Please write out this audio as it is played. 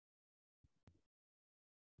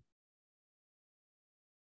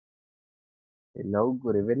Hello,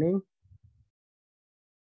 good evening.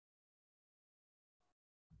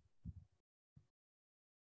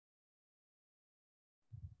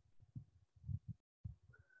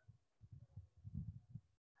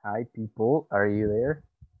 Hi, people. Are you there?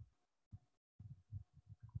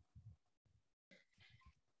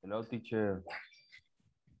 Hello, teacher.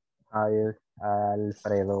 Hi,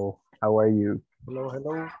 Alfredo. How are you? Hello,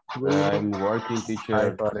 hello. I'm working, Hi,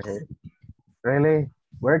 teacher. Jorge. Really?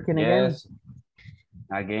 Working again? Yes,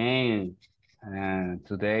 again. And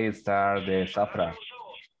today start the Safra.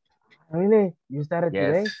 Really? You started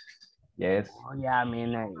today? Yes, yes. Oh yeah, I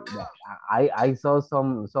mean, I saw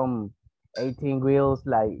some 18 wheels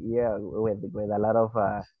like yeah with a lot of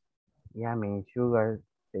yeah, I mean sugar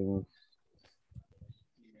things.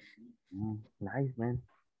 Nice man.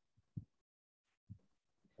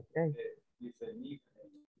 Okay,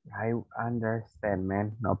 I understand,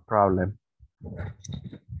 man. No problem.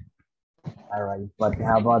 All right, but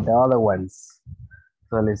how about the other ones?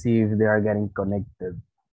 So let's see if they are getting connected.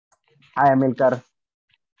 Hi, Amilcar.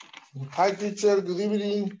 Hi, teacher. Good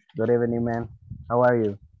evening. Good evening, man. How are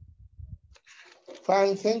you?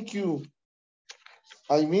 Fine, thank you.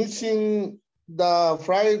 I'm missing the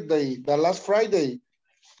last Friday.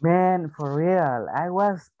 Man, for real, I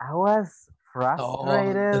was No,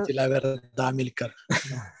 frustrated. decir la verdad, Milcar.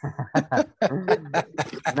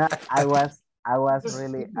 No,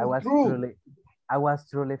 True. I was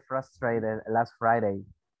truly frustrated last Friday.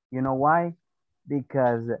 You know why?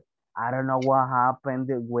 Because I don't know what happened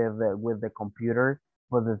with the computer,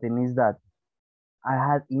 but the thing is that I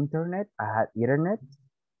had internet, I had internet,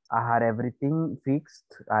 I had everything fixed.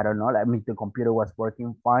 I don't know. I mean, the computer was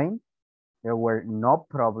working fine. There were no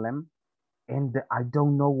problem, and I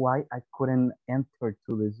don't know why I couldn't enter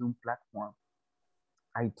to the Zoom platform.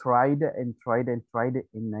 I tried and tried and tried it,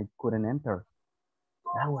 and I couldn't enter.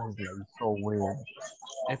 That was like so weird.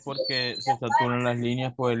 Es porque se saturan las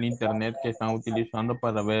líneas por el internet que están utilizando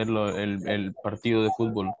para ver el partido de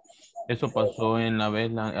fútbol. Eso pasó en la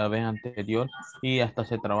vez anterior y hasta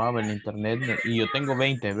se trababa el internet. Y yo tengo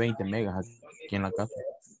 20 megas aquí en la casa.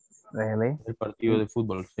 Really? El partido de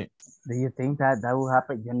fútbol, sí. Do you think that that would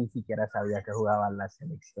happen? Yo ni siquiera sabía que jugaba la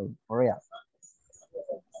selección. For real.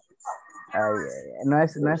 No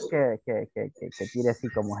es que tire así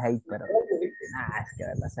como hate, pero es que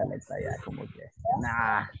la selecta ya como que,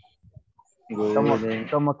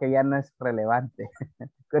 como que ya no es relevante.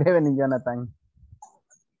 Good evening, Jonathan.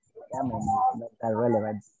 I mean, not that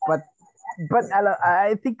relevant. But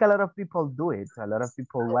I think a lot of people do it. A lot of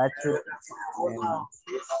people watch it. And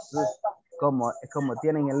como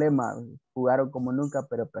tienen el lema, jugaron como nunca,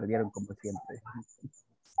 pero perdieron como siempre.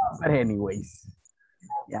 But anyways,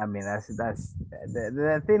 yeah, I mean that's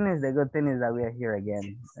the thing is the good thing is that we are here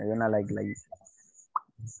again. We're gonna like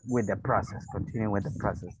with the process, continue with the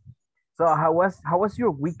process. So how was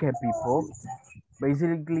your weekend, people?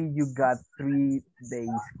 Basically, you got 3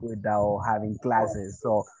 days without having classes.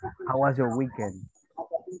 So how was your weekend?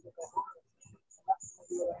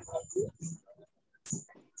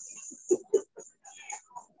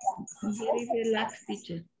 Very relaxed,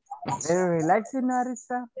 teacher. Very relaxing,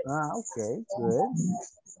 Narissa. Okay, good,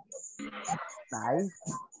 nice.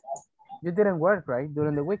 You didn't work, right,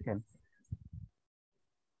 during the weekend?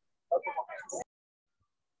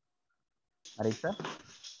 Marisa,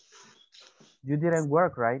 you didn't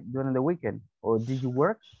work, right, during the weekend? Or did you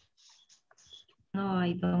work? No,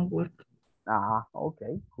 I don't work.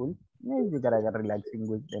 Okay, cool. Yeah, you gotta get relaxing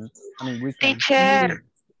weekend. I mean, weekend. Teacher,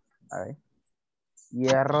 All right.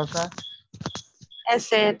 Yeah, Rosa.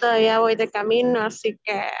 todavía voy de camino, así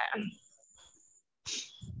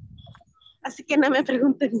que no me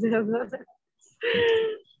pregunten nada.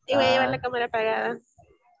 Y voy a llevar la cámara apagada.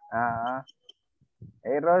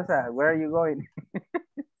 Hey, Rosa, where are you going?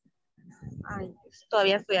 Ay, pues,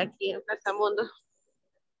 todavía estoy aquí en Plaza Mundo.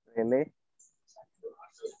 Really?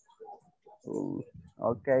 Ooh,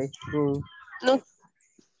 okay, cool. No.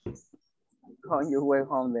 On your way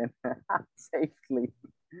home then, safely.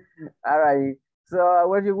 All right. So,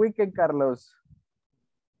 what's your weekend, Carlos?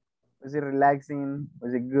 Was it relaxing?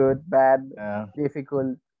 Was it good, bad,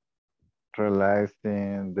 difficult?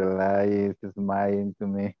 Relaxing, the light is smiling to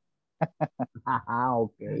me.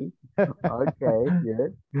 Okay. Okay,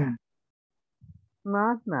 good.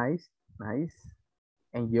 Nice, nice.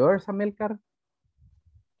 And yours, Amilcar?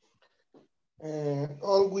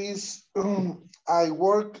 Always, I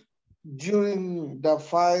work during the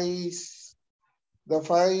 5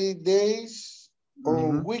 days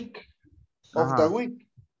on week of the week,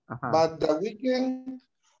 but the weekend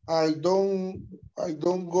I don't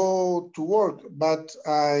go to work, but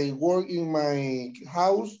I work in my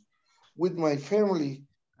house with my family.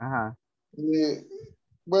 Ajá.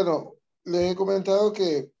 Bueno, les he comentado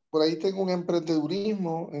que por ahí tengo un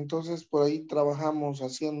emprendedurismo, entonces por ahí trabajamos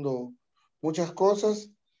haciendo muchas cosas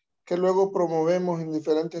que luego promovemos en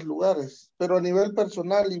diferentes lugares, pero a nivel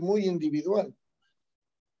personal y muy individual.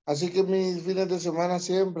 Así que mis fines de semana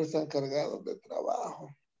siempre están cargados de trabajo.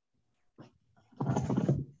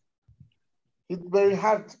 It's very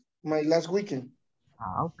hard, my last weekend.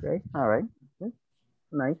 Okay, all right. Okay.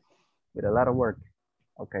 Nice, with a lot of work.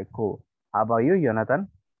 Okay, cool. How about you, Jonathan?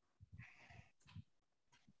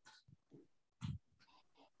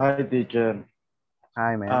 Hi, teacher.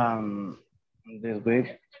 Hi, man. This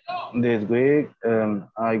week,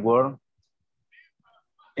 I work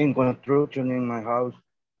in construction in my house.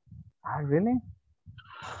 Really?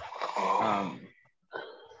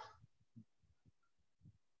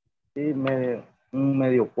 Sí, un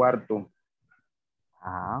medio cuarto.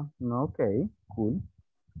 Okay, cool.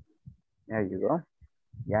 There you go.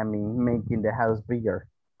 Yeah, I mean, making the house bigger.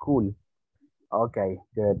 Cool. Okay,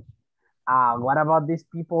 good. What about these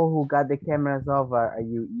people who got the cameras off? Are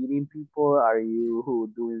you eating people? Are you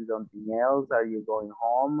doing something else? Are you going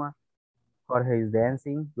home? Jorge is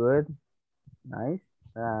dancing. Good. Nice.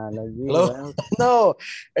 Let's see. Hello? No,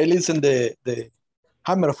 I listen the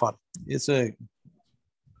hammer fan. It's a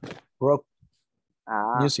rock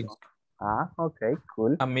music. Okay,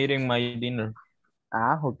 cool. I'm eating my dinner.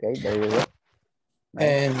 Okay, there you go. Nice.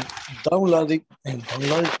 And downloading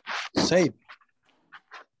save.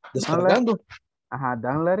 Descargando.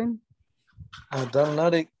 Downloading.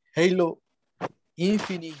 Downloading Halo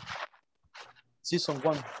Infinite Season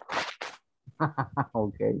 1.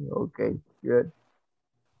 Okay, good.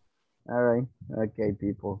 All right, okay,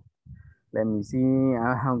 people. Let me see.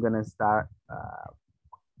 I'm gonna start.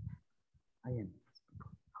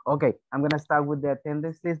 Okay, I'm gonna start with the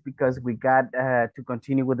attendance list because we got to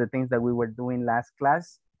continue with the things that we were doing last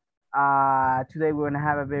class. Today we're gonna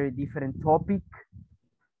have a very different topic.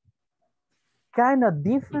 Kind of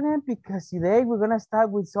different because today we're gonna start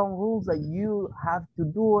with some rules that you have to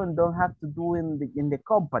do and don't have to do in the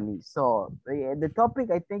company. So the topic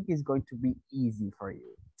I think is going to be easy for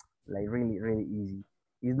you, like really, really easy.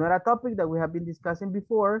 It's not a topic that we have been discussing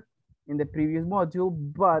before in the previous module,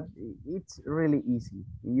 but it's really easy.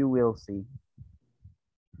 You will see.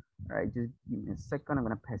 All right, just give me a second. I'm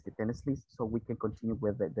gonna pass the attendance list so we can continue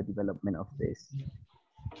with the development of this.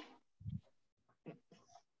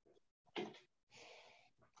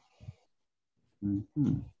 And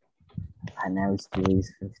now it's today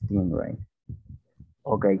is 15, right?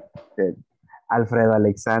 Okay, good. Alfredo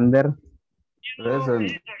Alexander.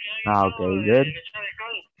 Present. Okay, good.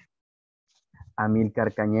 Amilcar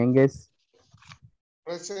Cañengues.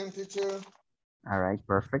 Present, teacher. All right,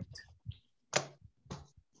 perfect.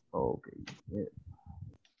 Okay, good.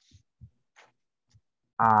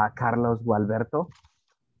 Carlos Gualberto.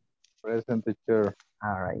 Present, teacher.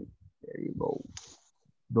 All right, there you go.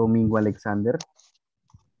 Domingo Alexander.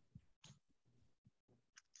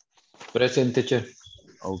 Present, teacher.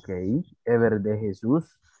 Okay. Ever de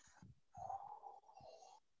Jesus.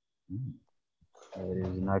 It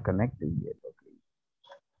is not connected yet. Okay.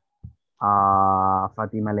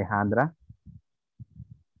 Fatima Alejandra.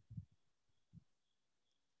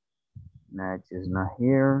 Natch is not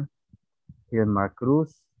here. Hilmar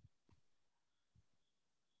Cruz.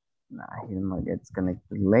 Nah, Hilmar gets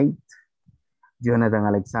connected late. Jonathan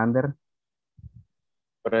Alexander.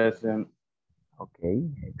 Present. Okay,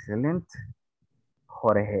 excellent.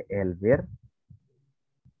 Jorge Elver.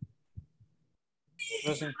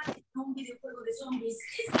 Present.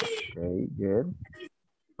 Okay, good.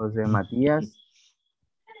 Jose Matias.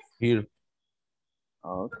 Here.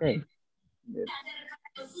 Okay, good.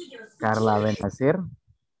 Carla Benacer.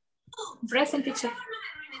 Present, teacher.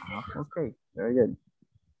 Okay, very good.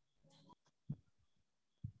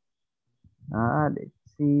 Let's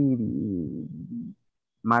see.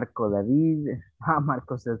 Marco David.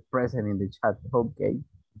 Marco says present in the chat. Okay.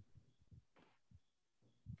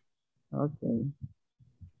 Okay.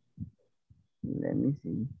 Let me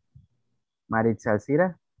see. Maritza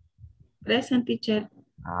Alcira. Present, teacher.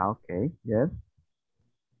 Okay, good.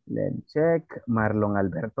 Let's check. Marlon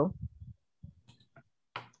Alberto.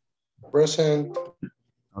 Present.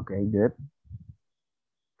 Okay, good.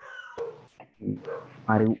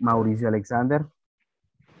 Mauricio Alexander.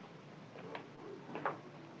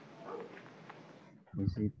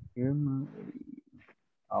 Is it here?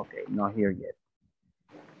 Okay, not here yet.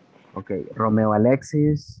 Okay, Romeo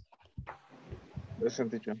Alexis.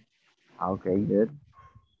 Present, teacher. Okay, good.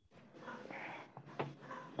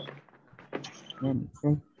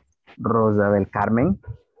 Rosabel Carmen.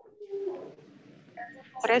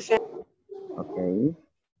 Present. Okay.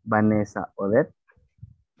 Vanessa Odette.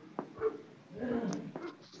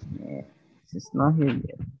 Yeah, she's not here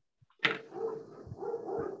yet.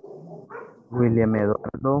 William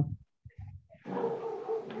Eduardo.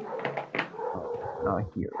 Oh, not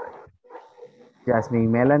here, right?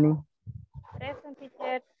 Jasmine Melanie. Present,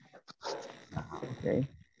 teacher. Okay,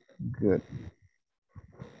 good.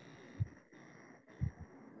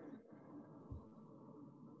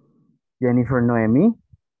 Jennifer Noemi.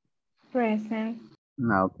 Present.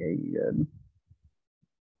 Okay, good.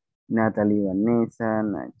 Natalie Vanessa,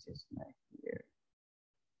 not just not here.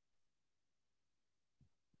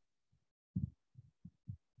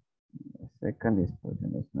 The second is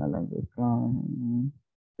person is no longer gone.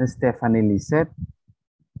 Stephanie Lisette.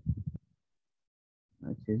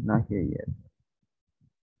 No, she's not here yet.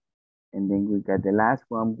 And then we got the last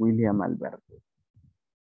one, William Alberto,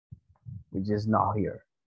 which is not here.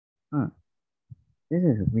 This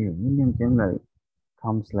is weird. William generally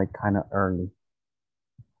comes like kind of early.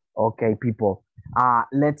 Okay, people.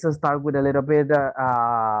 Let's start with a little bit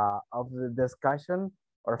of the discussion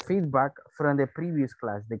or feedback from the previous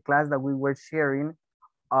class, the class that we were sharing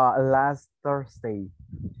last Thursday.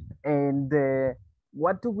 And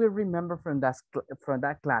what do we remember from that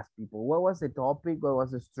class, people? What was the topic? What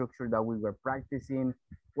was the structure that we were practicing?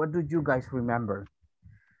 What do you guys remember?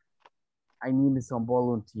 I need some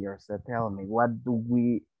volunteers to tell me, what do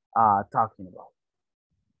we talking about?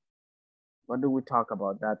 What do we talk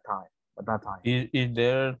about that time? At that time? Is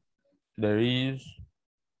there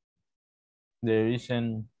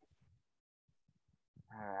isn't.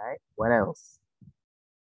 All right. What else?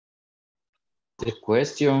 The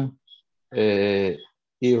question is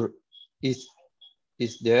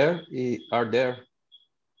there, are there?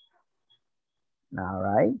 All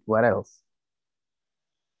right. What else?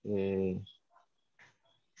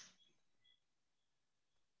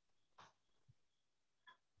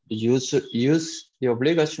 Use the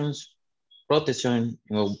obligations protection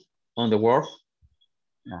on the work.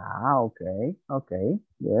 Okay. Okay.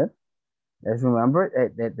 Good. Let's remember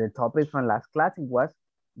the topic from last class, it was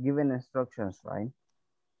given instructions, right?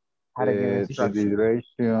 How to give instructions. The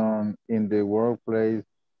duration in the workplace.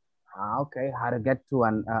 Okay. How to get to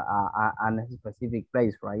a specific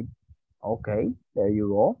place, right? Okay. There you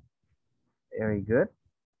go. Very good.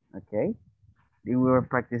 Okay. We were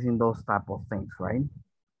practicing those type of things, right?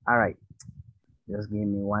 All right. Just give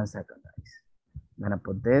me 1 second, guys. I'm gonna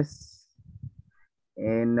put this,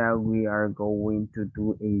 and we are going to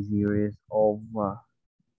do a series of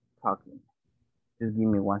talking. Just give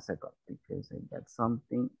me 1 second because I got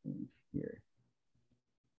something in here.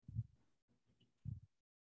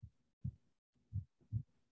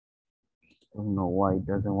 Don't know why it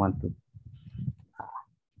doesn't want to.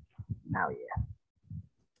 Now, yeah.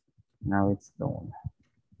 Now it's done.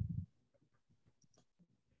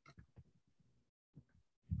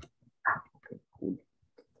 Okay, cool.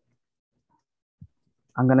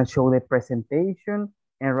 I'm gonna show the presentation,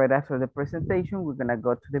 and right after the presentation, we're gonna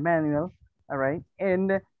go to the manual. All right,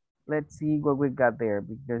 and let's see what we got there,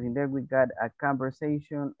 because in there we got a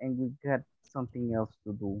conversation and we got something else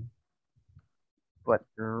to do. But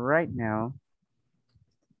right now,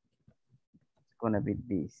 it's gonna be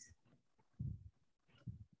this.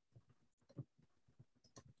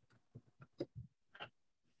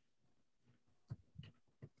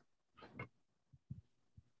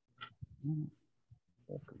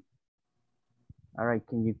 Okay. All right,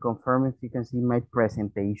 can you confirm if you can see my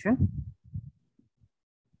presentation?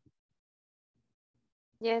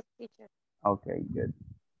 Yes, teacher. Okay, good.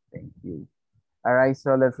 Thank you. All right,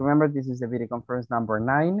 so let's remember this is the video conference number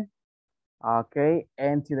 9. Okay,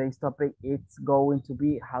 and today's topic, it's going to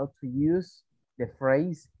be how to use the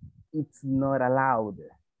phrase, it's not allowed.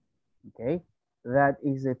 Okay, that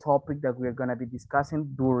is the topic that we're gonna be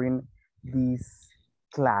discussing during this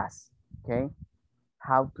class. Okay,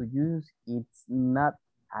 how to use it's not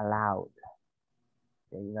allowed.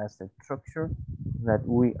 Okay, that's the structure that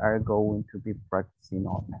we are going to be practicing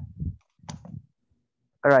on.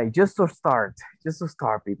 All right, just to start,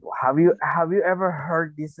 people. Have you ever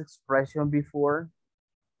heard this expression before?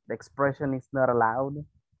 The expression is not allowed.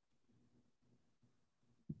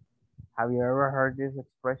 Have you ever heard this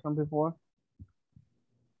expression before?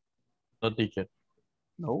 No, teacher.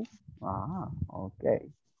 No?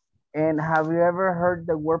 Okay. And have you ever heard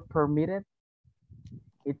the word permitted?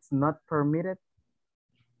 It's not permitted.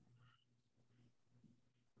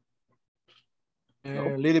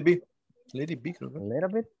 Little bit. A little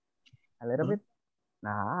bit.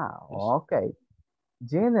 Okay.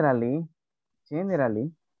 Generally,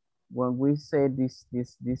 when we say this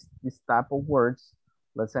type of words,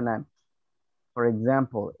 listen, For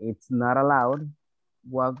example, it's not allowed.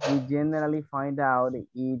 What we generally find out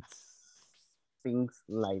is things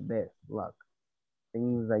like this. Look,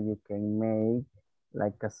 things that you can make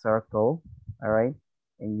like a circle, all right?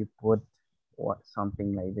 And you put what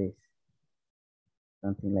something like this.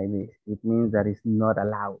 Something like this. It means that it's not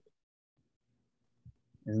allowed.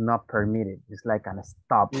 It's not permitted. It's like a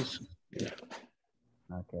stop.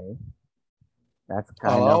 Okay. That's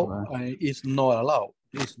kind of it's not allowed.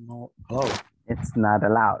 It's not allowed. It's not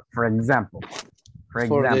allowed. For example,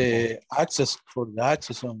 the access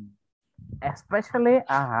on. Especially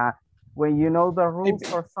when you know the rules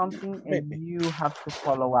for something and you have to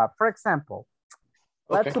follow up. For example,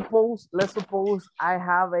 let's suppose I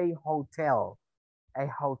have a hotel. And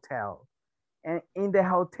in the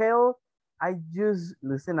hotel, I just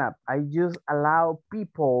listen up. I just allow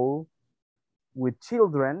people with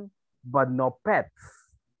children, but no pets.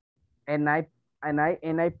 And I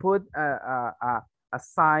put a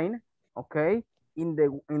sign, okay, in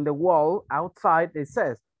the wall outside. It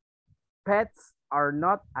says, pets are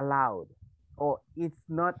not allowed, or it's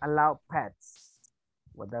not allowed pets.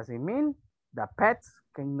 What does it mean? The pets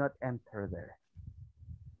cannot enter there.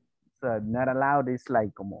 So not allowed is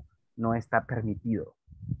like como no está permitido.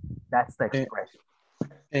 That's the expression.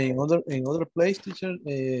 In other place, teacher,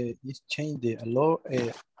 is change the allow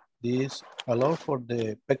this allow for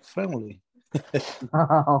the pet friendly.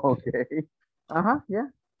 Okay. Yeah.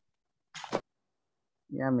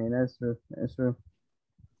 Yeah, I mean that's true. That's true.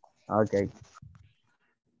 Okay.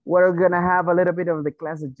 We're gonna have a little bit of the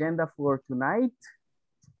class agenda for tonight.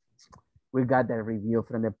 We got the review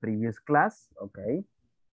from the previous class. Okay.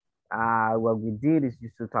 What we did is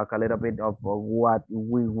just to talk a little bit of what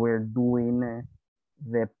we were doing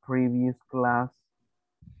the previous class.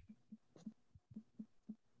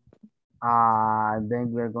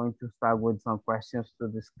 Then we're going to start with some questions to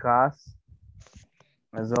discuss.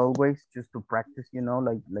 As always, just to practice, you know,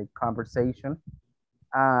 like conversation.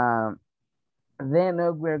 Then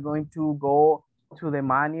we're going to go to the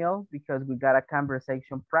manual because we got a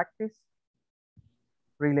conversation practice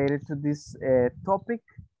related to this topic.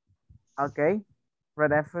 Okay,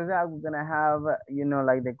 right after that, we're gonna have, you know,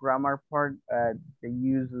 like the grammar part, the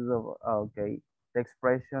uses of, okay, the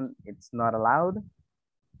expression, it's not allowed.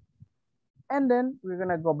 And then we're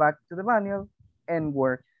gonna go back to the manual and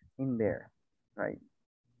work in there, right?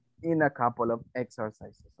 In a couple of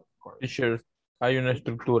exercises, of course. Teacher, ¿hay una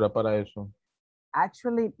estructura para eso?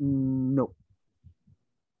 Actually, no.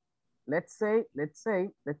 Let's say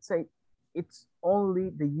it's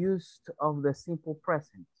only the use of the simple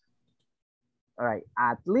present. All right,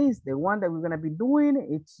 at least the one that we're gonna be doing,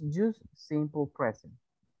 it's just simple present,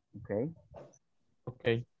 okay?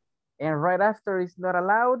 Okay. And right after it's not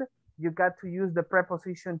allowed, you got to use the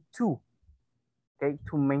preposition to, okay?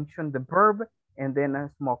 To mention the verb and then a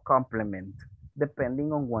small complement,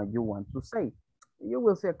 depending on what you want to say. You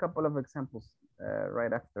will see a couple of examples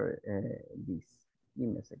right after this. Give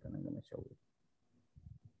me a second, I'm gonna show you.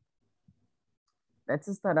 Let's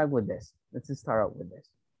start out with this.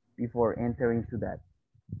 Before entering to that,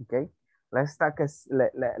 okay? Let's talk a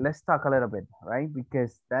little bit, right?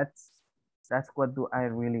 Because that's what do I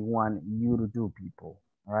really want you to do, people,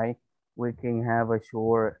 all right? We can have a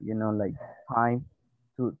short, you know, like time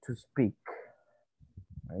to speak,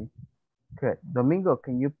 right? Good. Domingo,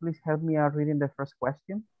 can you please help me out reading the first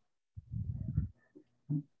question?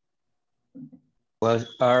 What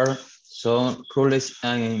are some rules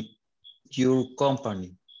in your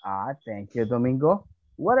company? Thank you, Domingo.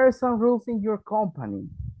 What are some rules in your company?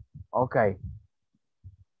 Okay.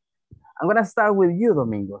 I'm gonna start with you,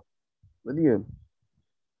 Domingo. With you.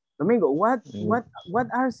 Domingo, what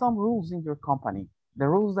are some rules in your company? The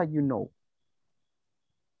rules that you know.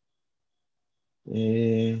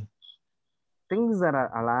 Things that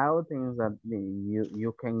are allowed, things that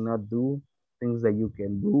you cannot do, things that you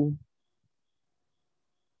can do.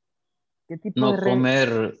 ¿Qué tipo No de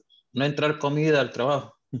comer, no entrar comida al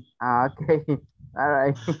trabajo. Okay. All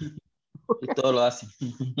right. Y todo lo hacen.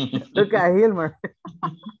 Look at Hilmer.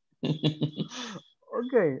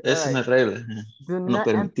 Okay. Es una regla. Do no not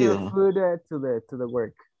permitido. enter food to the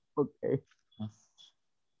work. Okay.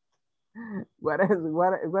 What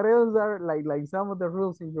else are like some of the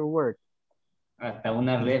rules in your work? Hasta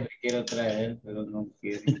una vez me quiero traer, pero no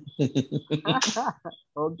quiero.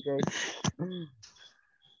 Okay.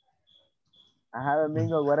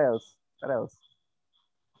 Domingo, what else?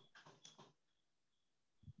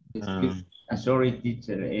 Sorry,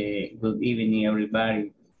 teacher. Good evening,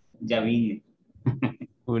 everybody. Ya vine.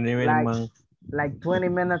 Good evening, man. Like 20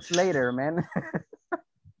 minutes later, man.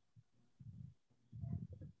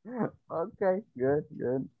 Okay, good,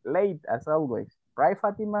 good. Late as always. Right,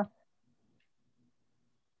 Fatima?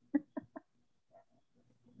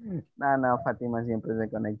 No, no, Fatima siempre se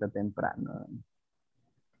conecta temprano.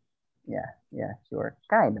 Yeah, yeah, sure.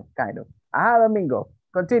 Kind of, kind of. Ah, Domingo.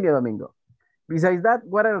 Continue, Domingo. Besides that,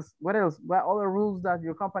 what else? What else? What other rules does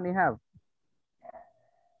your company have?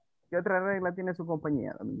 ¿Qué otra regla tiene su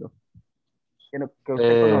compañía, Domingo? Que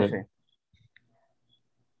usted conoce.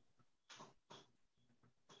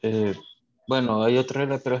 Bueno, hay otra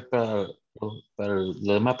regla, pero es para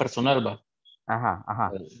lo demás personal, va. Ajá,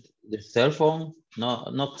 ajá. The cell phone, no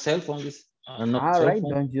cell phone, not All cell right,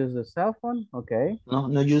 phone. don't use the cell phone. Okay.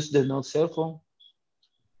 No use the no cell phone.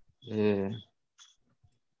 Eh,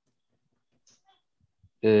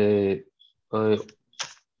 eh, eh,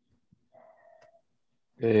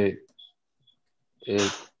 eh, eh,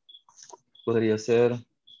 podría ser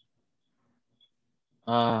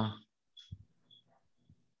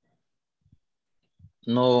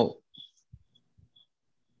no,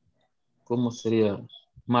 ¿cómo sería?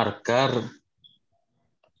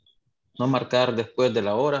 No marcar después de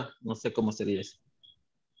la hora, no sé cómo sería eso.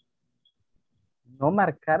 No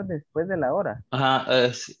marcar después de la hora. Ajá,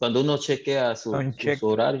 cuando uno chequea sus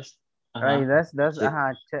horarios. Ajá, Right, that's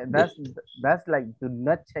check. that's like do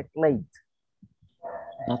not check late.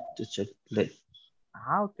 Not to check late.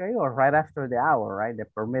 Ah, okay, or right after the hour, right? The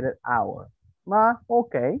permitted hour. Ah,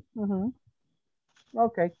 okay.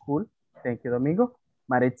 Okay, cool. Thank you, Domingo.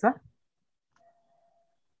 Maritza?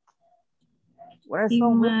 What are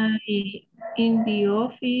some In the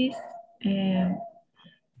office,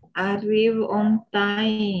 arrive on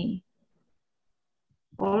time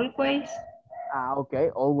always. Okay,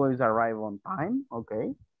 always arrive on time.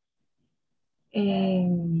 Okay.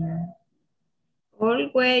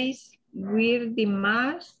 Always wear the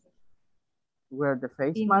mask. Wear the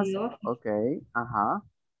face in mask. the office. Okay.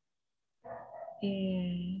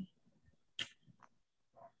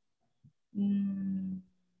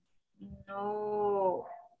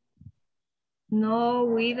 No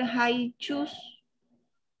wear high shoes.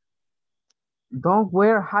 Don't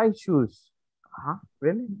wear high shoes.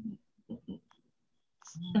 Really?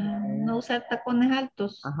 No usar tacones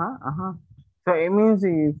altos. So it means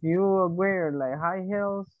if you wear like high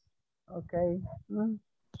heels, okay,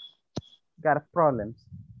 got problems.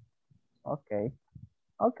 Okay,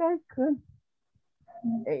 okay, good.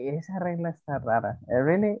 Esa regla está rara.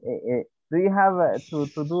 Really? Do you have to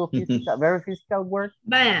do physical, very physical work?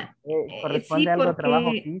 Vaya. ¿Corresponde Sí, algo porque,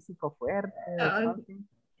 trabajo físico fuerte?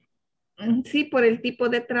 Sí, por el tipo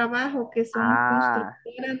de trabajo que son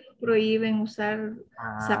constructoras, nos prohíben usar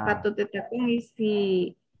zapatos de tacón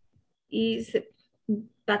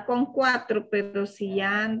tacón 4, pero si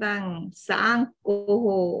ya andan zancos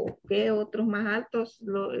o qué otros más altos,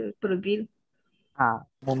 lo prohibido. Un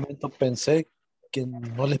momento pensé que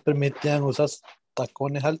no les permitían usar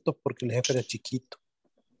tacones altos porque el jefe era chiquito.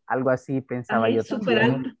 Algo así pensaba yo súper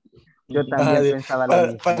también. alto. Yo también pensaba lo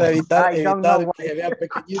mismo. Para evitar I don't know que se vea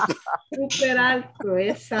pequeñito. Súper alto,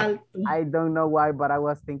 es alto. I don't know why, but I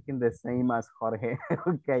was thinking the same as Jorge.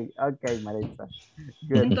 Okay, Maritza.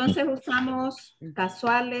 Good. Entonces usamos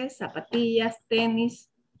casuales, zapatillas,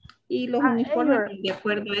 tenis y los uniformes de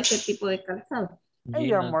acuerdo a ese tipo de calzado. And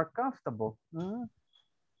you're more comfortable.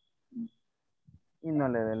 Y no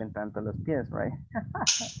le duelen tanto los pies, right?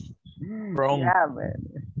 Yeah, man.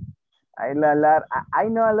 I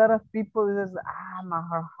know a lot of people that says, my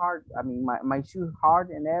heart, I mean, my shoes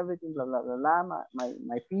hard and everything, blah, blah, blah, blah,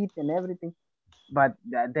 my feet and everything. But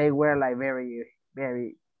they wear like very,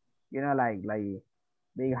 very, you know, like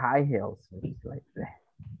big high heels. It's like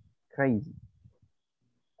crazy.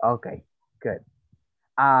 Okay, good.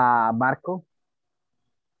 Marco,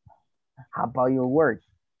 how about your work?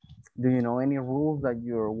 Do you know any rules that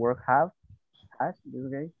your work has this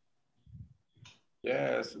guy?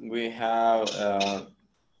 Yes, we have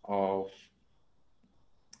of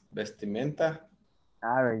vestimenta.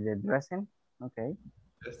 Right, the dressing. Okay.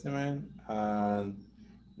 Vestiment and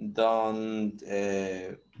don't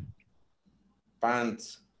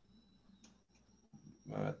pants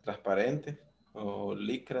transparentes o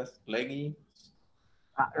licras, leggings.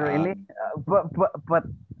 Really? But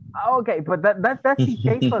okay, but that's the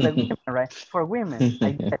case for the women, right? For women,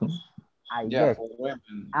 I guess. I guess. For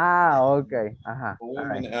women. Okay. For women,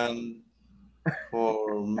 right. and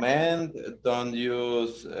for men, don't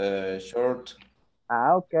use short.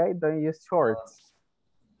 Okay, don't use shorts.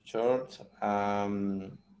 Shorts.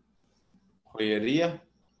 Joyería.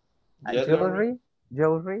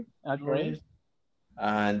 Jewelry. Okay.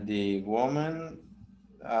 And the woman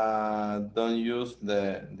don't use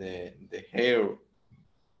the hair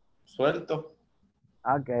suelto.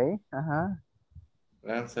 Okay.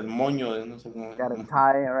 Es el moño de no sé cómo. Got a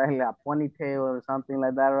tie, right? Like a ponytail or something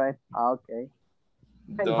like that, right? Okay.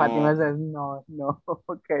 And Fatima says, no, no.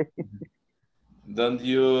 Okay. Don't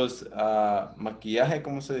use maquillaje,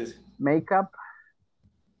 ¿cómo se dice? Makeup.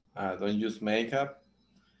 Don't use makeup.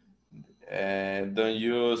 Don't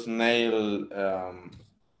use nail.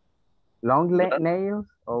 Long nails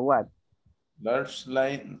or what? Large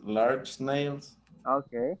nails.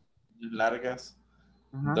 Okay. Largas.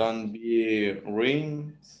 Don't be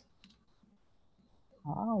rings.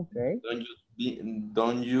 Okay.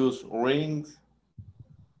 Don't use rings.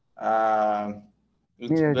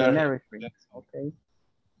 It's generic rings. Okay.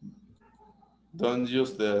 Don't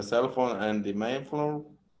use the cell phone and the main floor.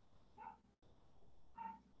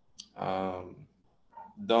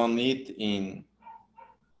 Don't eat in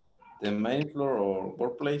the main floor or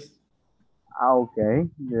workplace. Okay,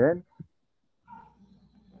 good.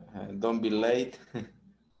 Don't be late.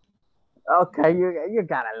 Okay, you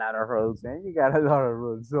got a lot of rules, man. You got a lot of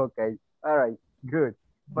rules. Okay, all right, good.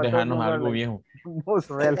 But Dejarnos those are algo like viejo. most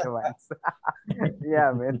relevant.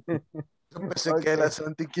 Yeah, man. Yo pensé que la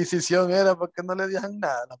Santa Inquisición era porque no le dejan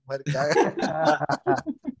nada a la mujer que haga.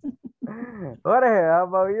 Jorge, how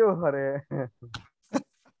about you, Jorge?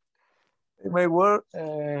 In my work,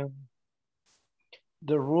 the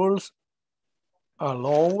rules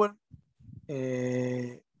alone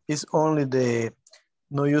is only the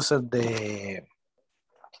no use of the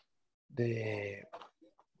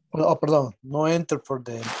pardon, no enter for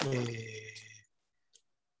the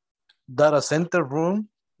data center room,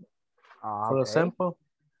 for example.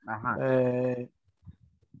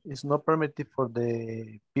 It's not permitted for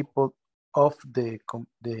the people of the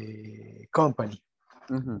company.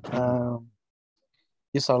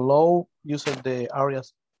 It's allowed use of the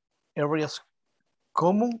areas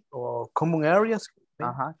common or common areas.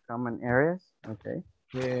 Common areas. Okay.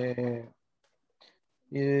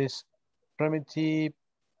 Is permitted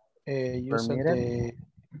use of the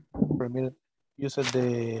permitted use of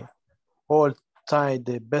the all time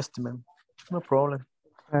the vestment. No problem.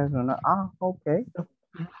 Okay.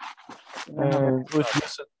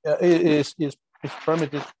 It's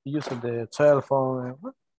permitted use of the cell phone.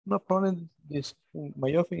 No problem. This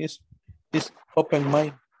my office is open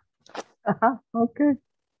mind. Okay,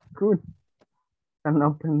 good. An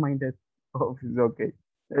open-minded office. Okay,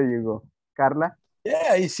 there you go. Carla?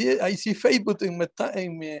 Yeah, I see Facebook in my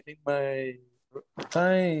time.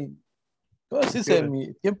 ¿Cómo se dice?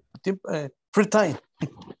 Mi tiempo, free time.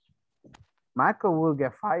 Marco will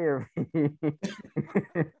get fired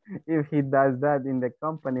if he does that in the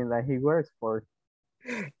company that he works for.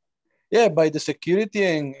 Yeah, by the security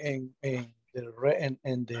and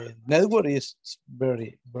the network is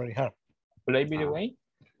very, very hard. Play video game?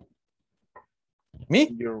 Me?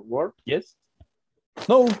 Your work? Yes.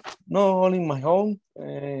 No, only my home.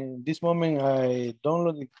 This moment I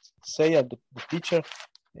downloaded, say at the teacher,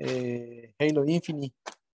 Halo Infinite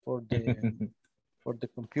for the for the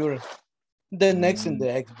computer. The next in the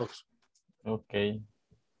Xbox. Okay.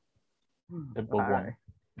 Right.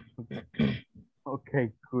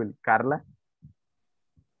 Okay, cool. Carla?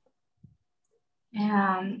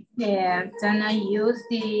 Then I use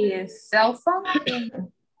the cell phone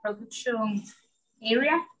in production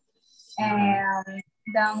area and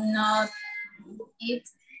do not eat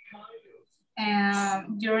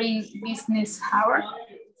during business hour.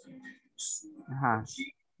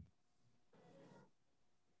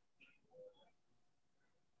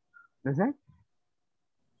 Is it?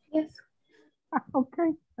 Yes.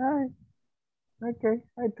 Okay, all right. Okay,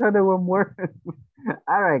 I thought there were more.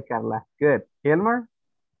 All right, Carla, good. Gilmore?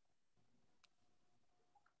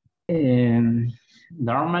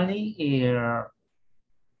 Normally,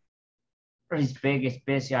 respect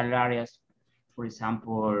special areas, for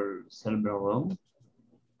example, server room,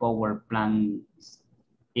 power plant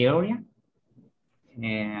area.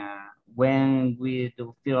 When we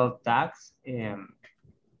do field tax,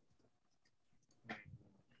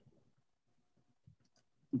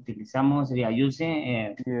 utilizamos, sería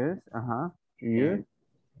using use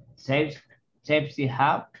safety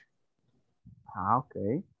hub.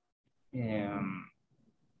 Okay.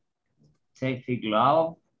 Safety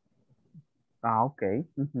glove. Okay.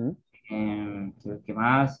 ¿Qué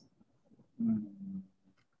más?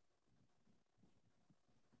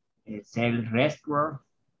 Cell restore.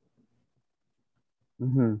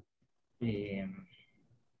 ¿Qué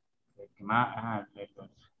más?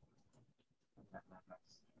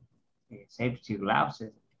 Safety gloves.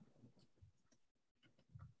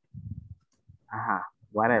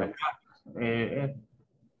 What else?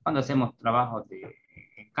 Cuando hacemos trabajos de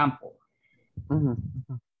campo.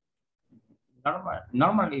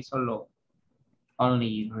 Normally solo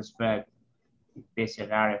only respect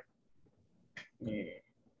especial áreas que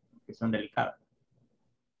son delicadas.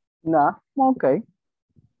 Nah, okay.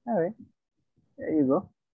 All right. There you go.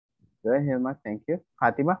 Go ahead, Hilma. Thank you.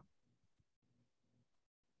 Fatima?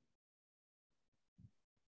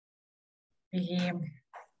 In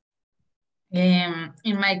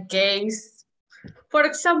my case, for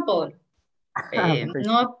example,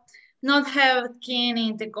 not have kin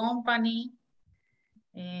in the company,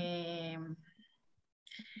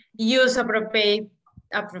 use appropriate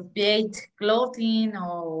clothing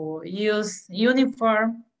or use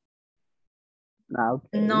uniform,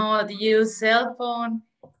 Okay. not use cell phone,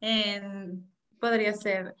 and podría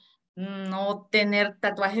ser no tener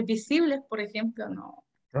tatuajes visibles, por ejemplo, no.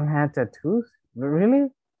 Don't have tattoos?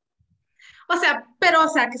 Really? O sea, pero, o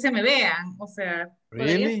sea, que se me vean, o sea,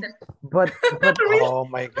 podría Really? ser. But Oh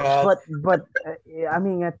my God. but I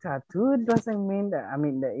mean, a tattoo doesn't mean that. I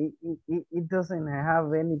mean, that it doesn't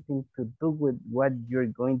have anything to do with what you're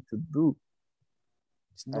going to do.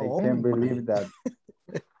 I can't believe that.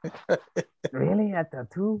 Really, a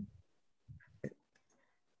tattoo?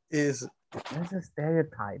 It's a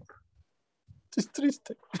stereotype. It's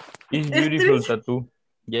triste. It's beautiful tattoo.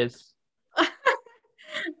 Yes.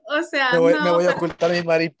 O sea, me voy a ocultar mi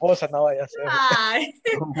mariposa, no vaya a ser. Ay.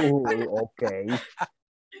 Okay.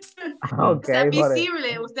 O sea,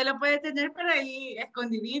 visible, usted lo puede tener por ahí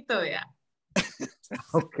escondidito, ya.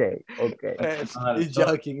 Okay. It's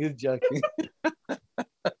joking.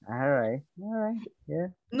 All right,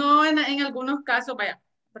 yeah. No, en algunos casos, vaya,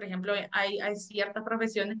 por ejemplo, hay ciertas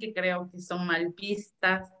profesiones que creo que son mal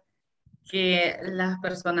vistas, que las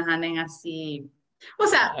personas anden así. O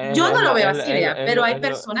sea, yo no lo veo así, vea, pero hay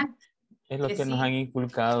personas es lo que nos sí. han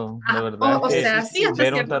inculcado, la verdad. O sea, sí, hasta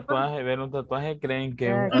ver un cierto tatuaje creen que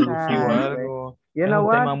es Exactly. alusivo a algo. You es know un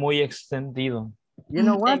what? tema muy extendido. You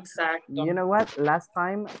know what? Exacto. You know what? Last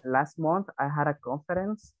month, I had a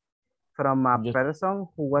conference from a person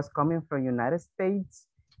who was coming from United States.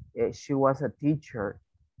 She was a teacher.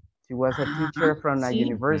 She was a teacher from a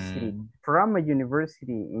university,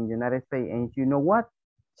 in United States. And you know what?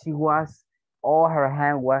 She was, all her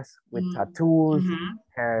hand was with tattoos,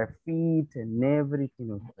 her feet and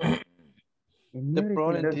everything. The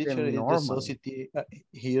problem, teacher, is the society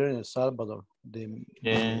here in El Salvador.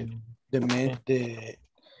 It's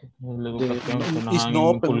no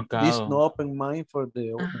open mind for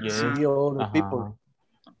the see all the people.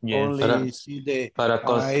 Only see the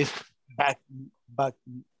eyes back.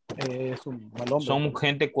 Es un mal hombre. Somos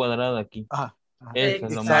gente cuadrada aquí. Eso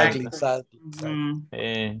es lo Exactly.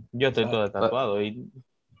 Yo estoy todo tatuado.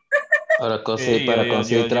 Para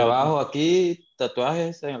conseguir trabajo aquí,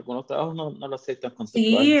 tatuajes, en algunos trabajos no lo aceptan con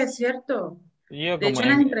tatuajes. Sí, es cierto. Yo de hecho,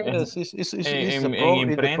 en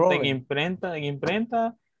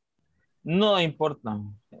imprenta no importa.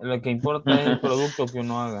 Lo que importa es el producto que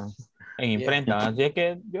uno haga en imprenta. Así es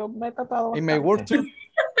que yo me he tratado. En my work too.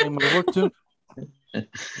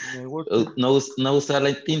 No usar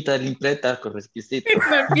la tinta de la imprenta con requisito.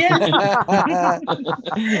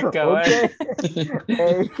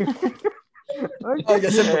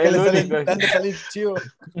 Ya sé por qué le sale intentando salir chivo.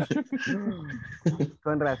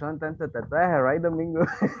 Con razón, tanto tatuaje, right, Domingo?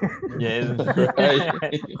 Yes.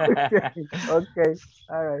 Okay,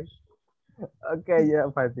 all right. Okay, yeah,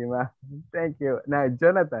 Fatima. Thank you. Now,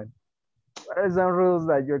 Jonathan, what are some rules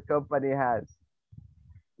that your company has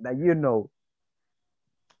that you know?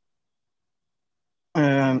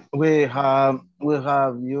 We have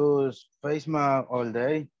used face mask all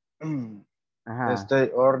day. Stay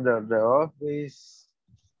order the office.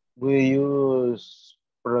 We use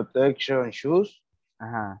protection shoes.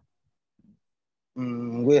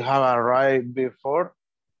 We have arrived before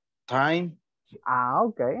time.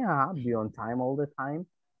 Okay. Be on time all the time.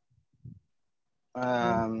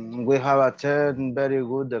 We have attended very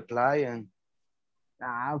good the client.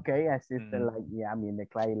 Okay. I see. Like, yeah, I mean the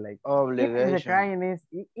client, like, obligation.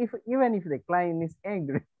 Even if the client is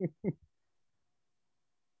angry.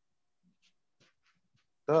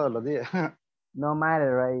 Todos los días. No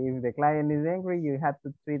matter, right? If the client is angry, you have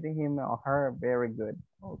to treat him or her very good.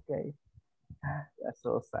 Okay. That's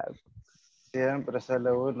so sad. Siempre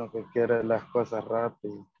sale uno que quiere las cosas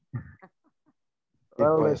rápido. Y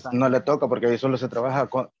pues no le toca porque ahí solo se trabaja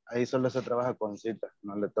con citas.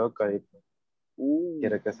 No le toca y pues,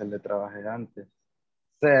 quiere que se le trabaje antes.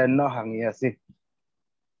 Se enojan y así.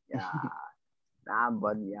 Yeah.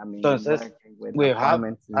 But yeah, I mean, entonces, we have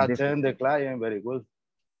attend the client very good.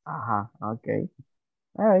 Okay.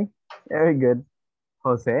 All right. Very good.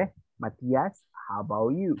 Jose, Matias, how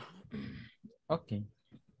about you? Okay.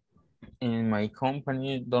 in my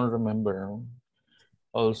company, don't remember.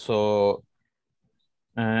 Also,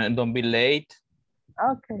 don't be late.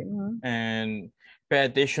 Okay. And pay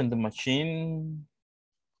attention to the machine.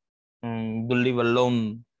 Don't leave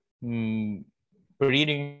alone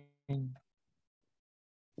reading.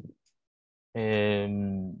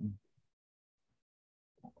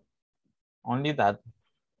 Only that.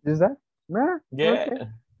 Is that? Yeah. Yeah. Okay.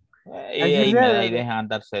 Y As you ahí, ahí said. dejan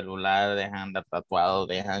andar celular, dejan andar tatuado,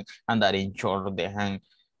 dejan andar en short, dejan...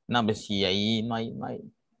 No, pues sí, ahí no hay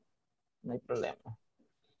problema.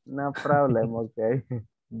 No problem. Okay.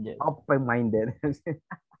 Yeah. Open-minded.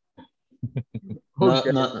 No,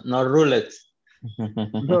 Okay. no roulette.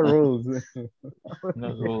 No rules.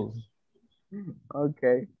 No rules.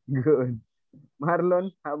 Okay. Good.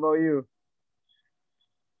 Marlon, how about you?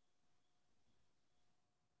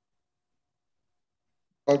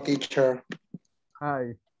 Well, teacher,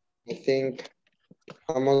 Hi. I think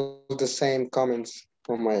almost the same comments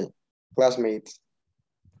from my classmates.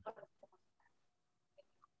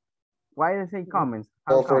 Why they say comments?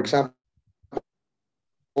 So, How for come? example,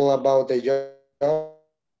 about the job,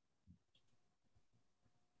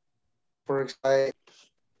 for example,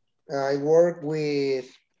 I work with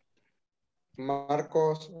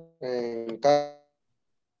Marcos and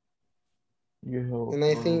and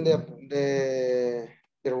I think that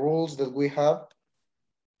the rules that we have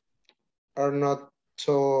are not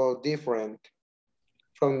so different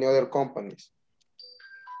from the other companies.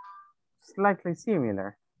 Slightly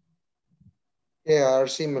similar. Yeah, are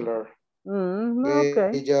similar.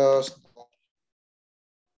 Okay. We just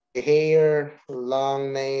hair,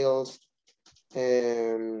 long nails,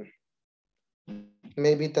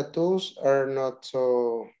 maybe tattoos are not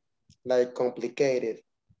so like complicated.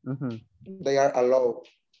 They are allowed.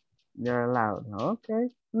 They're allowed. Okay.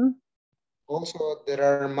 Also, there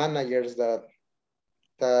are managers that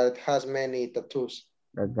has many tattoos.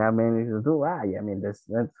 That got many to do. Yeah, I mean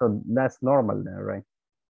that's normal there, right?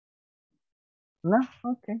 No,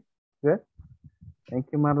 okay, good.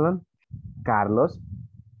 Thank you, Marlon. Carlos.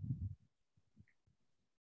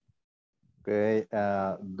 Okay,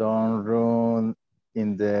 don't run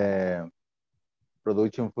in the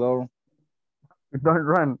production floor. Don't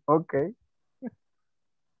run, okay.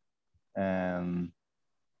 And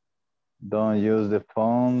don't use the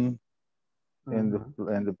phone in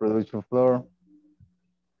the production floor.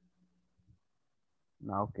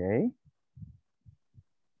 Okay.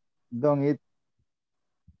 Don't eat.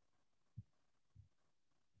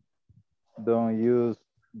 Don't use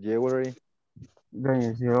jewelry. Don't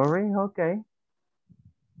use jewelry, okay.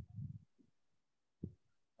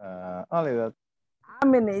 Only that. I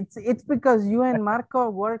mean, it's because you and Marco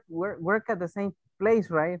work at the same place,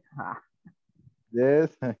 right? Yes.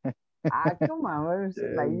 Come on,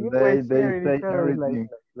 like you they were sharing say each other everything.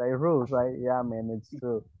 like rules, right? Yeah, man, it's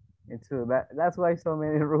true. It's true. That's why so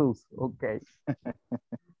many rules. Okay.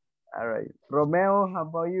 All right. Romeo, how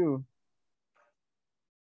about you?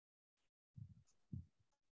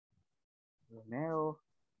 Romeo.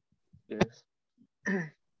 Yes.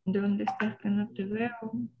 ¿Dónde estás que no te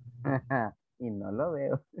veo? Y no lo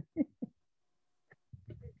veo.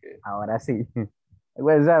 Ahora sí.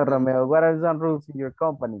 What's up, Romeo? What are some rules in your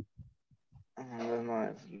company?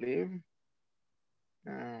 Sleep.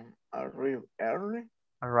 Arrive early.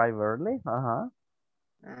 Arrive early?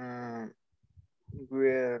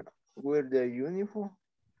 Wear the uniform.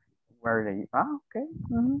 Where they? Okay.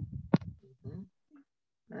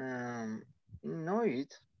 No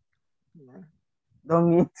eat.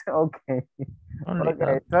 Don't eat. Okay. Only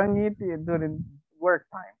Okay. Don't eat during work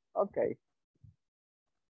time. Okay.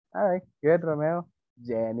 All right. Good, Romeo.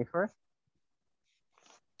 Jennifer.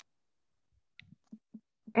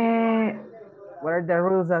 What are the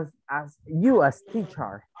rules as you as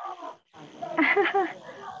teacher?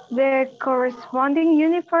 The corresponding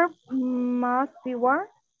uniform must be worn.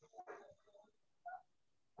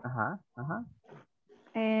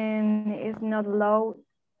 And it's not allowed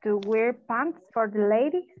to wear pants for the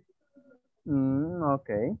ladies.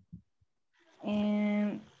 Okay.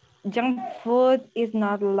 And junk food is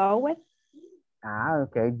not allowed.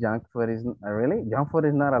 Okay. Junk food is really? Junk food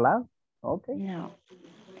is not allowed? Okay. No.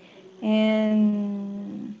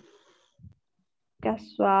 And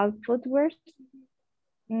casual footwear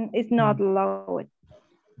is not allowed.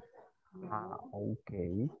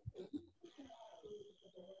 Okay.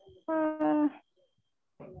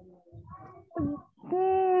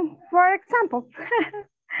 For example,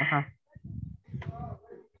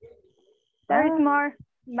 there is more,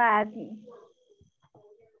 but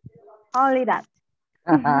only that.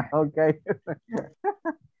 Okay.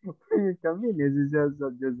 For your convenience, it's just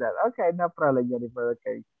that. Okay, no problem, Jennifer.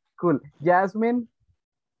 Okay. Cool. Jasmine,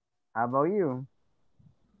 how about you?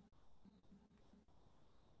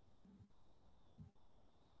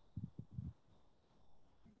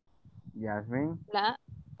 Jasmine?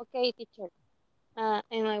 Okay, teacher.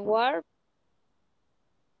 In my work,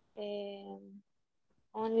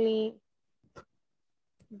 only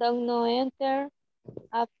don't no enter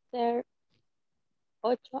after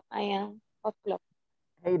 8 a.m. o'clock.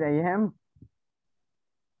 8 a.m.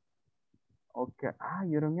 Okay.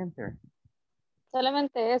 You don't enter.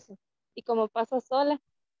 Solamente eso. Y como paso sola,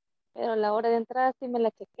 pero la hora de entrada sí me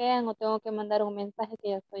la chequean o tengo que mandar un mensaje que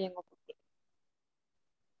ya estoy en oficina.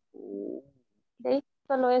 De ahí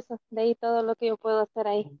solo eso, de ahí todo lo que yo puedo hacer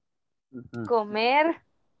ahí. Comer,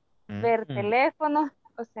 ver teléfono,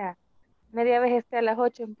 o sea, media vez esté a las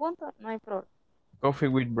 8 en punto, no hay problema. Coffee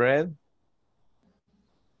with bread.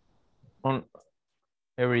 On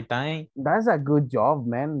every time. That's a good job,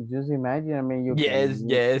 man. Just imagine, I mean, you Yes, can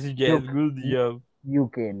yes, good job. You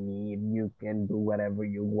can eat, you can do whatever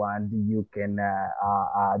you want, you can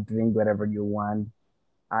drink whatever you want.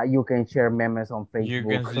 You can share memes on Facebook. You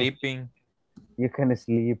can sleeping. You can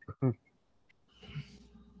sleep.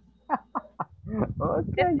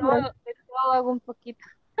 Okay. De todo hago un poquito.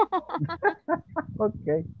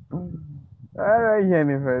 Okay. All right,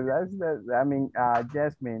 Jennifer. I mean,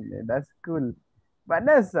 Jasmine, that's cool.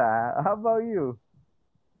 Vanessa, how about you?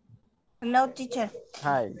 Hello, teacher.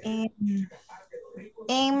 Hi.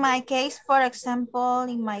 In my case, for example,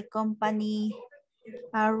 in my company,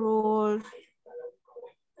 a rule,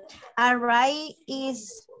 arrive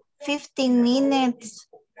is 15 minutes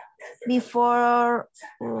before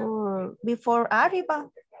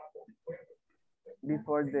arrival.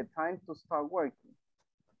 Before the time to start working.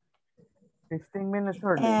 15 minutes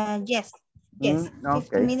early? Yes.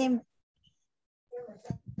 15 minutes.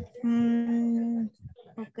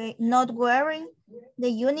 Okay, not wearing the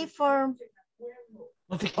uniform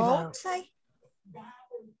outside.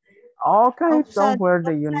 Okay, don't wear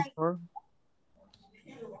the uniform.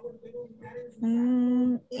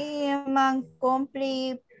 And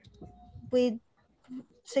complete with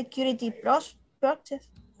security process.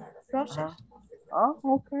 Oh,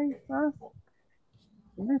 okay.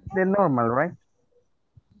 It's the normal, right?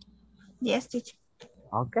 Yes, teacher.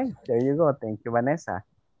 Okay, there you go. Thank you, Vanessa.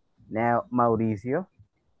 Now, Mauricio.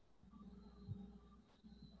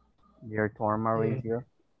 Your turn, Mauricio.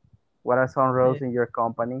 What are some rules in your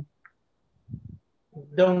company?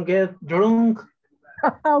 Don't get drunk.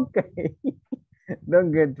 Okay.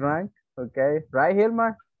 Don't get drunk. Okay. Right,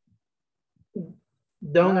 Hilmar?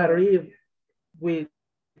 Don't arrive with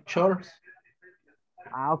shorts.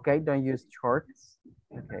 Okay. Don't use shorts.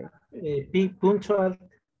 Okay. Be punctual.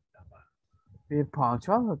 Be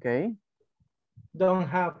punctual. Okay. Don't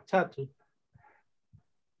have tattoo.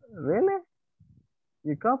 Really?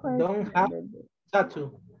 Your company? Don't have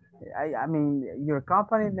tattoo. I mean, your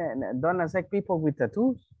company don't accept people with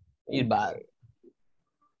tattoos? It's bad.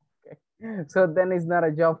 Okay. So then it's not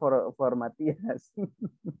a job for Matias.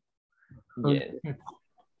 Yes.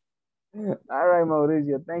 All right,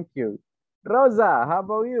 Mauricio, thank you. Rosa, how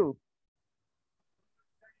about you?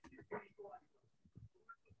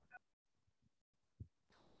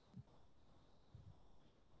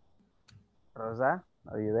 Rosa,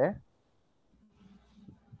 are you there?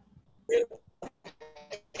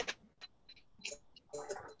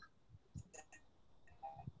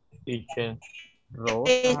 Teacher. Rosa.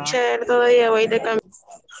 Teacher, todavía voy de camino.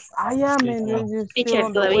 Yeah, man, you're still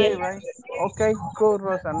on the way, right? Okay, cool,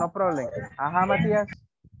 Rosa, no problem. Ajá, Matías.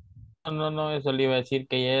 No, eso le iba a decir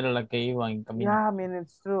que ella era la que iba en camino. Yeah, I mean,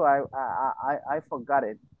 it's true. I forgot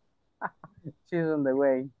it. She's on the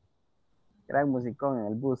way. Gran musicón en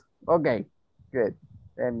el bus. Okay, good.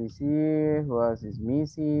 Let me see who else is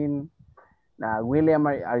missing. Now, William,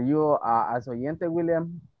 are you as oyente,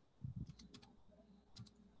 William?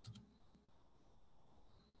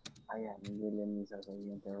 Yeah, William is as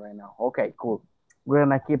oyente right now. Okay, cool. We're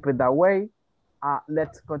gonna keep it that way.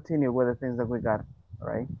 Let's continue with the things that we got, all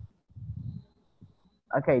right?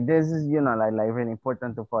 Okay, this is, like really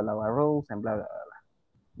important to follow our rules and blah, blah, blah.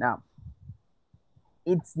 Now,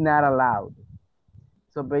 it's not allowed.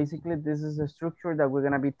 So basically, this is a structure that we're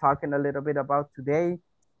gonna be talking a little bit about today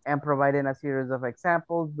and providing a series of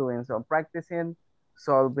examples, doing some practicing,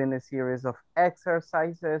 solving a series of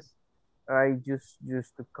exercises, right? Just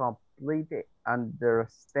to completely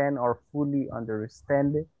understand or fully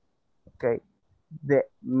understand, okay, the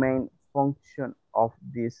main function of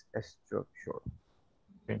this structure.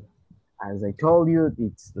 Okay. As I told you,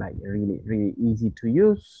 it's like really, really easy to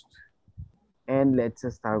use. And let's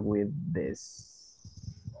start with this.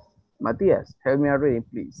 Matthias, help me reading,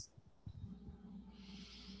 please.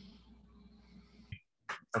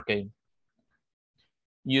 Okay.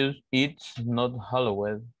 Use it's not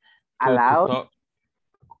allowed Allowed? talk.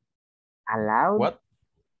 Allowed? What?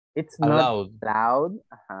 It's not Allowed. allowed.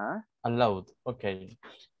 Allowed. Okay.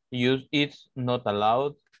 Use it's not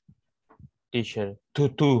allowed. Teacher. To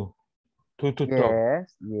talk.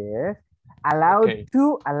 Yes, yes. Allowed Okay.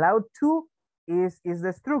 allowed to is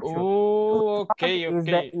the structure. Oh, To talk okay, is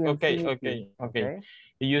the okay. infinitive.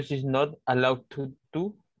 Use is not allowed to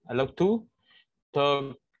talk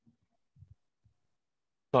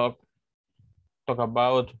talk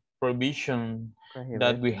about provision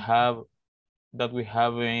that we have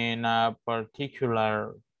in a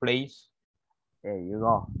particular place. There you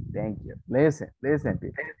go. Thank you. Listen,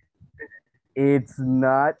 people. It's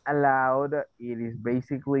not allowed. It is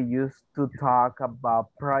basically used to talk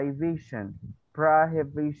about prohibitions,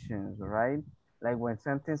 right? Like when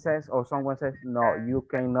something says or someone says, no, you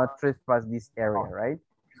cannot trespass this area, right?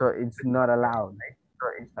 So it's not allowed.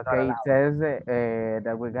 Okay, it says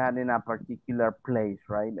that we got in a particular place,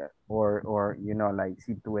 right? Or you know, like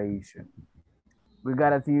situation. We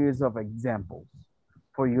got a series of examples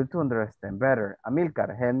for you to understand better.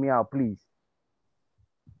 Amilcar, help me out, please.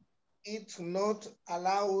 It's not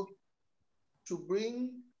allowed to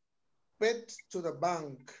bring pets to the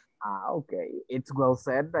bank. Okay, it's well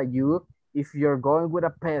said that if you're going with a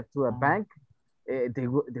pet to a bank,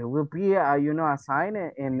 there will be you know, a sign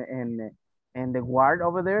and the guard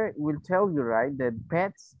over there will tell you, right, that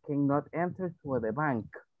pets cannot enter to the bank.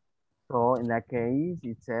 So in that case,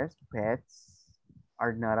 it says pets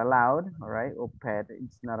are not allowed, all right, or pet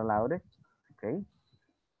it's not allowed, okay,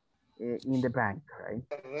 in the bank, right?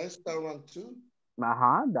 A restaurant too.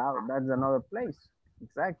 That's another place,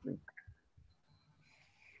 exactly.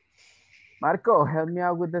 Marco, help me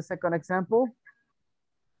out with the second example.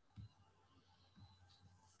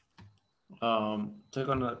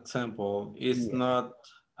 Second example, it's not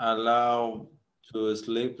allowed to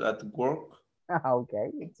sleep at work. Okay,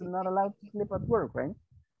 it's not allowed to sleep at work, right?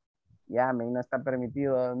 Ya, no está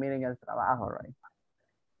permitido dormir en el trabajo, right?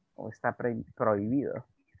 O está prohibido.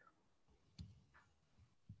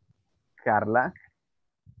 Carla.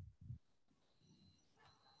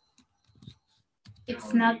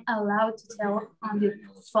 It's not allowed to tell on the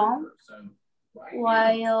phone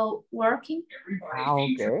while working.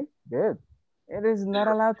 Okay, good. It is not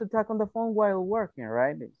allowed to talk on the phone while working,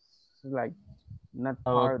 right? It's like not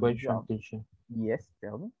part of the job. Teacher. Yes,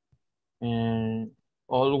 tell me. And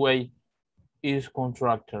always is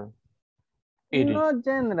contractor. Not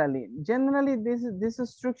generally. Generally, this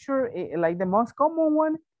structure, like the most common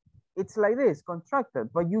one, it's like this,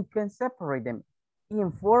 contracted, but you can separate them.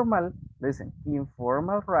 Informal, listen,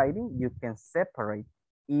 informal writing, you can separate.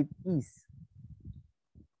 It is.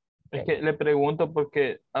 Es que le pregunto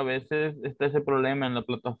porque a veces está ese problema en la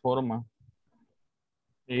plataforma.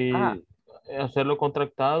 Y hacerlo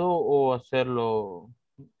contractado o hacerlo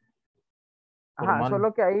formal.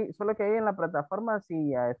 Solo que ahí en la plataforma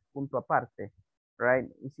sí ya es punto aparte, right?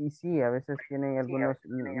 Sí, a veces tienen algunos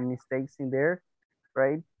mistakes in there,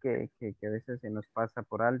 right? Que a veces se nos pasa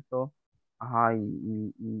por alto.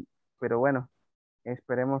 Pero bueno,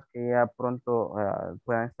 esperemos que ya pronto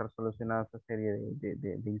puedan estar solucionadas esa serie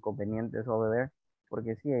de inconvenientes over there,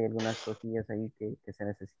 porque sí hay algunas cosillas ahí que se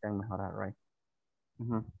necesitan mejorar, right?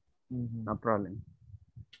 No problem.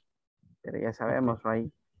 Pero ya sabemos,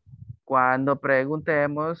 right? Cuando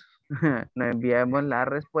preguntemos, no enviemos las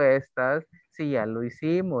respuestas si ya lo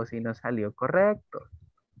hicimos y nos salió correcto.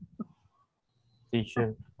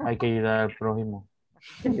 Teacher, hay que ayudar al prójimo.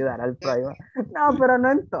 Ayudar al prójimo. No, pero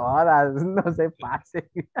no en todas, no se pase.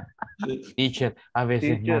 Teacher, a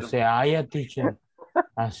veces no se halla, teacher.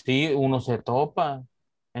 Así uno se topa.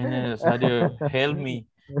 Es necesario help me.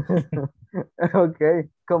 Ok,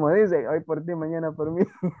 como dice, hoy por ti, mañana por mí.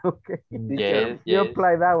 Ok. Yes, You yes.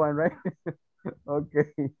 apply that one, right? Ok.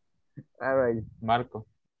 All right. Marco.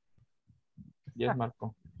 Yes,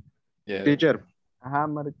 Marco. Yes. Teacher. Ajá,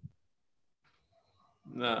 Marco.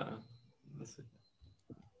 No sé.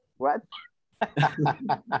 What?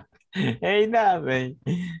 Hey, nothing.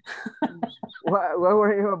 What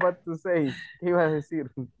were you about to say? ¿Qué iba a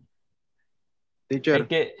decir? Teacher,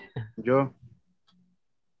 yo.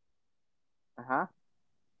 Ajá.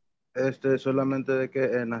 Solamente de que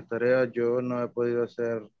en las tareas yo no he podido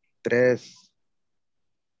hacer 3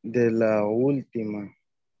 de la última.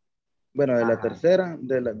 Bueno, de la tercera,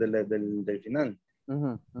 del final.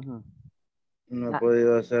 No he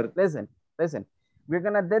podido hacer. Listen. We're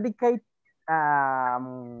gonna dedicate,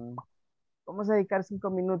 vamos a dedicar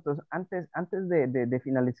 5 minutos antes de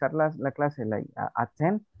finalizar la clase, like, a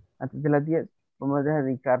 10, antes de las 10. vamos a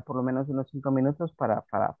dedicar por lo menos unos 5 minutos para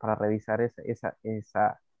revisar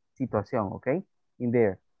esa situación, ¿ok? In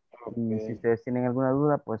there. Y si ustedes tienen alguna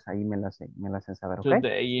duda, pues ahí me la hacen saber, ¿ok?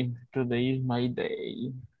 Today is my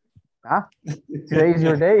day. Ah, today is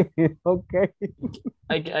your day. Ok.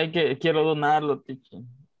 Quiero donarlo, teacher.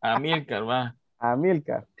 A Milcar, va. A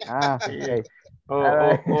Milka. Ah, Sí. ok. O, All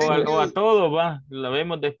right. o a todos, va. La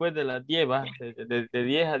vemos después de las 10, va. De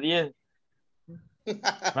 10 a 10.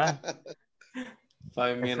 Va.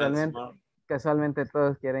 5 minutes more. Casualmente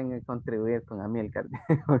todos quieren contribuir con Amilcar.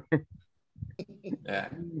 Yeah.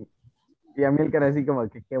 Y Amilcar así como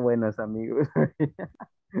que qué buenos amigos.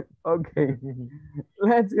 Okay,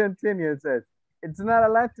 let's continue. It says, it's not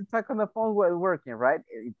allowed to talk on the phone while working, right?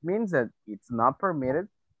 It means that it's not permitted,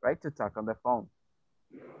 right, to talk on the phone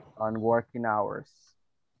on working hours.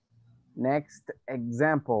 Next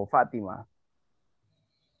example, Fatima.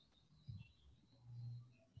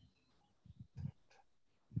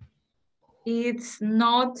 It's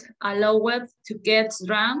not allowed to get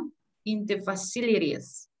drunk in the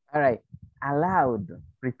facilities. All right, allowed.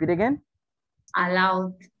 Repeat again.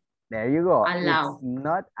 Allowed. There you go. Allowed. It's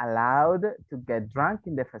not allowed to get drunk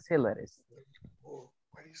in the facilities.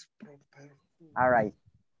 All right.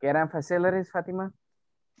 ¿Qué eran facilities, Fátima?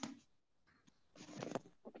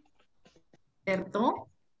 ¿Cierto?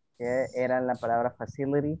 ¿Qué eran la palabra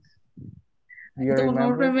facilities? Do you Don't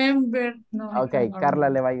remember? remember. No, I Okay, don't Carla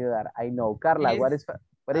remember. le va a ayudar. I know. Carla, what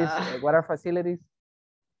are facilities?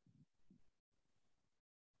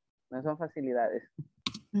 No son facilidades.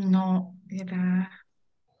 No, era...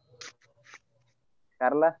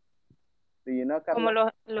 Carla, do you know,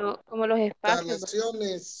 Carla? Como los espacios.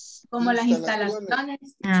 Instalaciones. Como las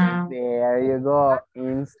instalaciones. Ah. There you go.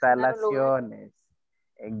 Instalaciones.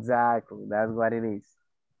 Exactly. That's what it is.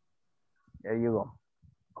 There you go.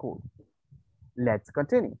 Cool. Let's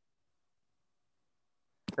continue.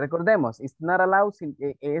 Recordemos, it's not allowed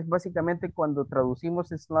es básicamente cuando traducimos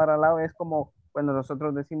it's not allowed, es como cuando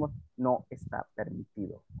nosotros decimos no está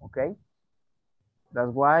permitido, ¿ok? That's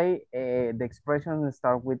why the expression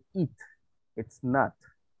start with it. It's not.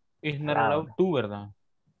 It's not allowed to, ¿verdad?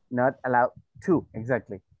 Not allowed to,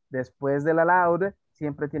 exactly. Después del allowed,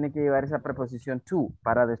 siempre tiene que llevar esa preposición to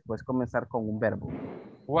para después comenzar con un verbo.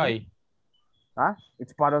 Why? ¿Ah?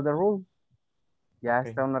 It's part of the rule. Ya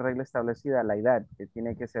está una regla establecida, la edad, que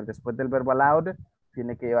tiene que ser después del verbo allowed,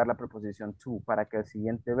 tiene que llevar la preposición to para que el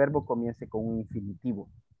siguiente verbo comience con un infinitivo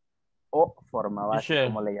o forma base,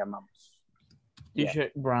 como le llamamos.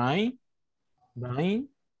 Teacher, Brian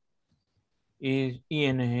is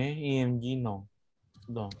ing, ing, no.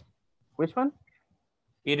 Which one?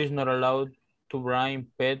 It is not allowed to bring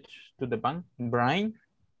pets to the bank. Bring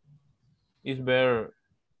is better.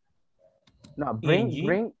 No, bring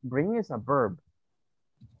is a verb.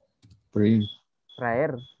 Bring.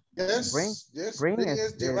 Traer. Yes, bring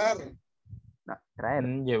es llevar. No, traer.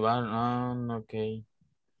 Llevar, ok.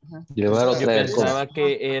 Llevar o traer. Yo pensaba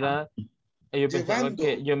que era, Llevando.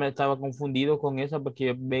 yo me estaba confundido con esa porque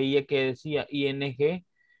yo veía que decía ing,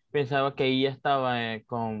 pensaba que ella estaba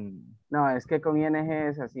con... No, es que con ing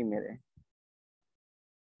es así, mire.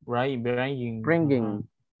 Right, bringing. Bringing,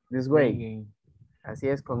 this way. Bringing. Así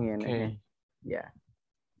es con ing. Okay. Yeah,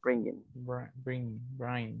 bringing. Bring.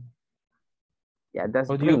 Yeah, that's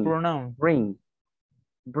How do bring. you pronounce? Bring.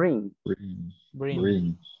 Bring. Bring.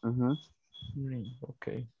 Bring.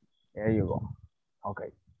 Okay. There you go.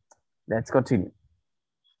 Okay, let's continue.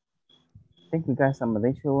 I think we got some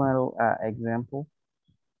additional example.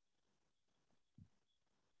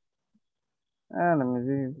 Let me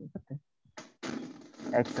see. Okay.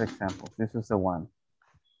 Extra example. This is the one.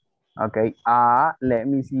 Okay. Let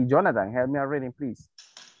me see. Jonathan, help me out reading, please.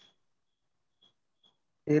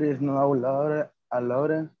 It is not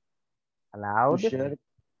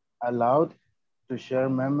allowed to share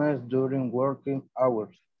memes during working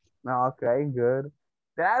hours. Okay, good.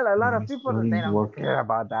 There are a lot of people that they don't care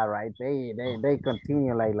about that, right? They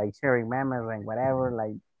continue like sharing memes and whatever,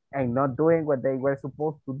 like, and not doing what they were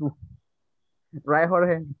supposed to do. Right,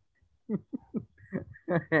 Jorge?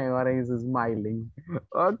 Jorge is smiling.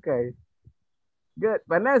 Okay. Good.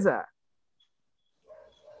 Vanessa.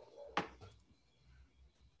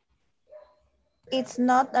 It's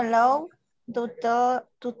not allowed to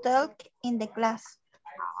talk in the class.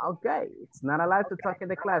 Okay, it's not allowed to talk in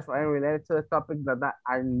the class, right? Related to the topics that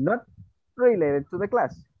are not related to the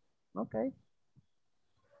class. Okay.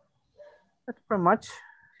 That's pretty much.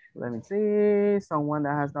 Let me see. Someone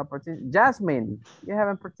that has not participated. Jasmine, you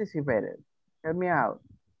haven't participated. Help me out.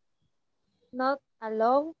 Not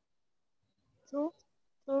allowed to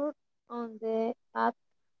turn on the app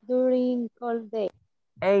during cold day.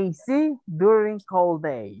 AC during cold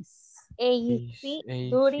days. AC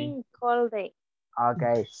during cold day.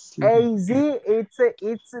 Okay. AZ,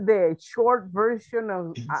 it's the short version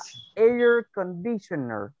of air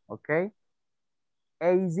conditioner, okay?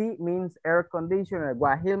 AZ means air conditioner,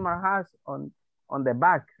 what Hilmar has on the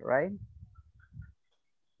back, right?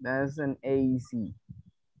 That's an AC.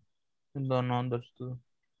 Don't understand.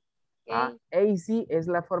 AC es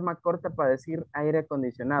la forma corta para decir aire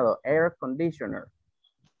acondicionado, air conditioner.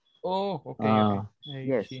 Oh, ok.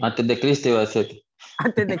 Yes. Antes de Cristo iba a decir.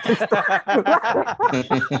 Antes de Cristo.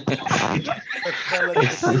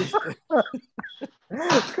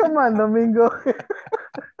 Come on, Domingo.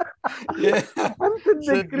 Yeah. Antes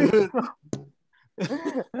de So Cristo.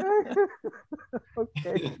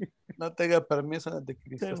 Okay. No tenga permiso de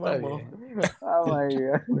Cristo. Está bien. Oh my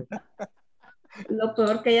God. Lo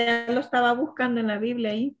peor que ya lo estaba buscando en la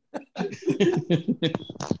Biblia ahí.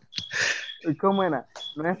 ¿Cómo era?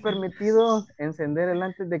 No es permitido encender el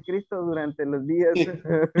antes de Cristo durante los días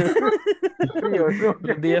fríos. ¿No?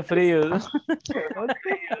 Los días fríos.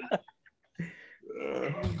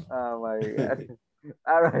 Oh my God.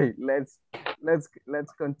 All right, let's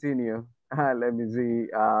continue. Let me see.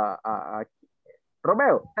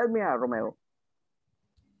 Romeo, help me out, Romeo.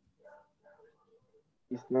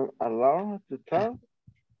 It's not allowed to talk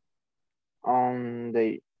on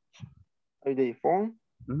the phone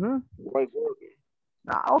while working.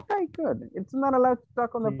 Okay, good. It's not allowed to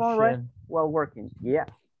talk on the phone, right? While working. Yeah.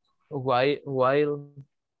 While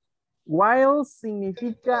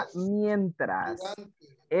significa mientras.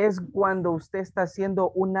 Es cuando usted está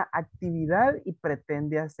haciendo una actividad y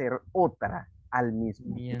pretende hacer otra al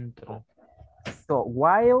mismo. Mientras. So,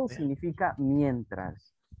 while significa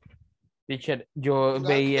mientras. Teacher, yo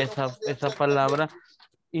veía esa palabra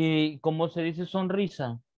y ¿cómo se dice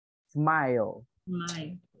sonrisa? Smile.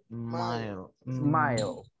 Smile.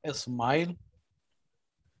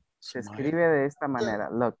 Se escribe de esta manera.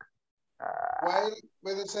 Look. While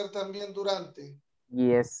puede ser también durante.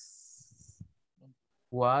 Yes.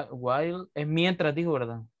 While es mientras, dijo,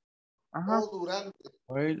 ¿verdad? Ajá. O durante.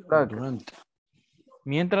 While o durante.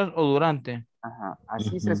 Mientras o durante. Ajá.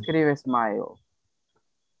 Así se escribe smile.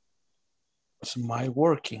 Smile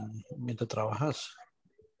working, mientras trabajas.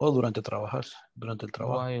 O durante trabajas, durante el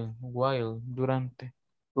trabajo. While, durante.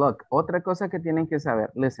 Look, otra cosa que tienen que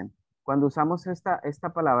saber. Listen, cuando usamos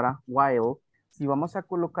esta palabra, while, si vamos a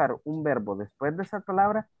colocar un verbo después de esa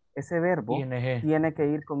palabra, ese verbo tiene que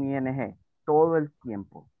ir con ing todo el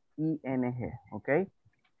tiempo. ING, ¿ok?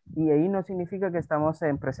 Y ahí no significa que estamos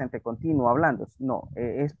en presente continuo hablando. No,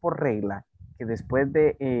 es por regla que después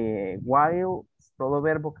de while, todo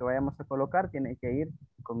verbo que vayamos a colocar tiene que ir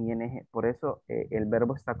con ing. Por eso el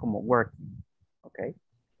verbo está como working, ¿ok?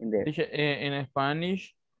 En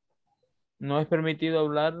Spanish no es permitido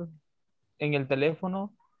hablar en el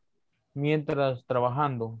teléfono mientras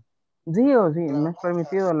trabajando. Sí o sí, no es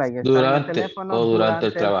permitido estar en el teléfono o durante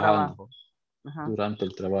el trabajo. Durante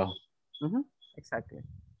el trabajo. Exactly.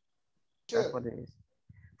 That's what it is.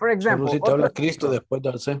 For example, solo si te habla Cristo después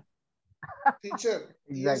del C. Teacher,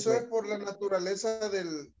 y eso es por la naturaleza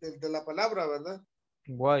de la palabra, ¿verdad?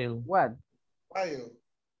 While. What? While.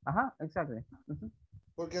 Ajá, exactly.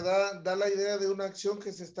 Porque da la idea de una acción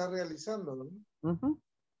que se está realizando, ¿no?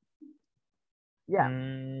 Ya.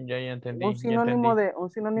 Ya entendí. Un sinónimo de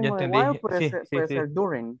while puede ser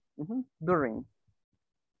during. During.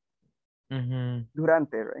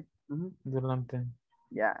 Durante, right? Durante.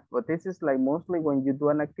 Yeah, but this is like mostly when you do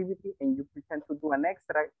an activity and you pretend to do an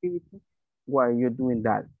extra activity while you're doing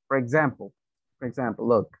that. For example,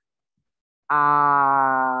 look,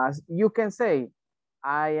 you can say,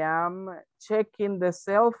 I am checking the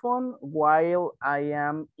cell phone while I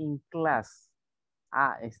am in class.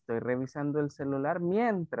 Estoy revisando el celular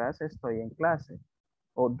mientras estoy en clase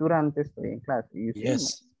o durante estoy en clase.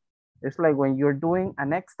 Yes. It's like when you're doing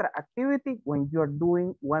an extra activity, when you're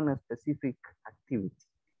doing one specific activity.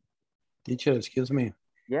 Teacher, excuse me.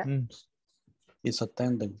 Yeah. It's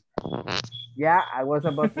attending. Yeah, I was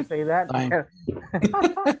about to say that.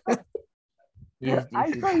 Yes,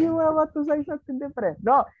 I thought you were about to say something different.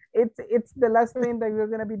 No, it's the last thing that you're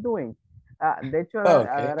going to be doing. De hecho,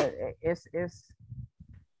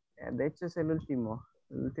 de hecho es el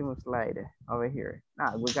último slide over here.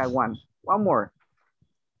 We got one more.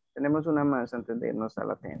 Tenemos una más antes de irnos a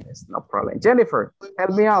la tennis. No problem. Jennifer,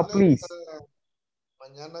 help me out, please.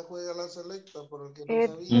 Mañana juega la selecta por el que no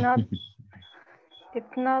sabía.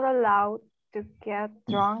 It's not allowed to get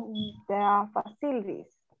drunk in the facilities.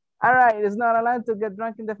 All right, it's not allowed to get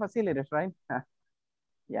drunk in the facilities, right?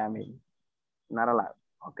 Yeah, maybe. Not allowed.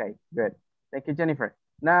 Okay, good. Thank you, Jennifer.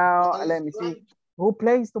 Now, let me see. Who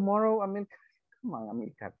plays tomorrow, Amilcar? Come on,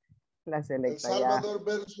 Amilcar. La El selecta ya. Salvador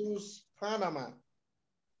versus Panama.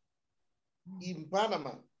 In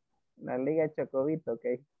Panama. La Liga Chocobito,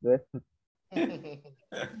 okay. Good.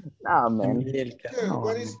 No, man. No,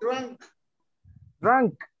 What is drunk?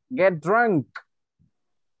 Drunk. Get drunk.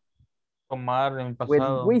 Tomar en With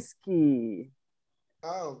pasado. whiskey.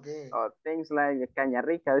 Ah, okay. Or things like caña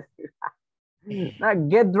rica. No,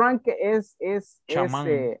 get drunk es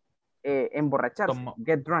Chamán. emborracharse. Toma-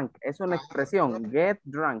 Get drunk. Es una expresión. Get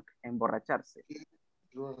drunk. Emborracharse.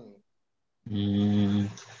 Drunk. Que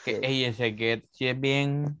ella ese get, si es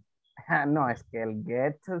bien. No, es que el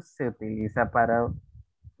get se utiliza para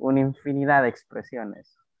una infinidad de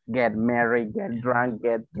expresiones. Get married, get drunk,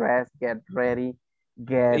 get dressed, get ready,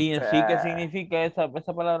 get... ¿Y en sí qué significa esa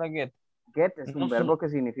palabra get? Get es un verbo que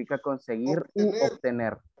significa conseguir u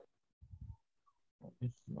obtener.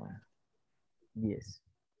 Yes.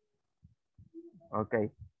 Okay.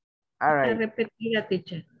 All right. Repetida,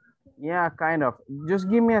 teacher. Yeah, kind of. Just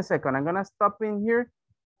give me a second. I'm gonna stop in here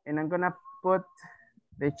and I'm gonna put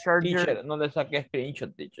the charger. Teacher, no le saque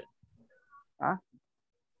screenshot, teacher. ¿Ah?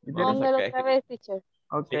 Póngalo otra vez, teacher.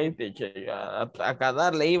 Okay. Sí, teacher, yo a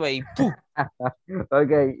darle iba y ¡pum!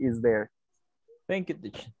 Okay, it's there. Thank you,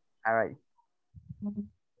 teacher. All right. All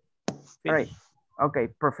right. Okay,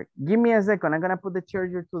 perfect. Give me a second. I'm gonna put the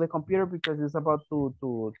charger to the computer because it's about to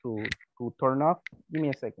turn off. Give me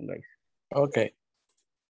a second, guys. Okay.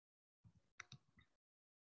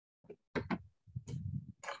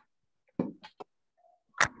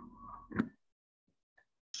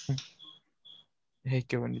 Hey,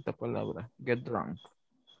 qué bonita palabra. Get drunk.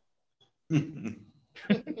 Get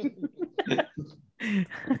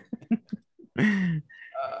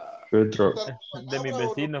drunk. De mis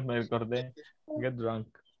vecinos me acordé. Get drunk.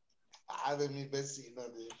 Ah, de mis vecinos.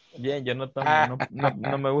 Bien, yo no tomo,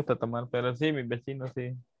 no me gusta tomar, pero sí, mis vecinos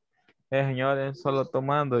sí. Señores, solo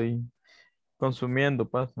tomando y consumiendo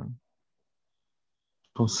pasan.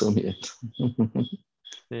 Consumiendo.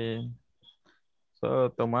 Sí.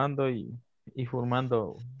 Solo tomando y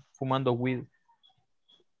fumando weed.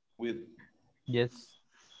 With. Yes.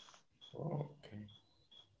 Okay.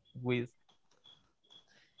 Weed.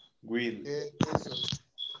 With.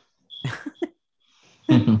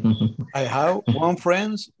 I have one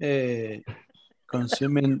friend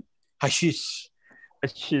consuming hashish.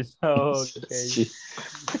 Hashish, oh, okay.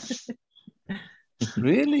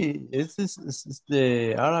 Really? This is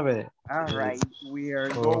the Arabic. All right, we are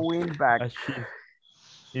going back. Hashish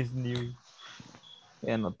is new.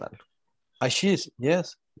 Voy a anotarlo. Hashish,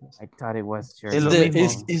 yes. I thought it was your Is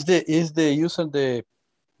the user de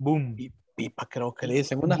boom. Pipa, creo que le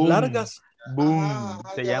dicen unas Boom. largas. Boom.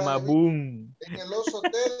 Se llama boom. En el oso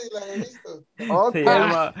hotel y las he visto. Okay.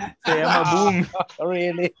 Se llama boom.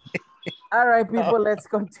 Really? All right, people, let's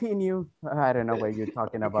continue. I don't know what you're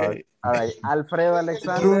talking about. Okay. All right, Alfredo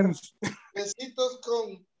Alexander. Besitos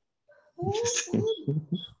con...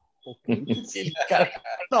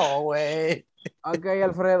 No way. Okay,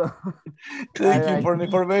 Alfredo. Thank you for the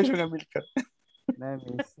information, Amilcar. Let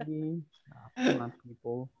me see. Come on,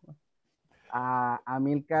 people.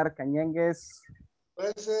 Amilcar Cañengues.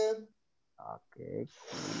 Present. Okay,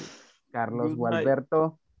 cool. Carlos Good night.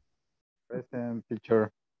 Gualberto. Present,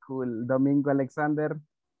 teacher. Cool. Domingo Alexander.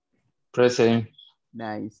 Present.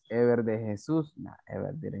 Nice. Ever de Jesus. Nah,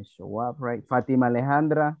 Ever didn't show up, right? Fátima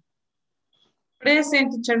Alejandra.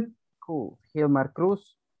 Present, teacher. Cool. Gilmar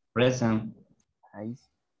Cruz. Present. Nice.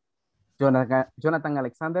 Jonathan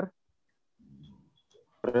Alexander.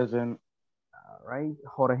 Present. All right.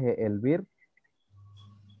 Jorge Elvir.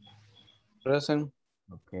 Present.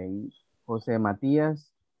 Okay. José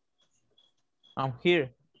Matías. I'm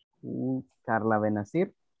here. Cool. Carla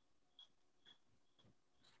Benazir.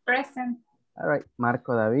 Present. All right.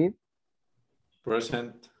 Marco David.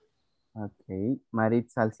 Present. Okay. Marit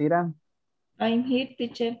Salcira. I'm here,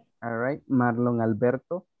 teacher. All right. Marlon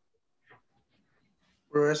Alberto.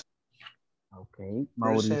 Present. Okay.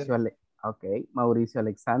 Mauricio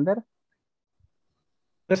Alexander.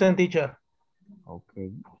 Present, teacher.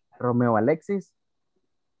 Okay. Romeo Alexis.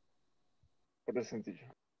 Present,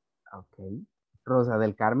 teacher. Okay. Rosa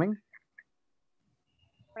del Carmen.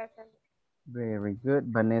 Present. Very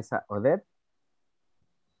good. Vanessa Odette.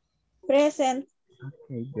 Present.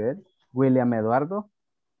 Okay, good. William Eduardo.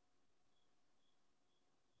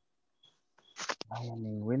 I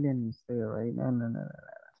mean, William is there, right? No.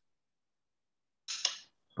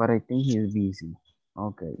 But I think he's busy.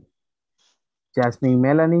 Okay. Jasmine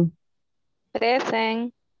Melanie.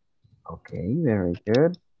 Present. Okay, very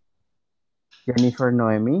good. Jennifer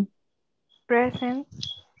Noemi. Present.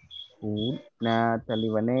 Cool. Natalie,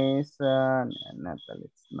 Vanessa. Natalie,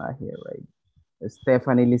 it's not here, right?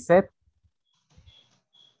 Stephanie, Lisette.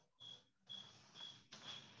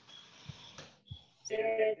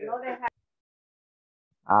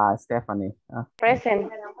 Stephanie.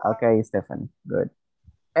 Present. Okay, Stephanie. Good.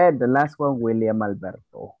 And the last one, William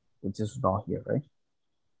Alberto, which is not here, right?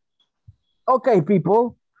 Okay,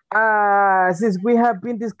 people. Since we have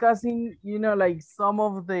been discussing, you know, like some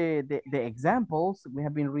of the examples, we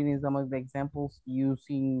have been reading some of the examples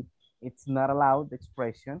using it's not allowed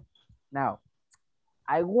expression. Now,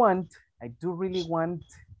 I do really want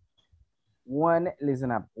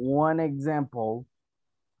listen up, one example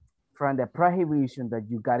from the prohibition that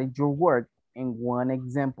you got in your work and one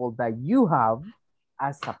example that you have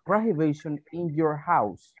as a prohibition in your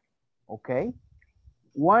house, okay?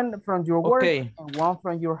 One from your work and one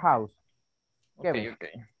from your house. Kevin,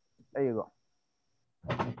 Okay. there you go.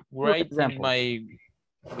 Right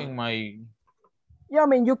in my yeah, I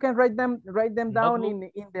mean you can write them down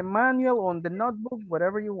notebook? in the manual, on the notebook,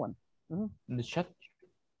 whatever you want. In the chat.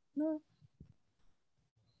 Yeah.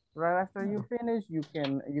 Right after you finish, you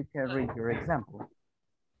can read your example.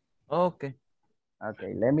 Okay.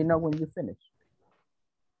 Okay, let me know when you finish.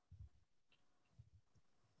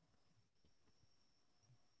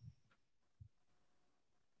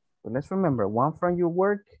 So let's remember, one from your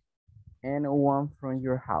work and one from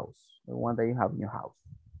your house, the one that you have in your house.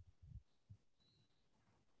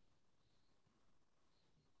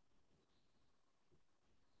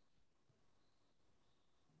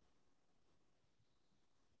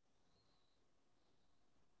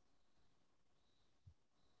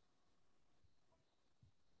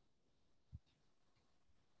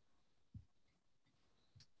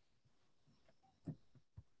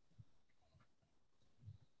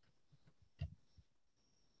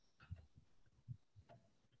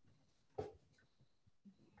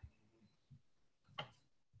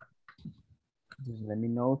 Just let me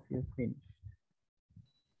know if you finish.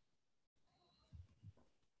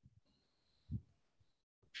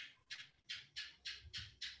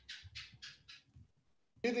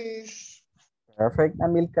 Finish. Perfect,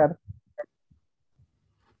 Amilcar.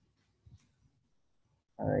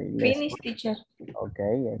 All right, Finish, teacher.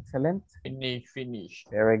 Okay, excellent. Finish.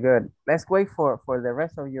 Very good. Let's wait for the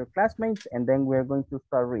rest of your classmates and then we're going to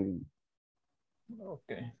start reading.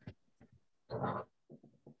 Okay.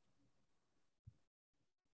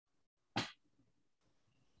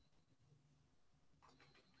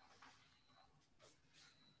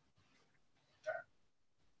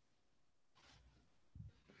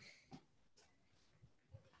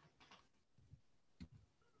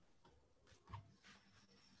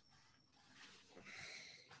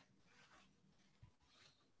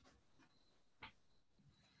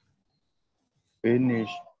 Finish.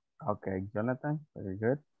 Okay, Jonathan, very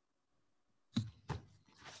good.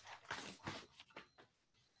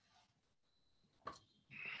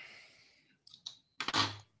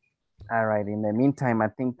 All right, in the meantime, I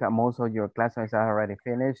think most of your classmates are already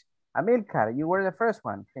finished. Amilcar, you were the first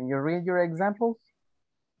one. Can you read your examples?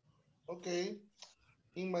 Okay.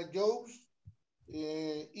 In my jobs,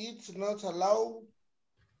 it's not allowed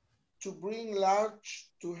to bring large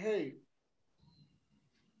to hair.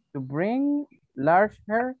 To bring large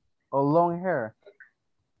hair or long hair?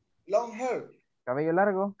 Long hair. Cabello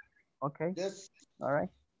largo. Okay. Yes. All right.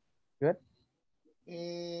 Good.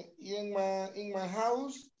 In my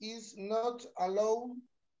house is not allowed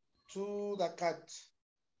to the cat.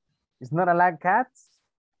 It's not allowed cats?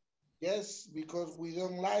 Yes, because we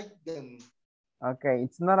don't like them. Okay,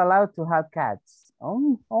 it's not allowed to have cats.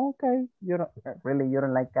 Oh, okay. You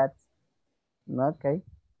don't like cats? Okay.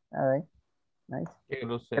 All right. Nice.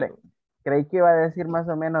 Creí que iba a decir más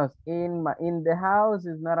o menos, in the house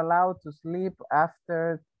is not allowed to sleep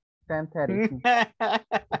after 10:30.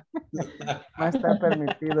 No está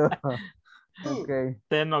permitido. Okay.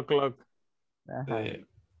 10 o'clock.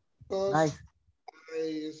 Nice.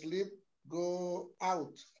 I sleep go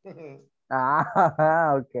out.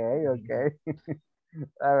 Okay.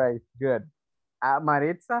 All right, good.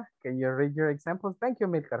 Maritza, can you read your examples? Thank you,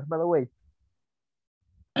 Milcar, by the way.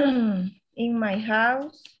 In my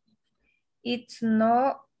house, it's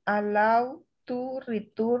not allowed to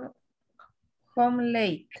return home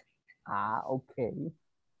late. Okay.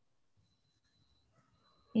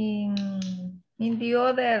 In the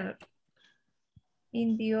other.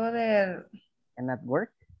 And at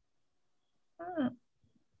work?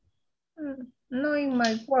 No, in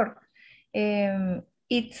my work.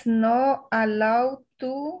 It's not allowed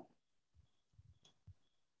to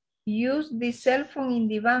use the cell phone in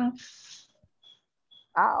the bank.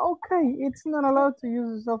 Okay, it's not allowed to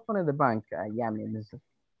use a cell phone at the bank. Yeah, I mean,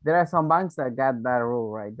 There are some banks that got that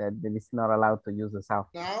rule, right? That it's not allowed to use the cell.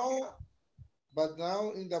 But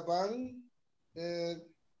now in the bank,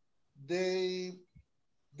 they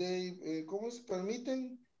 ¿cómo se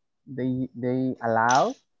permiten? They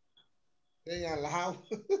allow? They allow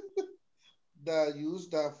the use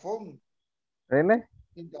the phone. Really?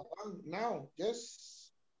 In the bank now,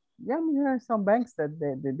 yes. Yeah, I mean, there are some banks that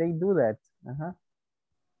they do that.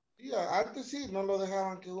 Sí, antes sí, no lo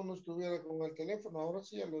dejaban que uno estuviera con el teléfono, ahora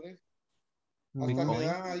sí ya lo dejan. Hasta le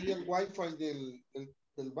dan ahí el wifi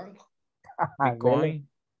del banco. Bitcoin.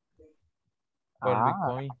 Por Ah.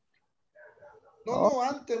 Bitcoin. No,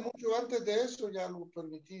 antes, mucho antes de eso ya lo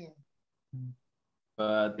permitían.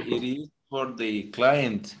 But it is for the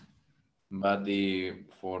client, but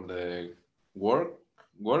for the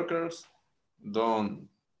workers don't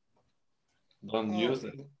use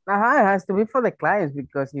it. It has to be for the clients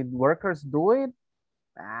because if workers do it,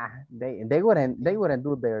 they wouldn't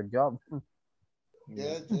do their job.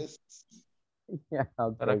 Yes. Yeah,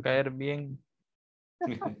 okay. Para caer bien.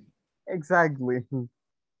 Exactly.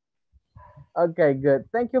 Okay, good.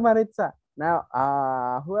 Thank you, Maritza. Now,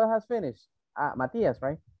 who else has finished? Matthias,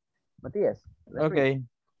 right? Matthias. Okay.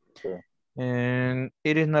 And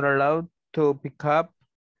it is not allowed to pick up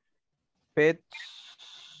pets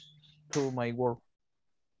to my work.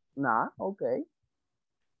 Nah, okay.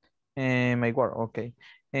 And my work, okay.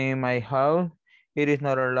 In my house, it is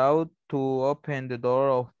not allowed to open the door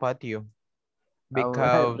of patio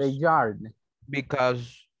because the yard.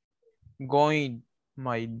 Because going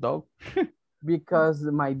my dog. Because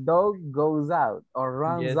my dog goes out or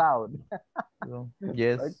runs out.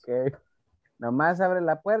 Yes. Okay. Nomás abre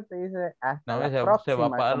la puerta y dice hasta la próxima. Se va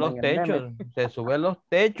para como los en el meme. techos, se sube a los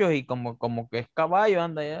techos y como que es caballo,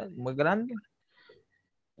 anda ya, muy grande.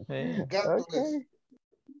 Sí. Okay.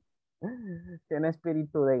 Tiene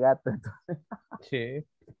espíritu de gato. Entonces. Sí.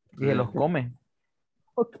 Y se los come.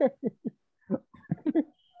 Okay.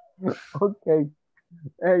 Okay.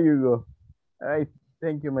 There you go. All right.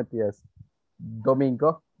 Thank you, Matthias.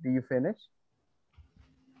 Domingo, do you finish?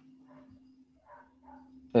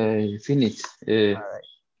 Finish. All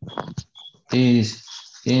right. Is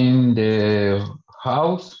in the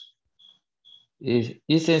house.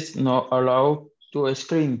 Is not allowed to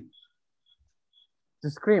scream. To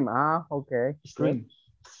scream, okay. Scream.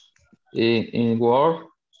 In work.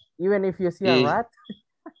 Even if you see a rat?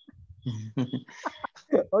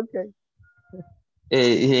 Okay.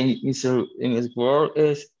 In his work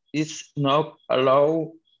is not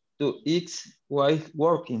allowed to eat while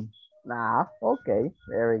working. Okay.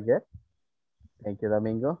 Very good. Thank you,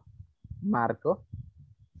 Domingo. Marco.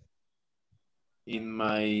 In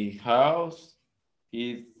my house,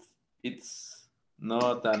 it's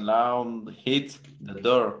not allowed to hit the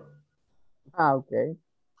door. Okay.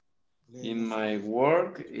 In my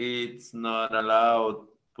work, it's not allowed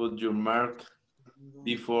put your mark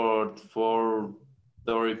before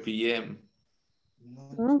 4:30 p.m.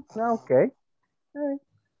 Okay. All right.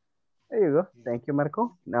 There you go. Thank you,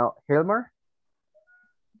 Marco. Now, Hilmar.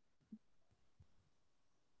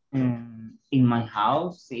 In my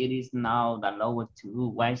house, it is now allowed to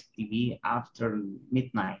watch TV after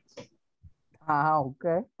midnight.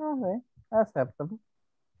 Okay. Okay. Acceptable.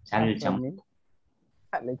 Sale el chamuco.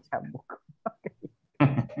 Sale el chamuco. Okay.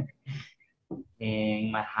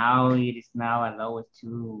 In my house, it is now allowed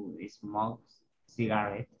to smoke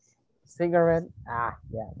cigarettes. Cigarette?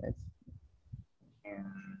 Yeah. That's...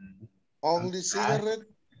 Only cigarette?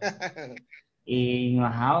 In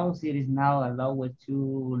my house, it is now allowed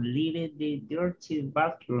to leave the dirty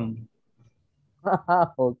bathroom.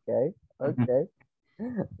 Okay. Okay.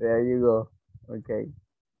 There you go. Okay.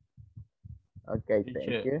 Okay,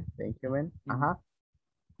 thank you. Thank you, man.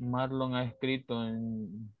 Marlon ha escrito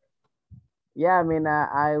en... Yeah, I mean,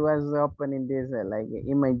 I was opening this, like,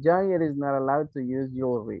 in my job, it is not allowed to use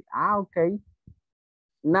jewelry. Okay.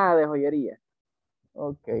 Nada de joyería.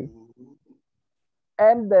 Okay.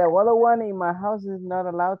 And the other one, in my house, is not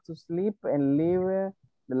allowed to sleep and leave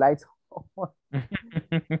the lights on.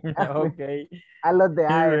 Okay. A los de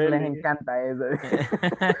AES Really? les encanta eso.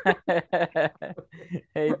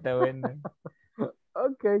 Hey, está bueno.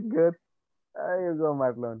 Okay, good. There you go,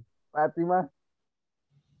 Marlon. Fatima.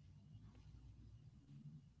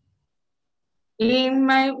 In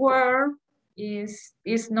my work, is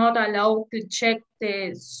not allowed to check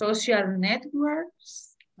the social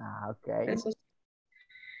networks. Okay.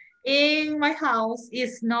 In my house,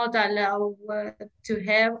 it's not allowed to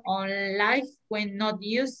have on light when not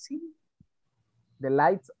using. The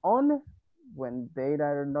lights on when they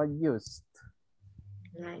are not used.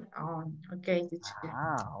 Light on. Okay.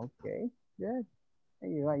 Okay. Good. There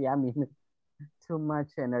you go. Yeah, I mean, too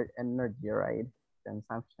much energy, right?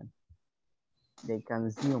 Consumption. They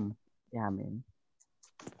consume. Yeah, I mean.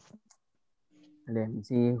 Let me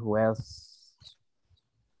see who else.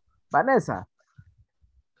 Vanessa.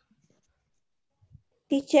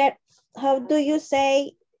 Teacher, how do you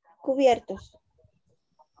say cubiertos?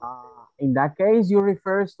 In that case, you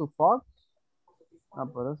refers to fogs. Ah,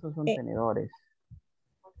 por eso son tenedores.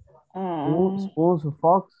 Spoons,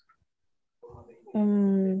 forks.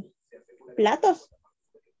 Platos.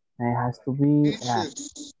 It has to be.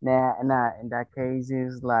 Nah, in that case,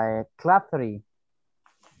 is like cutlery.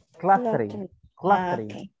 Cutlery.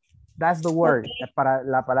 Okay. That's the word para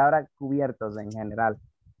la palabra cubiertos en general.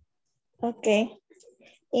 Okay.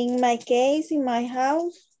 In my case, in my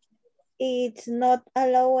house, it's not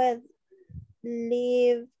allowed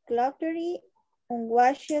leave cutlery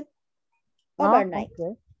unwashed overnight.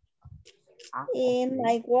 Okay. In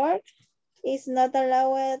my work, it's not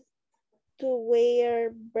allowed to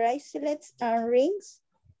wear bracelets and rings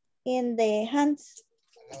in the hands.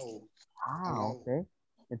 Okay.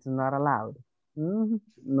 It's not allowed.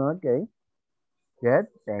 Okay. Good.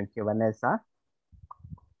 Thank you, Vanessa.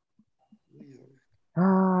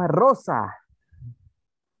 Rosa.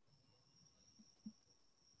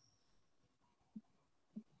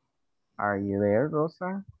 Are you there,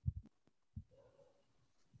 Rosa?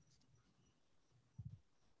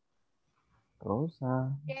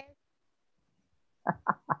 Rosa. Yes.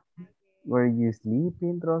 Were you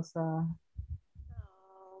sleeping, Rosa?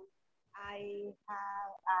 I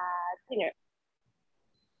have dinner.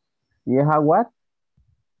 You have what?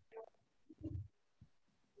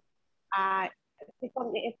 Estoy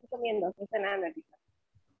comiendo, estoy cenando.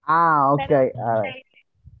 Okay. All right.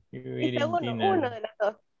 Dice uno de las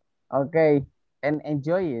dos. Okay. And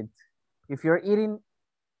enjoy it. If you're eating,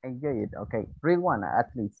 enjoy it. Okay. Read one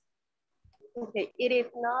at least. Okay. It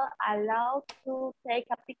is not allowed to take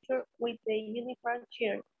a picture with the uniform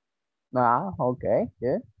shirt. Okay.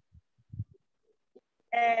 Good.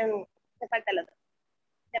 Me falta el otro.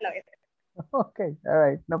 Ya lo voy a hacer. Okay. All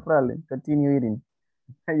right. No problem. Continue eating.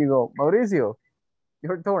 There you go. Mauricio,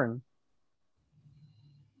 your turn.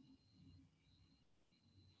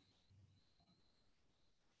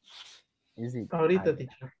 Is it? Ahorita,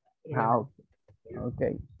 teacher.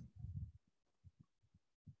 Okay.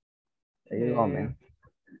 There you go, man.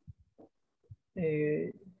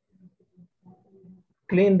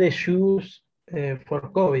 Clean the shoes for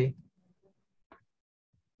Kobe.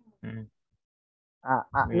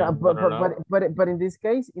 No, but in this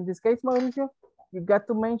case, Mauricio, you got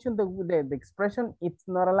to mention the expression "it's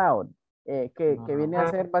not allowed", que viene a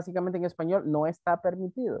ser básicamente en español "no está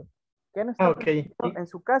permitido". ¿Qué no está permitido en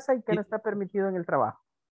su casa y qué no está permitido en el trabajo?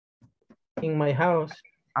 In my house,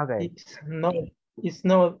 okay. It's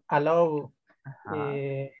not allowed.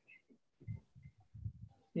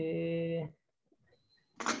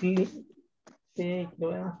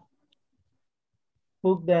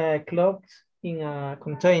 Put the clothes in a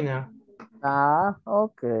container.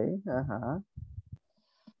 Okay.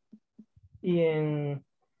 In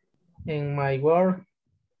my work,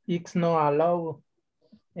 it's not allowed.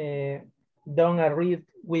 Don't arrive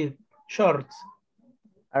with shorts.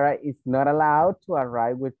 All right, it's not allowed to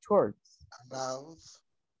arrive with shorts.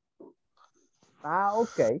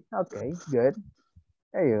 Okay, good.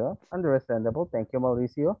 There you go. Understandable. Thank you,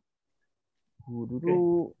 Mauricio.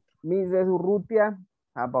 Mrs. Urrutia,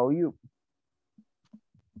 how about you?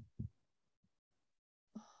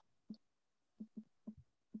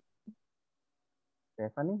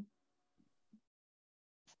 Stephanie?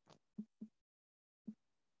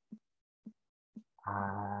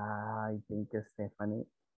 I think Stephanie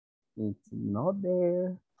is not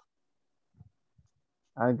there.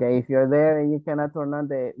 Okay, if you're there and you cannot turn on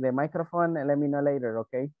the microphone, let me know later,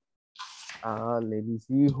 okay? Let me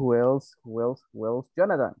see who else.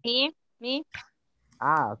 Jonathan. Me.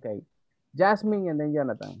 Okay. Jasmine and then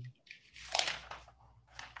Jonathan.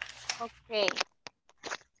 Okay.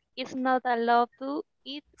 It's not allowed to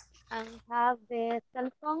eat and have the cell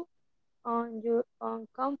phone on your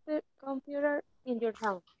computer in your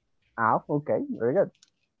house. Okay, very good.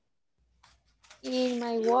 In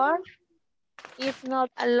my work, it's not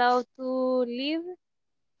allowed to leave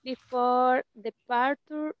before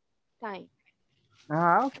departure time.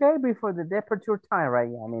 Okay, before the departure time, right?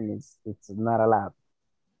 I mean, it's not allowed.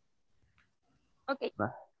 Okay.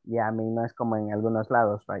 Yeah, I mean, no es como en algunos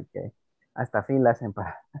lados, right? Que hasta filas hacen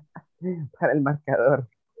para el marcador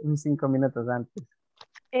 5 minutos antes.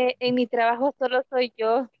 En mi trabajo solo soy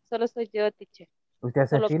yo, teacher. ¿Usted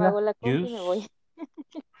hace solo fila? pago la comida y me voy.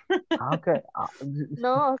 Okay.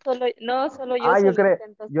 No, solo yo Yo solita,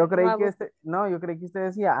 entonces yo no creí que hago. yo creí que usted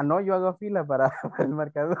decía, no, yo hago fila para, para el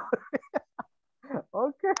marcador.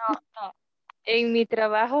 Ok. No. En mi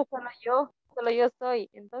trabajo solo yo soy,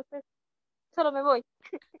 entonces solo me voy.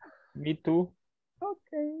 Me too.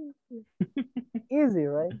 Okay. Easy,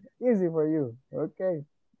 right? Easy for you. Okay.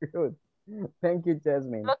 Good. Thank you,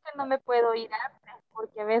 Jasmine. Lo que no me puedo ir antes,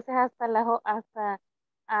 porque a veces hasta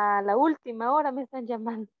a la última hora me están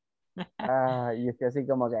llamando. Y estoy así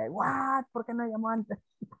como que, what? ¿Por qué no llamó antes?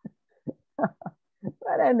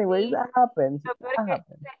 But anyways, Sí, that happens. lo peor That que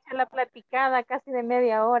happens. se echa la platicada casi de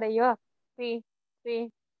media hora y yo, sí,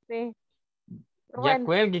 sí, sí. Pero Ya bueno,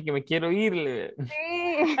 cuelgue que me quiero irle.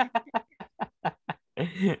 sí.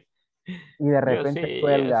 Y de Yo repente sí, si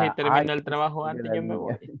cuelga. Ay, termina el trabajo de antes, la yo me línea.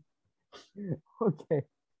 voy. Okay.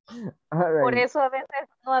 All Por right. eso a veces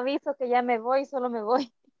no aviso que ya me voy, solo me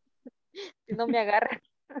voy. Si no me agarran.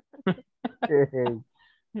 Okay.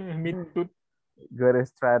 Me too. Good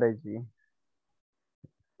strategy.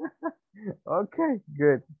 Okay,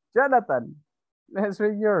 good. Jonathan, let's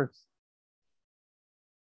read yours.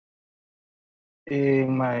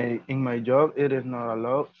 In my job, it is not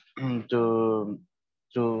allowed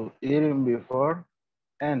to eating before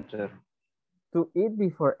enter. To eat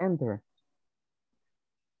before enter.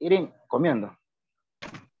 Eating, comiendo.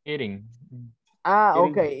 Eating.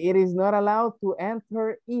 Okay. It is not allowed to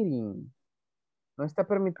enter eating. No está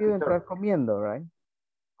permitido entrar comiendo, right?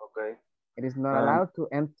 Okay. It is not allowed to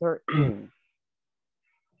enter eating.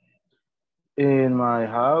 In my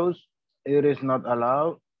house, it is not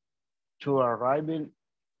allowed to arrive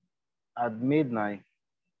at midnight.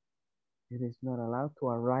 It is not allowed to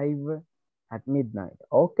arrive at midnight.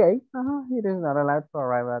 Okay. It is not allowed to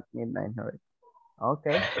arrive at midnight. Right?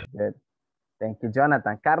 Okay, good. Thank you,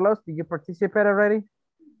 Jonathan. Carlos, did you participate already?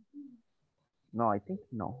 No, I think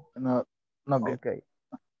no. No, not yet. Okay.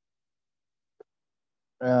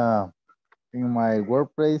 In my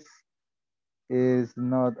workplace, is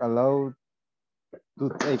not allowed to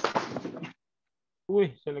take.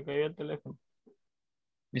 Uy, se le cayó el teléfono.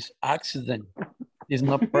 It's accident. It's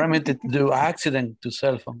not permitted to do accident to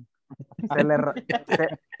cell phone.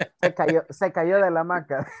 Se cayó de la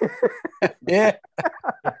hamaca. Yeah.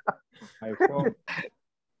 My phone.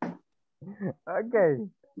 Okay.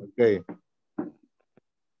 Okay.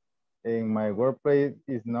 In my workplace,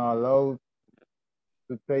 is not allowed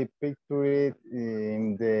to take pictures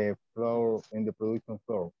in the floor, in the production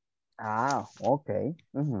floor. Okay.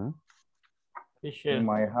 In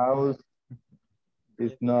my house,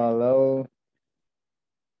 it's not allowed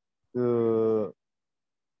to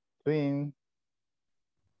swim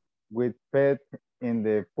with pet in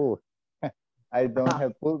the pool. I don't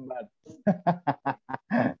have pool, but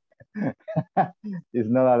it's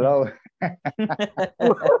not allowed.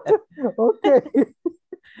 Okay.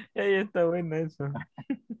 Ahí está bueno eso.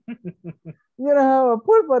 You don't have a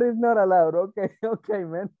pool, but it's not allowed. Okay, okay,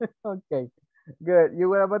 man. Okay, good. You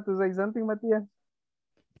were about to say something, Matías?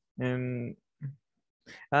 And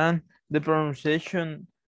the pronunciation,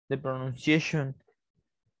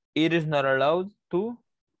 it is not allowed to,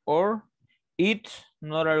 or it's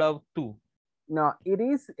not allowed to. No, it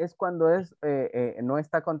is cuando no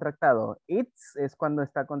está contractado. It's es cuando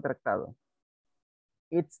está contractado.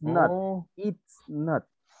 It's not. It's not.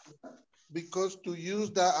 Because to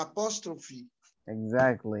use the apostrophe.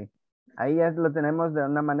 Exactly. Ahí ya lo tenemos de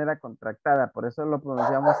una manera contractada, por eso lo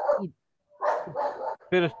pronunciamos it.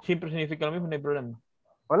 Pero siempre significa lo mismo, no hay problema.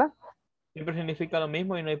 ¿Hola? Siempre significa lo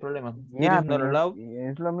mismo y no hay problema. Yeah, It is not allowed.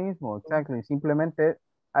 es lo mismo, exactly. Simplemente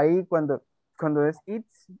ahí cuando es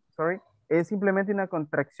it's, es simplemente una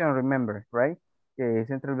contracción, remember, right? Que es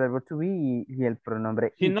entre el verbo to be y el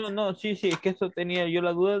pronombre Sí, it. sí, es que eso tenía yo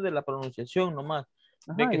la duda de la pronunciación nomás.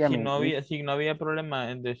 De que si no había problema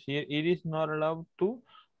en decir it is not allowed to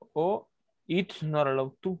o it's not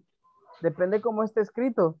allowed to. Depende cómo esté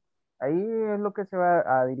escrito. Ahí es lo que se va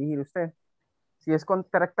a dirigir usted. Si es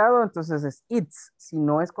contractado, entonces es it's. Si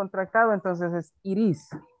no es contractado, entonces es it is.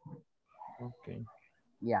 Okay.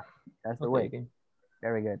 Yeah, that's the Okay, way. okay.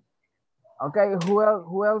 Very good. Okay,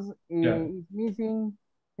 who else is missing?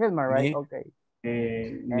 Hilmar, right? Me. Okay.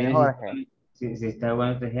 Mira, Jorge. si está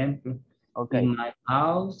bueno este ejemplo. Okay. In my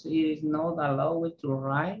house, it is not allowed to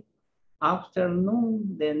ride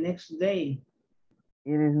afternoon the next day.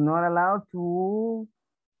 It is not allowed to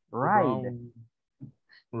ride.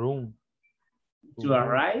 Room. To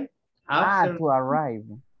arrive? To arrive.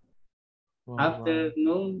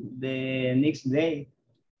 Afternoon the next day.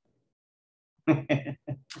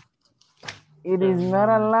 It is not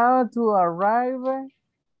allowed to arrive.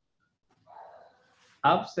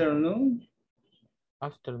 Afternoon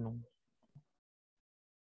Afternoon.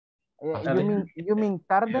 You mean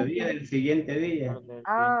tarde? El día del siguiente día.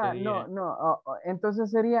 Ah, no. Entonces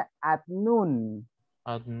sería at noon.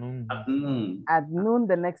 At noon. At noon. At noon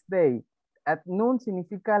the next day. At noon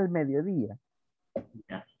significa al mediodía.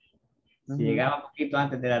 Ya. Si llegaba un poquito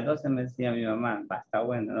antes de las 12, me decía mi mamá, va, está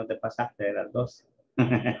bueno, no te pasaste de las 12.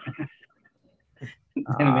 Del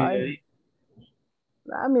mediodía.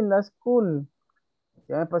 I mean, that's cool.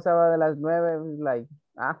 Yo me pasaba de las 9, like,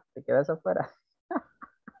 te quedas afuera.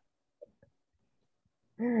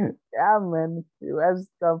 Yeah, man, it was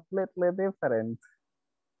completely different.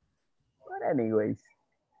 But anyways.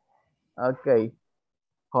 Okay.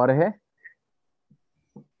 Jorge?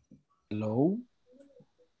 Hello?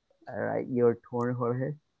 All right, your turn,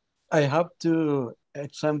 Jorge. I have to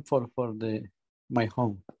example for my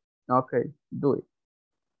home. Okay, do it.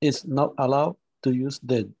 It's not allowed to use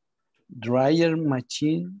the dryer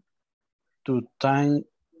machine two times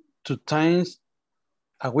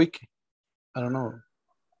a week. I don't know.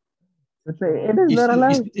 It is not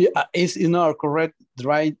allowed. It's not correct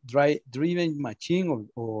driven machine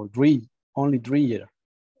or only dryer.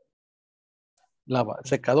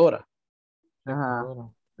 Secadora.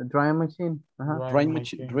 The drying machine.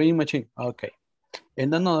 Drying machine. Okay.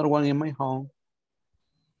 And another one in my home.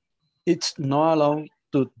 It's not allowed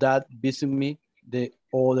to that visit me the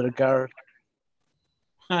other girl.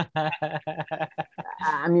 I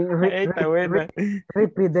mean,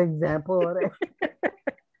 repeat the example.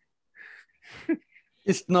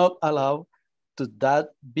 It's not allowed to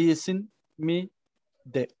that visit me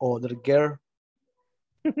the other girl.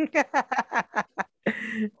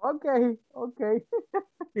 Okay.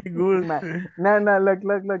 Good. No, look.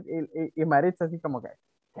 Y Maritza así como que.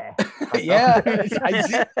 ¿Qué? Yeah, I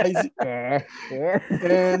see. ¿Qué?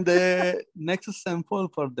 And the next example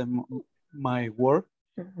for my work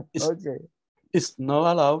is it's not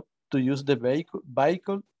allowed to use the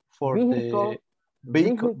vehicle for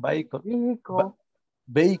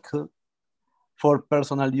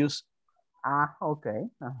personal use. Okay.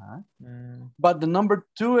 But the number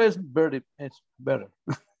 2 is better.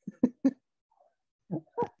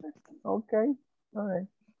 Okay. All right.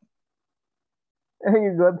 There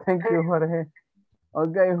you go. Thank you, Jorge.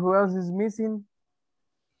 Okay, who else is missing?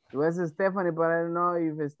 Where's Stephanie? But I don't know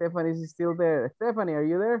if Stephanie is still there. Stephanie, are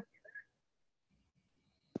you there?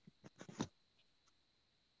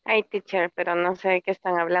 Hi, teacher, pero no sé de qué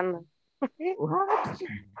están hablando. What?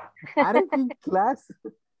 Aren't in class?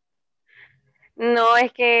 No,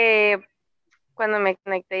 es que cuando me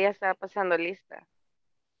conecté ya estaba pasando lista.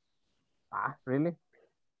 Really?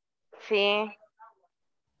 Sí.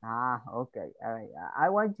 Okay. All right. I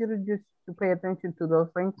want you to just to pay attention to those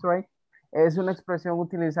things, right? Es una expresión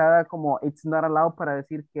utilizada como it's not allowed para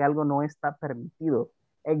decir que algo no está permitido.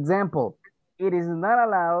 Example, it is not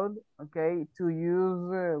allowed, okay, to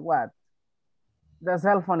use what? The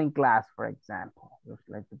cell phone in class, for example. Just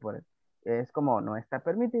like to put it. Es como no está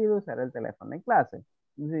permitido usar el teléfono en clase.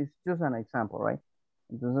 This is just an example, right?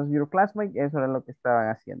 Entonces, your classmate, eso era lo que estaban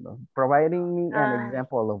haciendo. Providing me an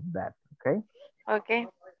example of that, okay? Okay.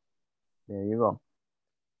 There you go.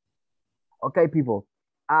 Okay, people.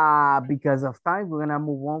 Because of time, we're gonna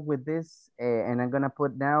move on with this, and I'm gonna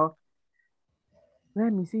put now.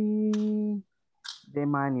 Let me see the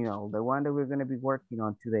manual, the one that we're gonna be working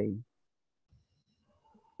on today.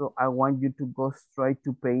 So I want you to go straight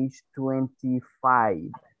to page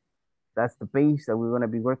 25. That's the page that we're gonna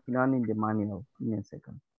be working on in the manual. Give me a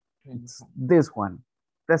second. It's this one,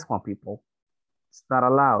 people. It's not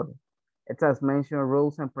allowed. It says mention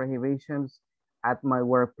rules and prohibitions at my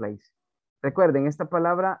workplace. Recuerden, esta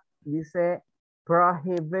palabra dice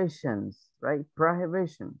prohibitions, right?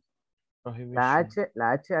 Prohibitions. La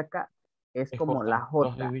H acá es como la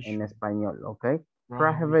J en español, ¿ok?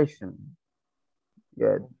 Prohibition.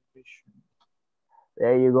 Good.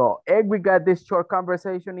 There you go. And we got this short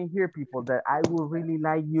conversation in here, people, that I would really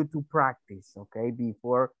like you to practice, okay?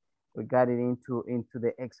 Before we got it into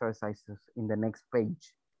the exercises in the next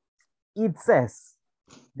page. It says,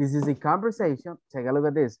 this is a conversation, take a look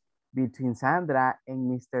at this, between Sandra and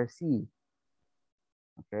Mr. C.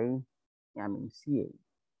 Okay, I mean C.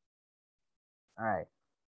 All right.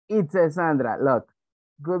 It says, Sandra, look,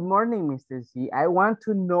 good morning, Mr. C. I want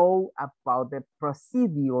to know about the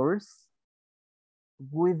procedures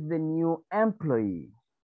with the new employee.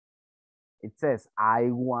 It says,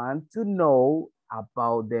 I want to know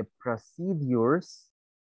about the procedures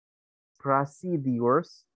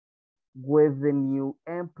with the new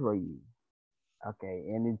employee. Okay,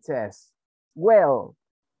 and it says, well,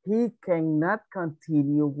 he cannot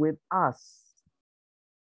continue with us.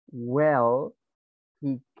 Well,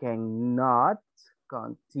 he cannot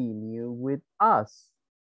continue with us.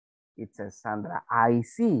 It says, Sandra, I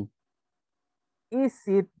see. Is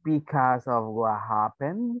it because of what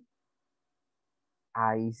happened?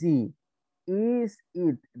 I see. Is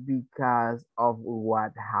it because of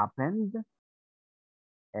what happened?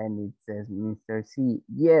 And it says, Mr. C,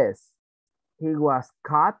 yes, he was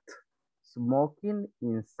caught smoking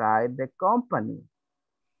inside the company,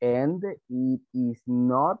 and it is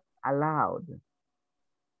not allowed.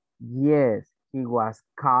 Yes, he was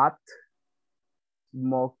caught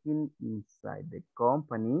smoking inside the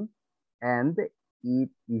company, and it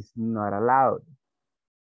is not allowed.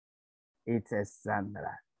 It says,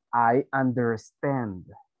 Sandra, I understand.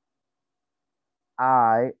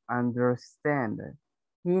 I understand.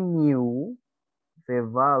 He knew the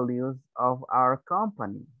values of our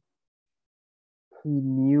company. He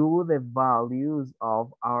knew the values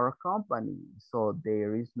of our company, so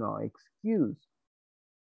there is no excuse.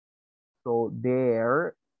 So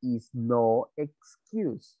there is no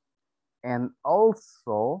excuse. And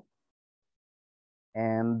also,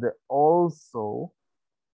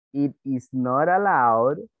 it is not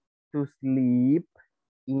allowed to sleep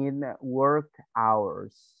in work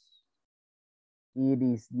hours. It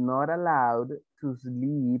is not allowed to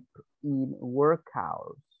sleep in work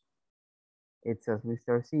hours. It says,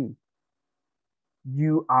 Mr. C,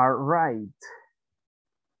 you are right.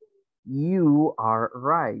 You are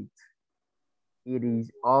right. It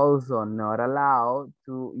is also not allowed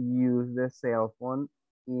to use the cell phone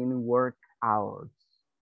in work hours.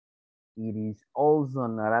 It is also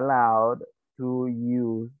not allowed to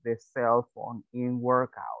use the cell phone in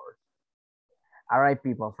work hours. All right,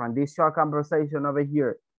 people, from this short conversation over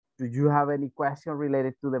here, do you have any question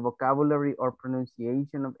related to the vocabulary or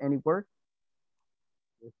pronunciation of any word?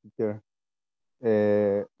 Yes, teacher.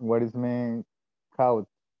 What is mean caught?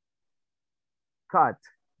 Caught.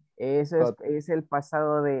 Eso es el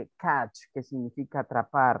pasado de catch, que significa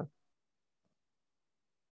atrapar.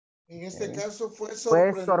 En este caso fue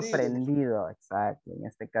sorprendido. sorprendido. Fue sorprendido, exacto. En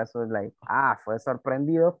este caso es like, fue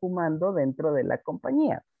sorprendido fumando dentro de la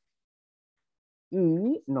compañía.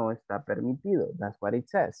 Y no está permitido. That's what it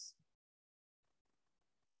says.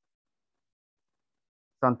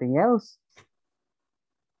 Something else?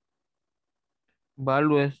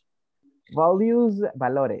 Values. Values,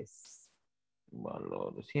 valores.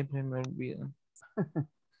 Valores, siempre me olvido.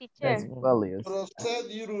 That's values.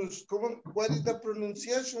 Procedures. What is the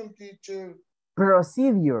pronunciation, teacher?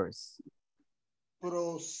 Procedures.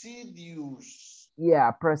 Procedures.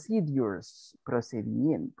 Yeah, procedures.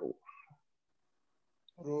 Procedimiento.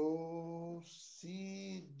 Procedures.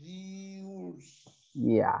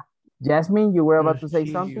 Yeah. Jasmine, you were about to say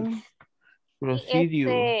something?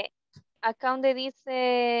 Procedure. Acá donde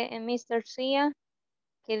dice Mr. Cia,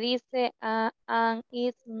 que dice and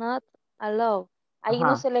it's not allowed. Ahí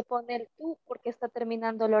no se le pone el tú porque está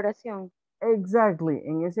terminando la oración. Exactly.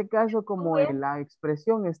 En ese caso, como la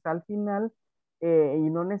expresión está al final y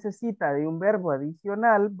no necesita de un verbo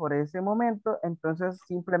adicional por ese momento, entonces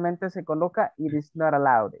simplemente se coloca it is not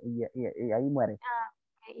allowed y ahí muere.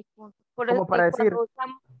 Okay, Como para decir,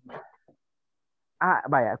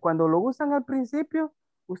 vaya, cuando lo usan al principio,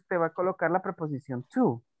 usted va a colocar la preposición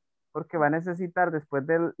to, porque va a necesitar después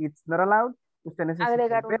del it's not allowed, usted necesita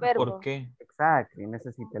agregar el verbo. un verbo. ¿Por qué? Exacto,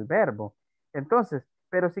 necesita el verbo. Entonces,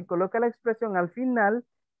 pero si coloca la expresión al final,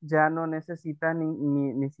 ya no necesita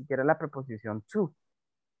ni siquiera la preposición to.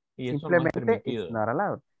 Y eso simplemente no es permitido. it's not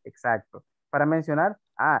allowed. Exacto. Para mencionar,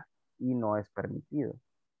 y no es permitido.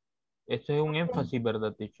 Esto es un énfasis,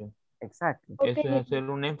 ¿verdad, teacher? Exacto. Eso es hacer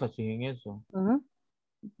un énfasis en eso.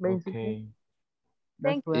 Basically. Okay.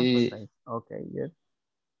 That's to emphasize. Okay, yes.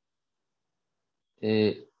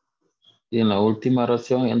 Y en la última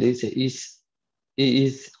oración él dice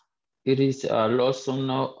it is also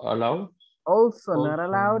not allowed. Also not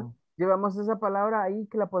allowed. Llevamos esa palabra ahí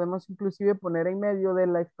que la podemos inclusive poner en medio de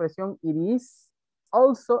la expresión it is.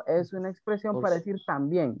 Also es una expresión para decir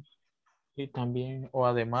también. Sí, también. O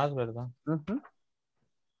además, ¿verdad?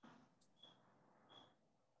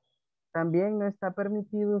 También no está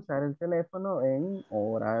permitido usar el teléfono en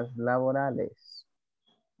horas laborales.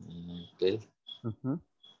 Okay.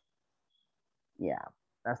 Yeah,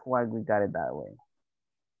 that's why we got it that way.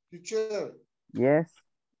 Teacher. Yes.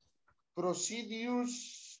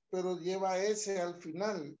 Procedures, pero lleva S al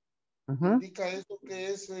final. Indica eso que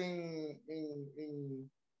es en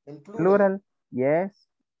plural. Plural, yes.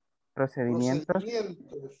 Procedimientos.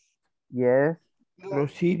 Yes.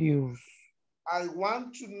 Procedures. I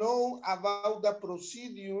want to know about the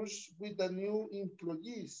procedures with the new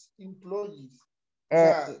employees. O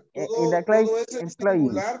sea, todo es en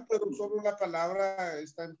singular, pero solo la palabra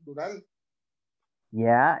está en plural.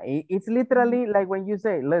 Yeah, it's literally like when you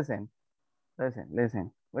say, listen.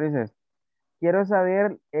 What is this? Quiero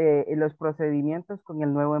saber los procedimientos con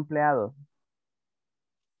el nuevo empleado.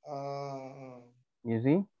 You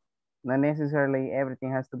see? Not necessarily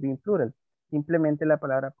everything has to be in plural. Simplemente la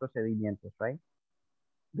palabra procedimientos, right?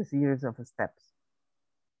 The series of steps.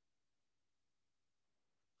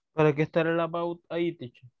 ¿Para qué estar el about ahí,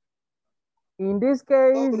 teacher? In this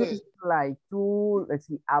case, it's like to, let's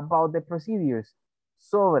see, about the procedures.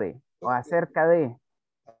 Sobre o acerca de.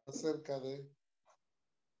 Acerca de.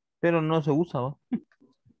 Pero no se usa, ¿va?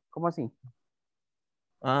 ¿Cómo así?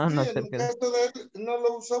 Ah, Sí, no en el acerca de. caso de él no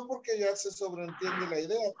lo usó porque ya se sobreentiende la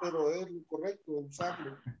idea, pero es lo correcto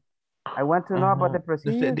usarlo. I want to know about the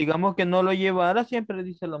procedures. Digamos que no lo llevara, siempre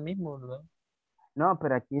dice lo mismo, ¿verdad? No,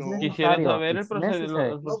 pero aquí es necesario. Quisiera saber el It's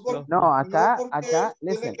necessary. procedimiento. No, acá, Tiene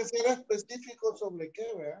listen. que ser específico sobre qué,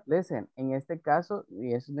 ¿verdad? Listen, en este caso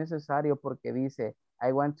es necesario porque dice,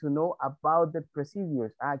 I want to know about the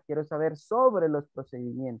procedures. Ah, quiero saber sobre los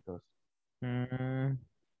procedimientos.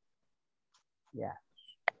 Yeah,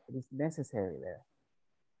 it is necessary there.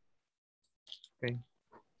 Okay.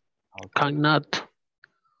 Cannot.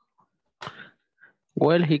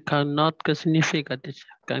 Well, he cannot, ¿qué significa?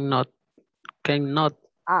 Cannot. Cannot.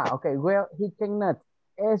 Ah, ok. Well, he cannot.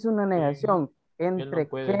 Es una negación entre no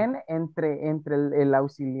can, entre el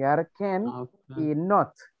auxiliar can y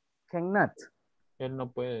not. Cannot. Él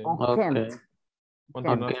no puede. O can't.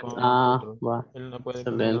 Continuar con nosotros. Él no puede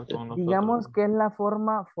continuar con nosotros. Digamos que es la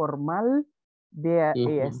forma formal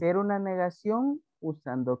de hacer una negación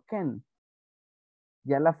usando can.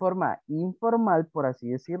 Ya la forma informal, por así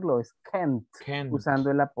decirlo, es can't.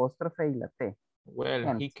 Usando el apóstrofe y la T. Well,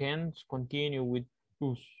 can't. he can't continue with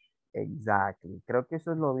us. Exactly. Creo que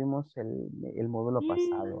eso lo vimos el módulo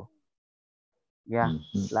pasado. Yeah,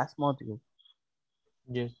 last module.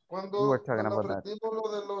 Yes. Cuando aprendimos lo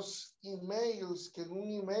de los emails, que en un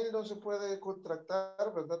email no se puede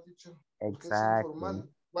contractar, ¿verdad, teacher? Porque es informal.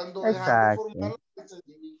 Cuando es algo formal, se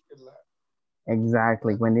dirige la...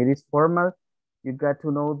 Exactly. When it is formal, you got to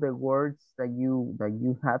know the words that you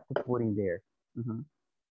have to put in there.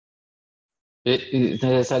 ¿Es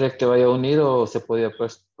necesario que vaya unido o se podía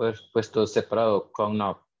puesto separado con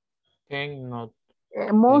not? Cannot.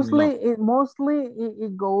 Mostly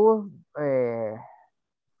it goes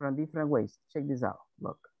from different ways. Check this out.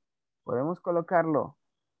 Look. Podemos colocarlo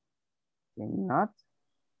cannot,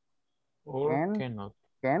 or cannot.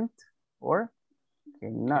 Can't, or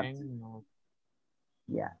cannot.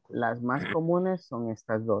 Yeah, las más comunes son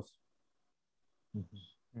estas dos.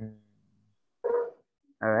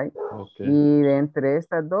 All right. Okay. Y de entre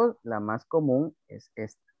estas dos, la más común es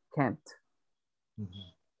esta, can't.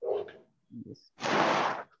 Yes.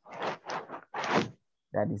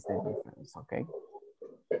 That is the difference, okay?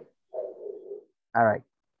 All right,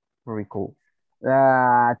 very cool.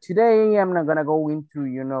 Today, I'm not gonna go into,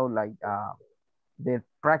 like the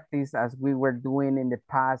practice as we were doing in the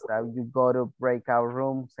past. You go to breakout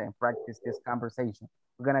rooms and practice this conversation.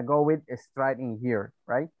 We're gonna go with straight in here,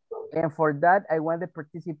 right? And for that, I want the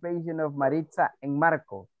participation of Maritza and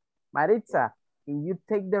Marco. Maritza, can you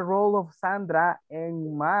take the role of Sandra,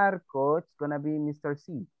 and Marco, it's gonna be Mr.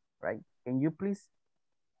 C, right? Can you please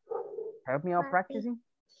help me out practicing?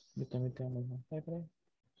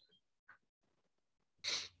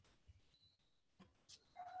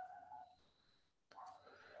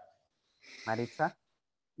 Maritza,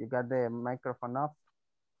 you got the microphone off?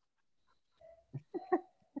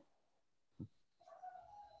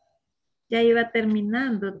 Ya iba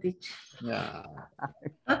terminando, teacher. Yeah.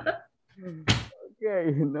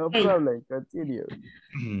 Okay, no problem. Continue.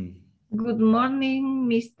 Good morning,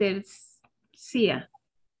 Mr. Sia.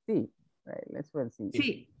 Sí, right, let's see.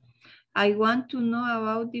 Sí. I want to know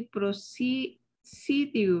about the procedures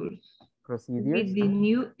with the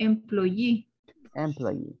new employee.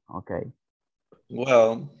 Employee, okay.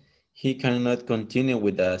 Well, he cannot continue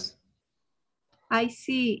with us. I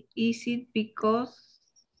see. Is it because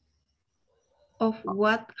of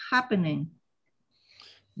what happening?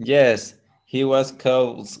 Yes, he was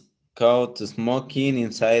caught smoking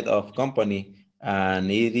inside of company,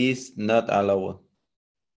 and it is not allowed.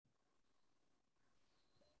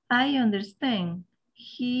 I understand.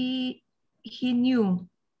 He knew.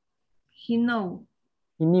 He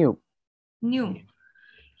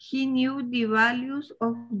knew the values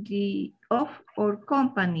of our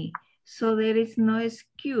company, so there is no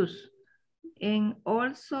excuse. And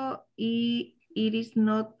also it is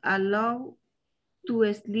not allowed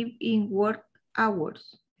to sleep in work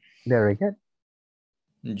hours. Very good.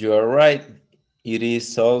 You are right. It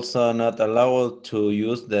is also not allowed to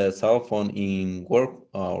use the cell phone in work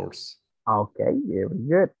hours. Okay, very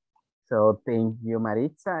good. So thank you,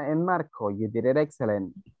 Maritza and Marco. You did it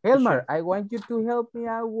excellent. Helmer, I want you to help me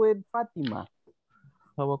out with Fatima.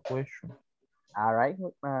 I have a question. All right.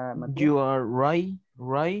 You are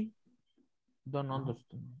right. Don't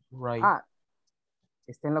understand. Right. Ah,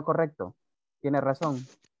 está en lo correcto. Tiene razón.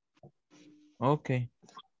 Okay.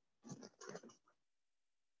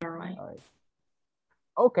 All right.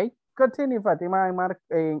 Okay, continue, Fatima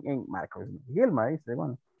and Marcos. Hilma dice,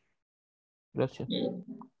 bueno. Gracias.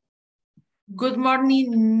 Good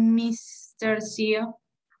morning, Mr. CEO.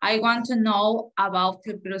 I want to know about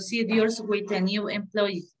the procedures with a new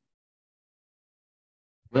employee.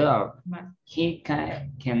 Well, he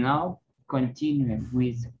cannot continue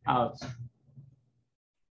with us.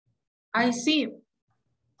 I see.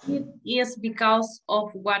 It is because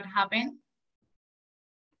of what happened?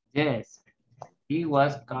 Yes, he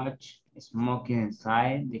was caught smoking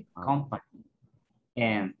inside the company,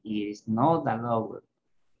 and it is not allowed.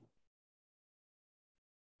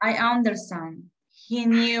 I understand. He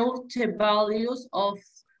knew the values of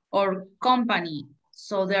our company,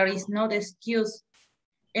 so there is no excuse.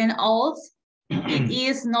 And also, it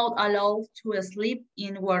is not allowed to sleep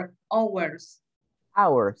in work hours.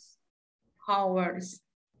 Hours.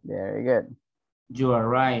 Very good. You are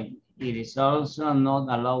right. It is also not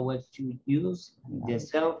allowed to use the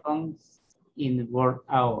cell phones in work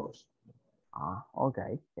hours.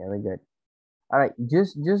 Okay, very good. All right,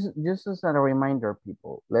 just as a reminder,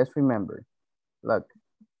 people, let's remember. Look,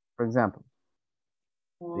 for example,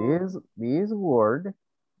 this word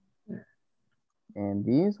and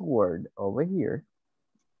this word over here,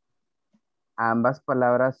 ambas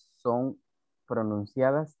palabras son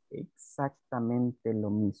pronunciadas exactamente lo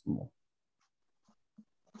mismo.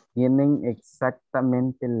 Tienen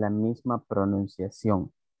exactamente la misma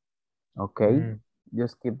pronunciación. Ok,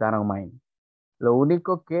 just keep that in mind. Lo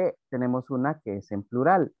único que tenemos una que es en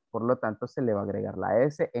plural, por lo tanto se le va a agregar la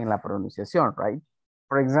S en la pronunciación, right?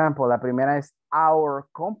 For example, la primera es our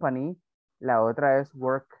company, la otra es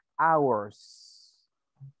work hours.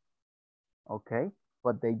 Ok,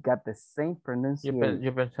 but they got the same pronunciation.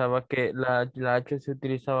 Yo pensaba que la H se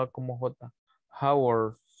utilizaba como J.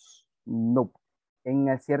 Hours. No.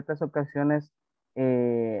 En ciertas ocasiones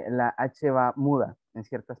la H va muda en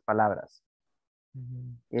ciertas palabras.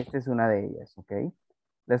 Esta es una de ellas, ¿ok?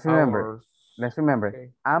 Let's remember.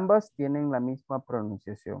 Okay. Ambas tienen la misma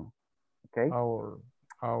pronunciación, ¿ok? Hours.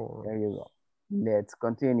 There you go. Let's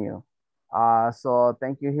continue. So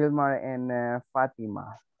thank you, Hilmar and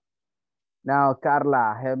Fatima. Now,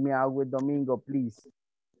 Carla, help me out with Domingo, please.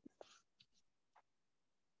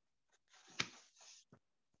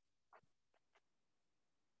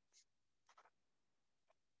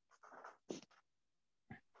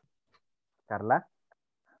 Carla?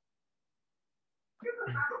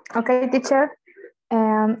 Okay, teacher.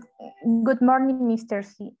 Good morning, Mr.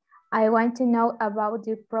 C. I want to know about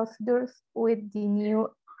the procedures with the new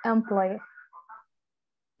employee.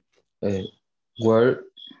 Well,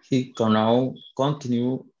 he can now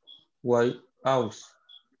continue while out.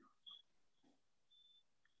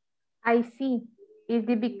 I see. Is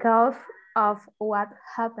it because of what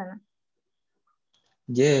happened?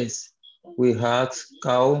 Yes, we had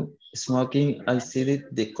caught smoking outside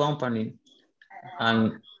the company,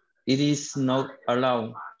 and it is not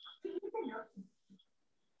allowed.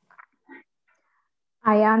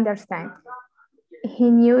 I understand. He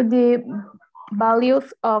knew the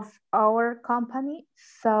values of our company,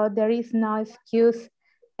 so there is no excuse,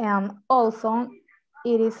 and also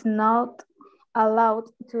it is not allowed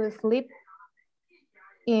to sleep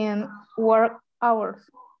in work hours.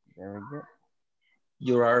 Very good.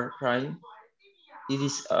 You are right. It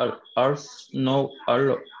is also not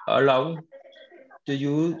allowed to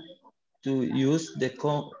use the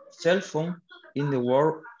cell phone in the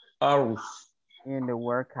work hours. In the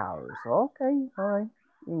work hours. Okay, all right.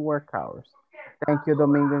 In work hours. Thank you,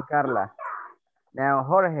 Domingo and Carla. Now,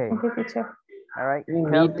 Jorge. Thank you, teacher. All right,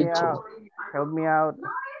 help me out. Help me out.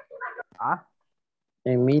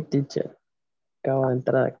 En mi, teacher. Acabo de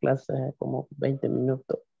entrar a clase hace como 20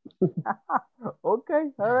 minutos.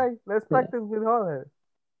 Okay, all right. Let's practice with Jorge.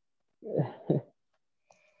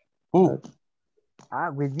 Who?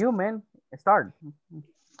 With you, man. Start.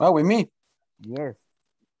 With me? Yes.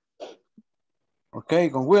 Okay,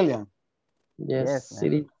 con William. Yes,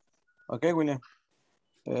 City. Okay, William.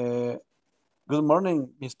 Good morning,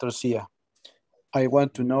 Mr. Cia. I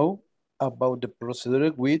want to know about the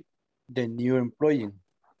procedure with the new employee.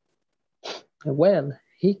 Well,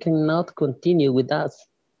 he cannot continue with us.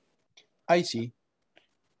 I see.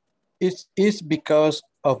 It's because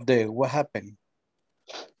of what happened.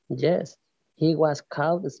 Yes, He was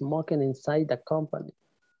caught smoking inside the company,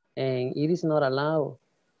 and it is not allowed.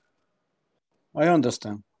 I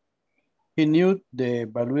understand. He knew the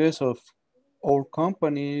values of our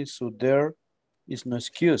company, so there is no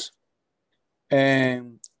excuse.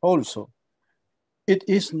 And also, it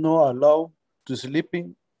is not allowed to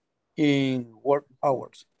sleeping in work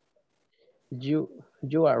hours. You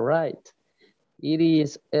are right. It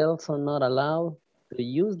is also not allowed to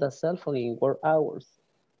use the cell phone in work hours.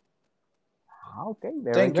 Okay,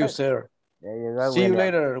 very Thank you, good. sir. There you go, See you William.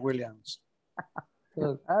 later, Williams.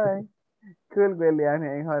 All right. Cool, William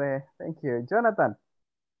and Jorge. Thank you. Jonathan,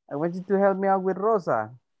 I want you to help me out with Rosa.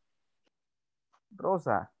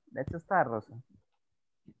 Rosa, let's start, Rosa.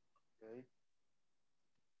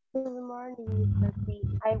 Good morning, Mr. C.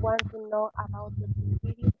 I want to know about the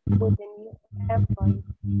procedure with the new employee.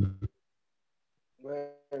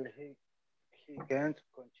 Well, he can't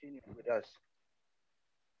continue with us.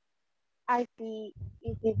 I see.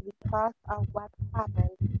 Is it because of what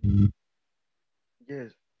happened?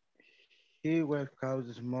 Yes, he was caught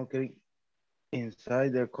smoking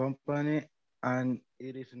inside the company and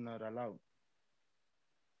it is not allowed.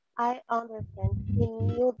 I understand. He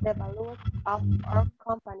knew the values of our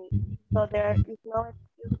company, so there is no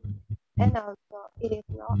excuse. And also, it is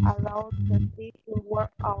not allowed to sleep in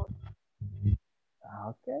work hours.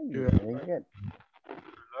 Okay, You are very right. good.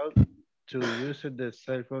 Allowed to use the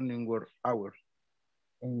cell phone in work hours.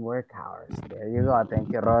 In work hours. There you go.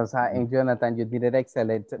 Thank you, Rosa. And Jonathan, you did it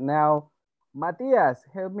excellent. Now, Matias,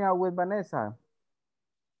 help me out with Vanessa.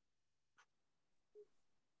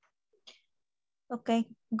 Okay.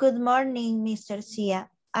 Good morning, Mr. Cia.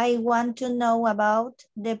 I want to know about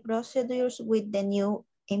the procedures with the new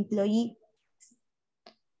employee.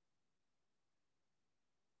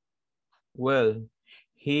 Well,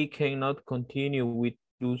 he cannot continue with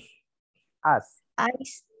us. I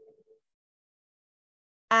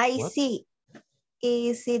What? see.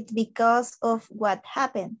 Is it because of what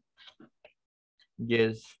happened?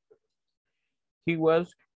 Yes. He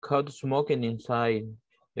was caught smoking inside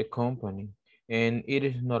the company, and it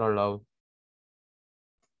is not allowed.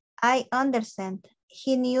 I understand.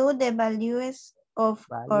 He knew the values of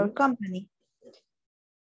our company.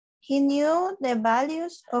 He knew the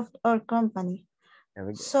values of our company.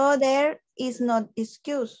 So there is no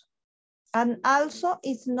excuse. And also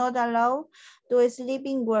it's not allowed to sleep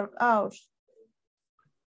in work hours.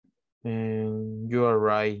 And you are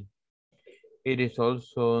right. It is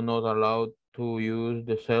also not allowed to use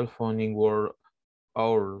the cell phone in work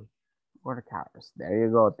hours. Work hours. There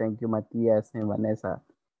you go. Thank you, Matias and Vanessa.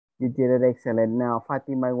 You did it excellent. Now,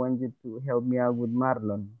 Fatima, I want you to help me out with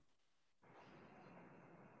Marlon.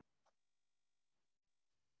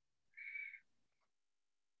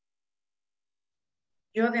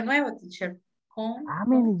 Yo de nuevo, teacher. I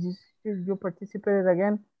mean, you participated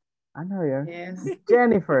again. I know you. Yes.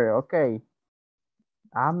 Jennifer, okay.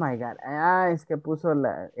 Oh my God. Es que puso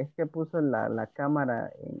la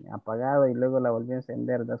cámara apagada y luego la volvió a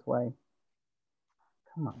encender. That's why.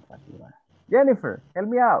 Come on, Fatima. Jennifer, help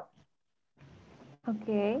me out.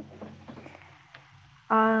 Okay.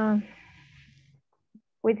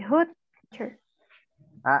 With who, teacher?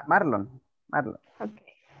 Marlon. Okay.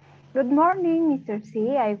 Good morning, Mr.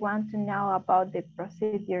 C. I want to know about the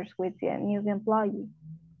procedures with the new employee.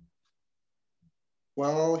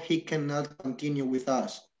 Well, he cannot continue with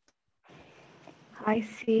us. I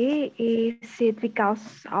see. Is it because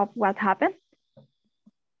of what happened?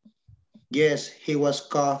 Yes, he was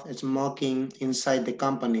caught smoking inside the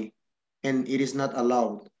company, and it is not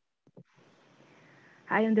allowed.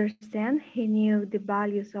 I understand. He knew the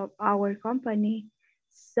values of our company,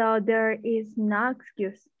 so there is no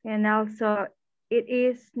excuse. And also, it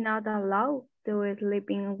is not allowed to sleep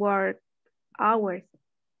in work hours.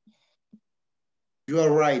 You are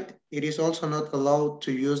right. It is also not allowed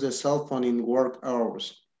to use the cell phone in work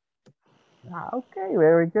hours. Okay,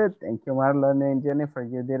 very good. Thank you, Marlon and Jennifer.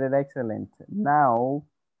 You did it excellent. Now,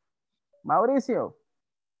 Mauricio.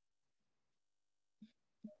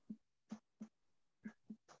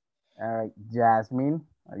 All right, Jasmine,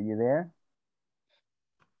 are you there?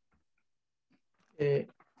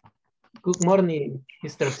 Good morning,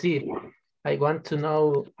 Mr. C. I want to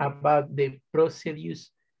know about the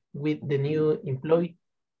procedures with the new employee.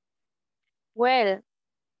 Well,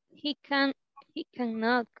 he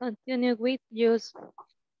cannot continue with use.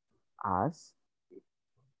 Us?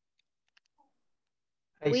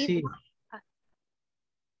 I see.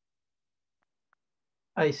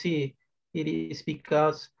 I see. It is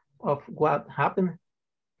because of what happened.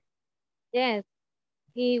 Yes,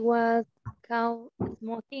 he was caught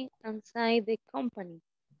smoking inside the company,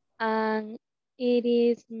 and it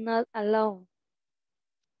is not allowed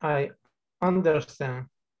I understand.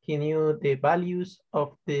 He knew the values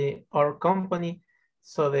of our company,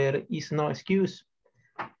 so there is no excuse.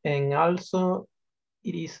 And also,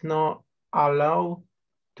 it is not allowed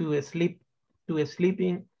to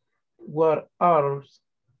sleeping work hours.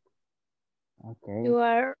 Okay. You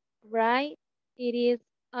are right. It is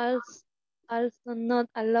also not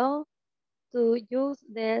allowed to use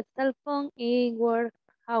the cell phone in work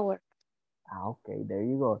hours. Okay, there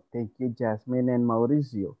you go. Thank you, Jasmine and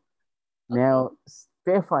Mauricio. Now,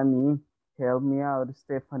 Stephanie, help me out,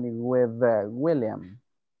 Stephanie, with William.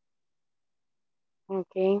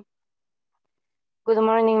 Okay. Good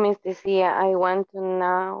morning, Miss Cia. I want to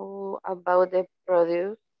know about the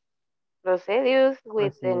procedures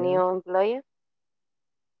with the new employees.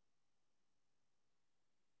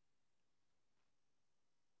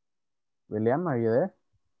 William, are you there?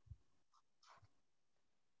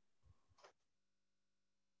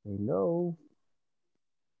 Hello.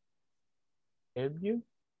 Help you?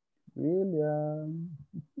 William.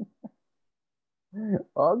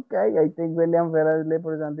 Okay, I think William fell asleep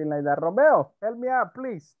or something like that. Romeo, help me out,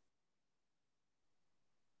 please.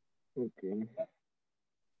 Okay.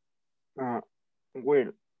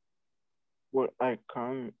 Well, I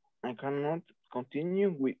cannot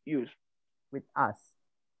continue with use. With us.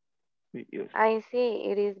 With use. I see.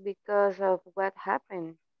 It is because of what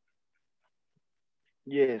happened.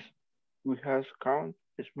 Yes, we have count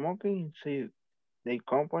smoking inside the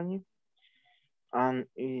company, and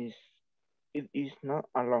it is not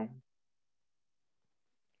allowed.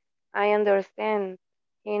 I understand.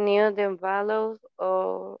 He knew the values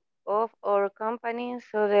of our company,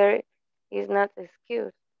 so there is not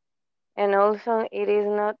excuse. And also, it is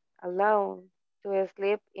not allowed to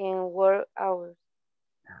sleep in work hours.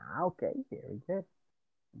 Okay, very good.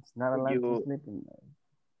 It's not allowed to sleep in there.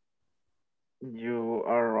 You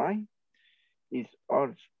are right. It's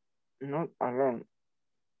also not allowed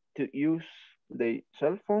to use the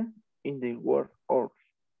cell phone in the work hours.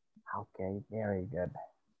 Okay, very good.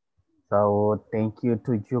 So thank you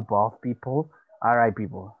to you both people. All right,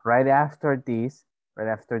 people. Right after this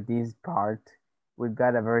part, we've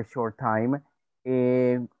got a very short time.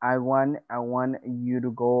 I want you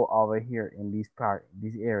to go over here in this part,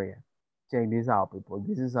 this area. Check this out, people.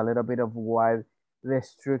 This is a little bit of what the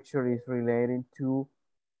structure is related to.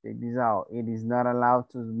 Check this out. It is not allowed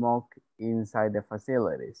to smoke inside the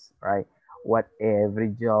facilities, right? What every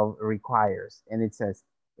job requires. And it says,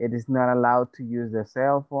 it is not allowed to use the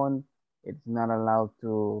cell phone. It's not allowed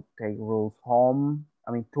to take tools home.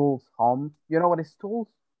 You know what is tools?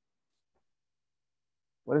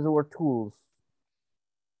 What is the word tools?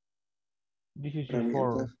 This is your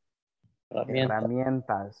form.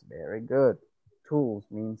 Herramientas. Very good. Tools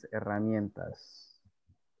means herramientas.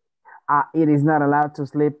 It is not allowed to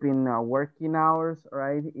sleep in working hours,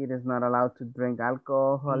 right? It is not allowed to drink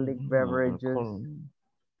alcoholic beverages.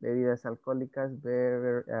 Bebidas alcohólicas,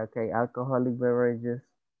 alcoholic beverages.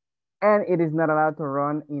 And it is not allowed to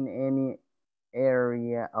run in any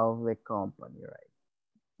area of the company, right?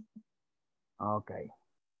 Okay.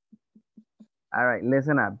 All right,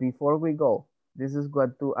 listen up. Before we go, this is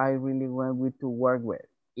what I really want you to work with.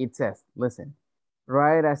 It says, listen,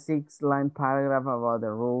 write a 6-line paragraph about the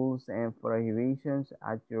rules and prohibitions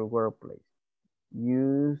at your workplace.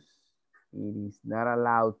 Use, it is not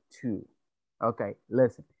allowed to. Okay,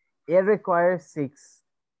 listen. It requires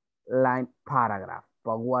 6-line paragraph.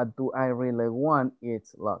 But what do I really want?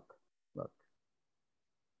 It's look.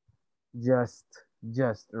 Just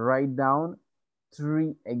write down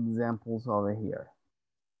 3 examples over here.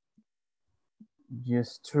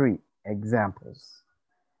 Just 3 examples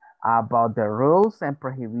about the rules and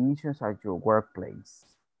prohibitions at your workplace.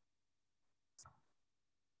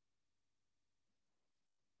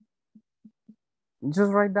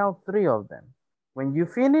 Just write down 3 of them. When you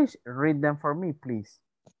finish, read them for me, please.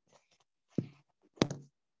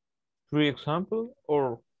 3 examples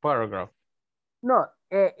or paragraph? No,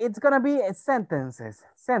 it's gonna be sentences.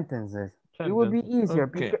 It will be easier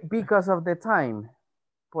because of the time.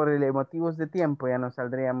 Por el motivos de tiempo ya no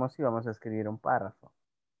saldríamos y vamos a escribir un párrafo.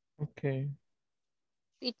 Okay.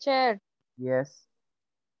 Teacher. Yes.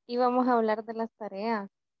 Íbamos a hablar de las tareas.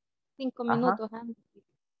 5 minutos antes.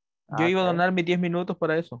 Yo iba a donar mis 10 minutos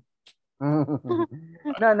para eso.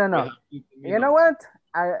 No. You know what?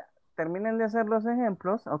 Terminen de hacer los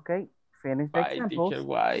ejemplos, okay? Finish the examples. Teacher,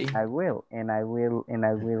 why? I will.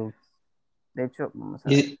 De hecho, vamos a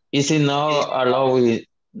ver. Y si no allow,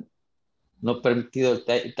 no permitido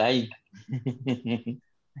el time.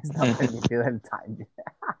 Está permitido el time.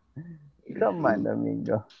 Come on,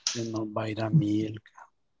 Domingo. Que nos va a ir a Milka.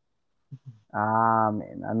 Ah,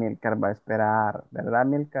 Amilcar va a esperar, ¿verdad,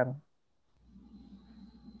 Amilcar?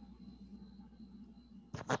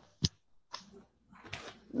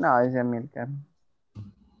 No, dice Amilcar.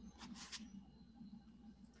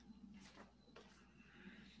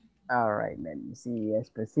 All right, let me see.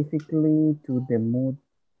 Specifically to the mood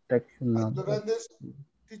section of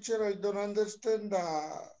Teacher, I don't understand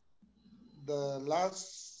the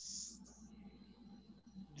last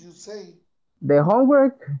you say. The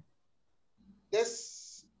homework.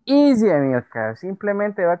 Yes. Easy, Amilcar.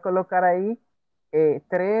 Simplemente va a colocar ahí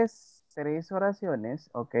tres oraciones,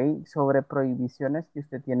 ¿ok? Sobre prohibiciones que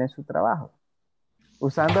usted tiene en su trabajo.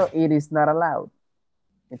 Usando it is not allowed.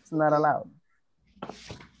 It's not allowed.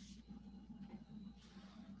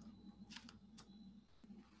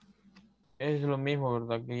 Es lo mismo,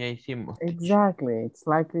 ¿verdad? Que ya hicimos. Exactly. It's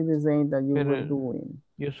likely the same that you were Pero doing.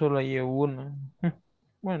 yo solo llevo una.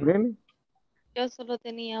 Bueno. Really? Yo solo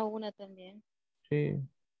tenía una también. Sí.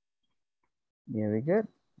 Very good.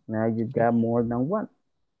 Now you got more than one.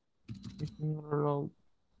 It's not allowed.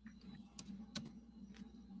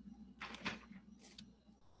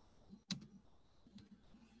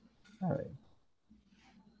 All right.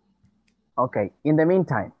 Okay, in the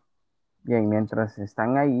meantime. Bien, mientras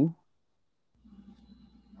están ahí.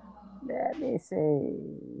 Let me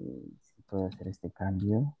see. Si puedo hacer este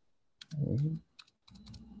cambio.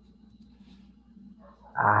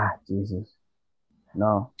 Ah, Jesus.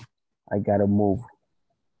 No, I gotta move.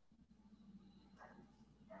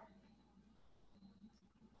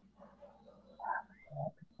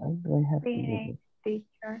 Why do I have to do this?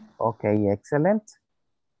 Teacher. Okay, excellent.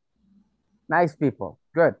 Nice, people.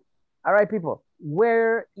 Good. All right, people.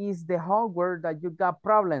 Where is the homework that you got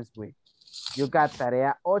problems with? You got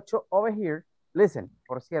tarea 8 over here. Listen,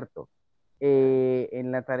 por cierto,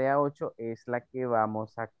 en la tarea 8 es la que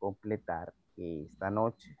vamos a completar esta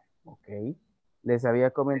noche. Ok. Les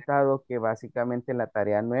había comentado que básicamente la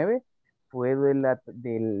tarea 9 fue de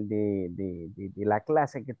la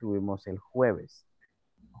clase que tuvimos el jueves.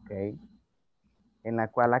 Ok. En la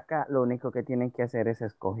cual acá lo único que tienen que hacer es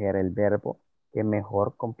escoger el verbo que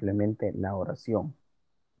mejor complemente la oración.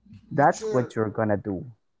 That's what you're gonna do.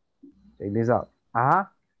 Check this out.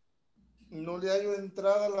 Ajá. No le hallo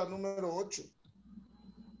entrada a la número 8.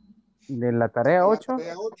 ¿De la tarea 8? La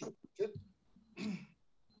tarea 8.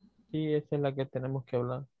 Sí, esa es la que tenemos que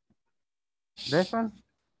hablar. ¿This one?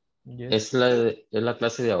 Yes. Es la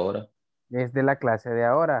clase de ahora. Es de la clase de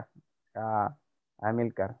ahora.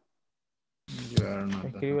 Amilcar.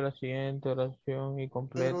 Escribe la siguiente oración y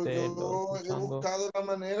complete. Pero yo he buscado la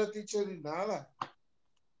manera, teacher, y nada.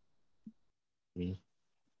 Sí.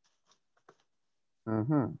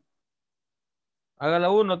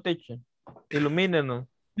 Hágala uno, teacher. Ilumínenos.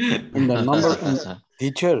 And the number,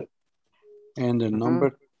 teacher, and the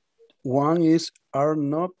number 1 is are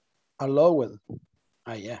not allowed.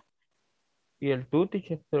 Ah, yeah. ¿Y el tú,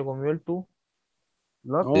 teacher? ¿Se lo comió el tú?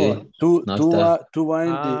 No, tú va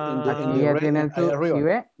en aquí ya tiene el tú. Si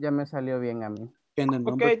ve, ya me salió bien a mí.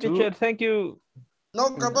 Ok, teacher, thank you.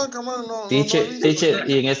 No, capaz, no. Teacher,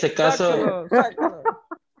 y en ese caso... Sácalo.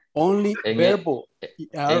 Only verbo.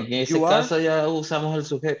 En ese caso ya usamos el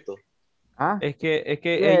sujeto. Es que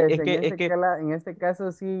en este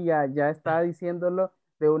caso sí, ya está diciéndolo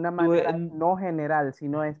de una manera no general,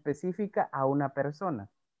 sino específica a una persona.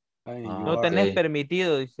 No tenés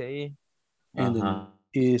permitido, dice ahí. Ajá.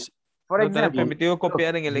 Por no tenés ejemplo, permitido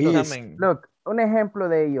copiar en el examen. Look, un ejemplo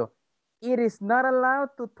de ello. It is not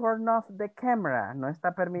allowed to turn off the camera. No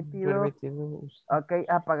está permitido. Ok,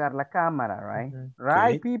 apagar la cámara, right?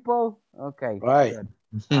 Right, people? Ok. Right.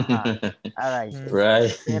 Ajá. All right.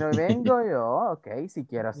 Right. Pero vengo yo, ok, si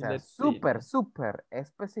quiero ser súper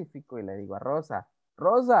específico y le digo a Rosa,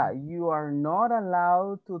 you are not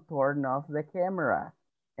allowed to turn off the camera.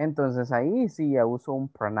 Entonces ahí sí ya uso un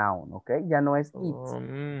pronoun, ok, ya no es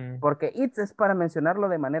it. Porque it es para mencionarlo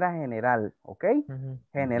de manera general, ok,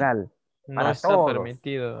 general. No está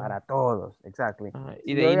permitido. Para todos, exactly.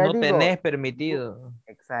 Y de ahí no tenés permitido.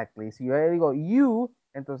 Exactly. Si yo le digo you,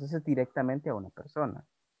 entonces es directamente a una persona.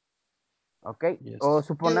 Ok. O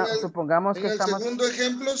supongamos que estamos... El segundo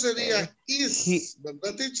ejemplo sería is,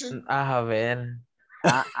 ¿verdad, teacher? A ver.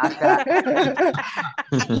 Acá.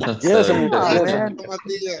 Yes,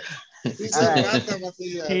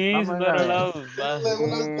 He's not allowed.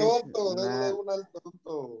 Denle una al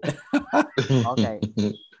tonto. Ok.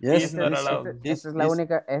 Yes, Esta es la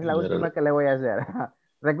única, es la última que le voy a hacer.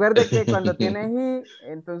 Recuerde que cuando tiene he,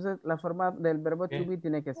 entonces la forma del verbo to be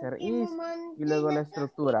tiene que ser is y luego la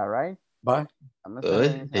estructura, right? Bye. Vamos a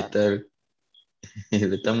revisar.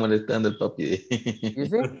 Le está molestando el papi. You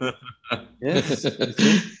see? Yes.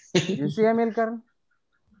 You see, Amilcar?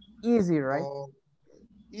 Easy, right?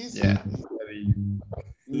 Easy. Yeah.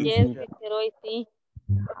 Yes, teacher, hoy sí.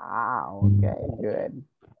 Ah, okay, good.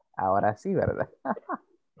 Ahora sí, ¿verdad?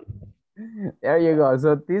 There you go.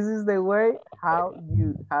 So this is the way how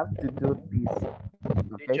you have to do this.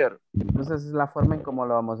 Okay. Teacher. Entonces es la forma en cómo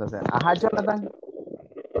lo vamos a hacer. Ajá, Jonathan.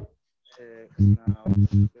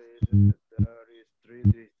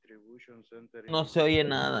 No se oye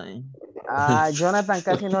nada. Ah, Jonathan,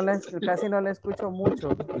 casi no le escucho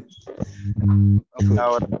mucho.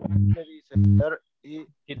 Ahora me dice there y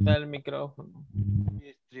quita el micrófono.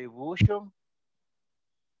 Distribution.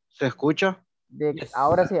 ¿Se escucha?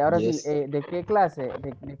 Ahora sí. ¿De qué clase?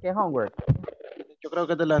 ¿De qué homework? Yo creo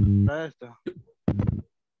que es de la esta.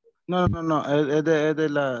 No, es de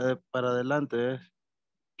la para adelante es.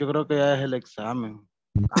 Yo creo que ya es el examen.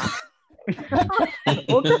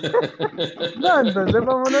 No, entonces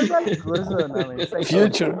vámonos al curso. No, man.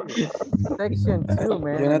 Section 2,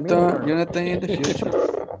 man. Jonathan in the future.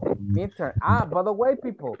 Midterm. By the way,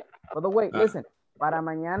 people. By the way, listen. Para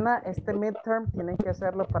mañana, este midterm tienen que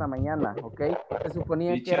hacerlo para mañana, ¿ok? Se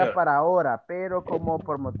suponía que era para ahora, pero como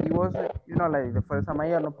por motivos, de fuerza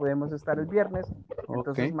mayor no podemos estar el viernes,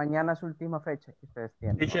 entonces mañana es su última fecha que ustedes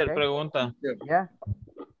tienen. Teacher, ¿okay? pregunta. ¿Ya?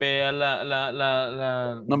 Vea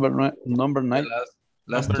Number 9. Number 9.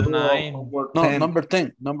 No, number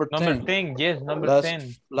 10. Number 10, yes, number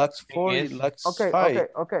 10. Last 4, last 5.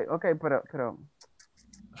 Ok, pero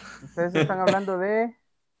ustedes están hablando de...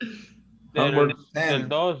 Del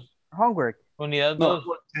 2. Homework. Unidad 2.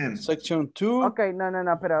 Section 2. Ok, no,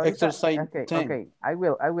 pero ahorita... Exercise 10. Ok, I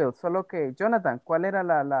will. Solo que, Jonathan, ¿cuál era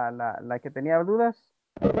la que tenía dudas?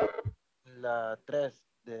 La 3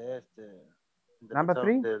 de este. Number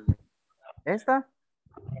 3. ¿Esta?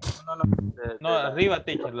 No, arriba,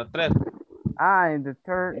 teacher, la 3. In the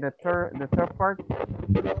third part.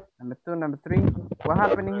 Number 2, number 3. What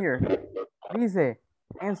happening here? Dice,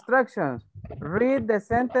 instructions. Read the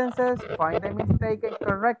sentences, find the mistake and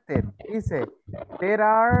correct it. Dice, there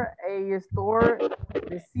are a store in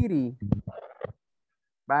the city.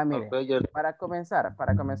 Va, mire, para comenzar,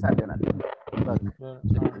 Jonathan.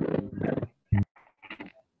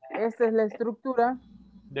 Esta es la estructura.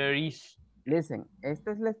 There is. Listen,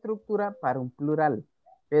 esta es la estructura para un plural.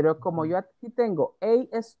 Pero como yo aquí tengo a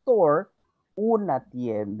store, una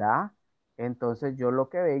tienda, entonces yo lo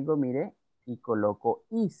que vengo, mire, y coloco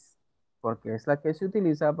is, porque es la que se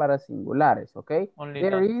utiliza para singulares, ¿ok?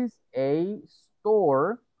 There is a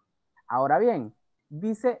store. Ahora bien,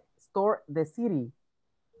 dice store the city.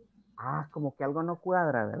 Como que algo no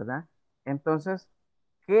cuadra, ¿verdad? Entonces,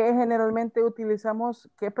 ¿qué generalmente utilizamos?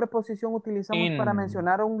 ¿Qué preposición utilizamos para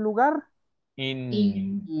mencionar un lugar?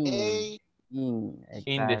 In the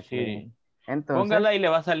city. Entonces, póngala y le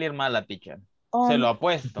va a salir mala, teacher. Se lo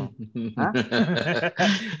apuesto.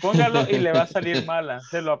 Póngalo y le va a salir mala.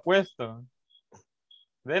 Se lo apuesto.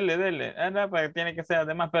 Dele. Para que tiene que ser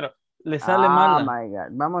además, pero le sale mala. My God.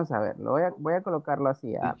 Vamos a ver. Voy a colocarlo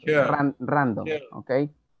así. Random. ¿Ok?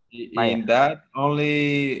 In that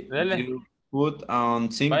only you put on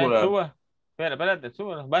singular. Suba. Espérate,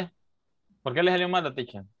 súbalo. Vaya. ¿Por qué le salió mala,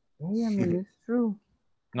 teacher? It's true.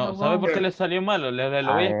 No, ¿sabe por qué le salió malo? Le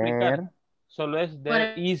voy a explicar. Solo es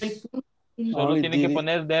there is. Solo tiene que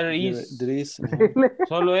poner there is.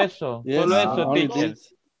 Solo eso. Solo eso, teacher.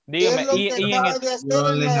 Dígame.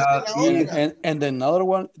 And another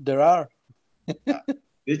one, there are.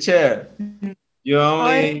 Teacher, you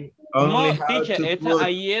only have teacher, to put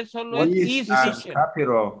ahí es solo es is, teacher.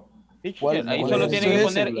 Capital. Teacher, ahí solo tiene que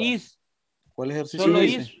poner is. ¿Cuál ejercicio solo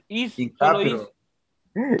dice? is, solo is.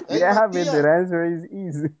 Yeah, but the answer is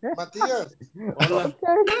easy. Matías. Okay.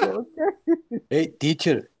 Hey,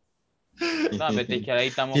 teacher. No, teacher, ahí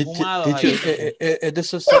estamos fumados. Teacher, ¿es de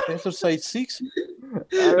exercise 6?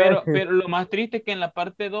 Pero lo más triste es que en la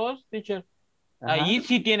parte 2, teacher, ahí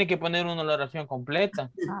sí tiene que poner una oración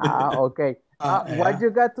completa. Ok. What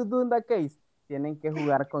you got to do in that case? Tienen que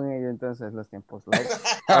jugar con ello entonces los tiempos.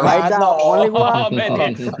 Only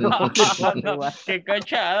one. Qué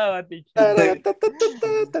cachada, teacher.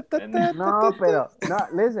 No,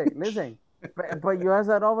 listen. But you as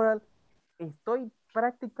an overall, estoy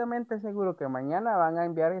prácticamente seguro que mañana van a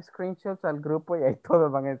enviar screenshots al grupo y ahí todos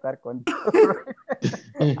van a estar con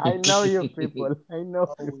I know you people. I know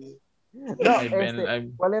you. No,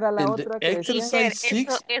 ¿cuál era la otra que decían?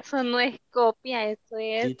 Eso no es copia, eso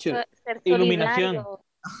es ser iluminación. solidario.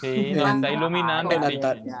 Sí, nos está iluminando.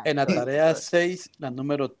 En la tarea 6, la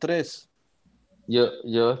número 3.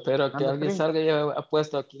 Yo espero que alguien salga y haya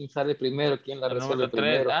puesto a quién sale primero, quién la resuelve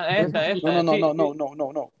primero.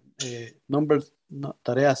 No.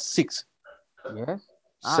 Tarea 6. Yes.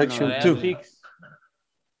 Section No, 2. six.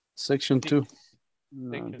 Section 2.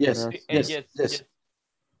 Section Yes, three. yes.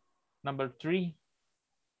 Number 3.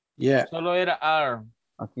 Yeah. Solo era R.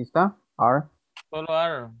 Aquí está. R. Solo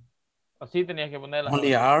R. Así tenías que ponerla.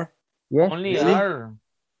 Only R. Yes. Only Really? R.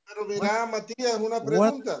 Pero mira, Matías, una What?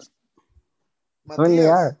 pregunta. Only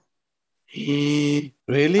Matías, R.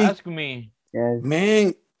 Really? Ask me. Yes.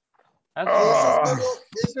 Man.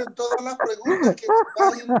 ¿eso en todas las preguntas que va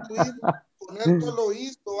a incluir poner solo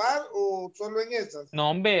is o are o solo en esas? No,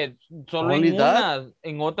 hombre, solo Only en that? unas.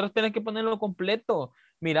 En otras tienes que ponerlo completo.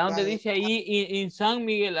 Mira donde Vale. dice ahí en San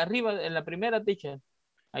Miguel, arriba, en la primera, teacher.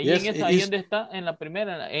 Ahí Yes, en esa, it ahí is. donde está, en la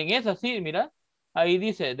primera. En esa sí, mira. Ahí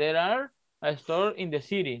dice, there are a store in the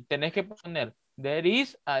city. Tenés que poner, there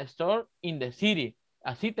is a store in the city.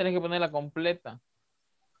 Así tenés que ponerla completa.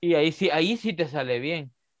 Y ahí sí te sale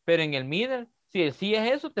bien. Pero en el middle, si decías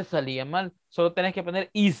eso, te salía mal. Solo tenés que poner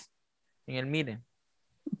is en el middle.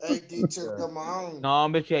 Hey, teacher, come on. No,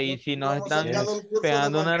 hombre, si ahí sí No nos hemos están sacado el curso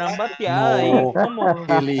pegando de una gran mañana. bateada. Ahí, No, ¿cómo?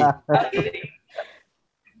 Kelly.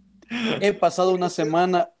 He pasado una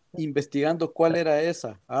semana investigando cuál era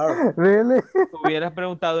esa. R. Really? Hubieras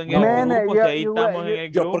preguntado en No. el Man, grupo, si ahí you estamos en were-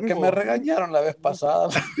 el Yo grupo. porque me regañaron la vez pasada.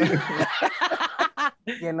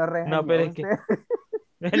 ¿Quién lo regañó? No, pero es que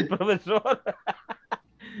 ¿Usted? el profesor.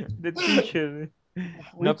 The teacher. No,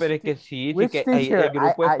 Which pero es que te- sí which que ahí teacher? el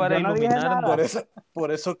grupo es para yo no dije iluminarnos. nada.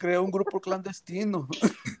 Por eso creo un grupo clandestino.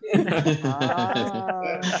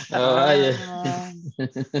 Vaya.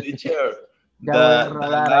 Teacher, Ya voy a the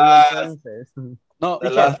rodar ahí last, entonces. No, the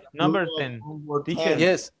teacher. last Number two 10. homework Teacher.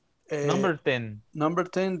 Yes. Number 10. Number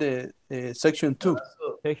 10, the section 2.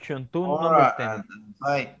 Section 2, Four number 10. and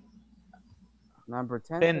five. Number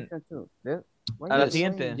 10, 10. section 2. This- why A la you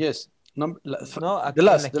siguiente. saying- Yes. No, the aquí en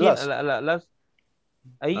last, la the esquina. last. Last.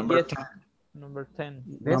 Ahí, Number yes. 10. Number 10.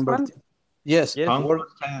 This Number one? 10. Yes. Yes. Homework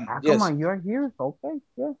 10. Ah, Yes. come on, you're here. Okay,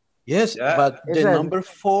 yeah. Yes, Yeah. but It the says- number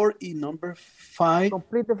 4 and number 5.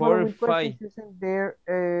 Complete the 4, following questions 5. using there.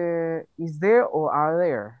 Is there or are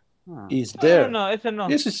there? Huh. Is there. No, ese no.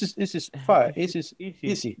 This is 5. This is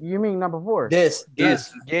easy. You mean number 4? This.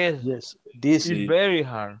 Yes. Yes. This It's very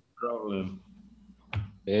hard. Problem.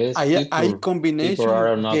 Yes, hay people combination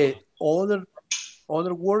are not. de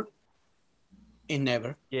other word and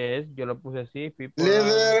never. Yes, yo lo puse así. People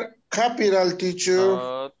Leather capital,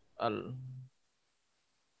 teacher.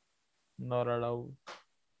 not allowed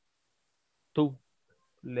to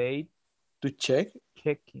late To check.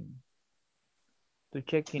 checking. To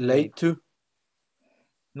checking Late to.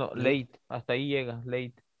 No, late. Hasta ahí llega,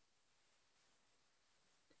 late.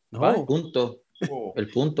 No. Punto. El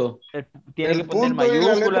punto. Tiene El que poner punto y la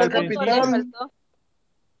mayúscula letra al principio. capital.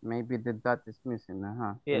 Maybe the dot is missing.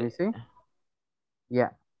 Let Yeah. me see.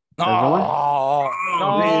 Yeah. No. That's the one?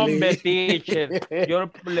 No, Really? hombre, teacher. Yo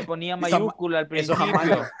le ponía mayúscula al Eso principio.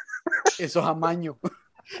 amaño. Eso es amaño.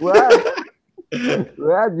 What?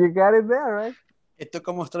 Well, you got it there, right? Esto es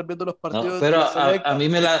como estar viendo los No, partidos pero de a Selecta.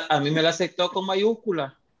 mí me la aceptó con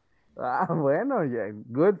mayúscula. Ah, bueno, yeah.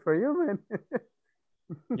 Good for you, man.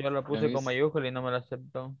 Yo lo puse con mayúscula y no me lo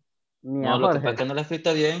aceptó. Ni No, a lo que Jorge. pasa es que no la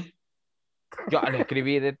escrita bien. Yo le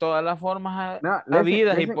escribí de todas las formas No, listen,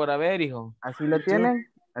 habidas y listen. por haber, hijo. Así lo tienen.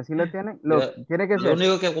 Así lo tienen. Lo tiene que Lo ser.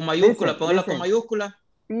 único que con mayúscula, Listen, póngala con listen. mayúscula.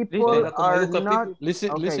 People Póngala con are mayúscula, not. people.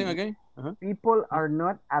 Listen, Okay. listen again. Uh-huh. People are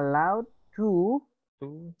not allowed to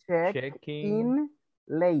check Checking in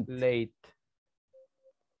late. late.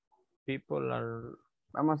 People are...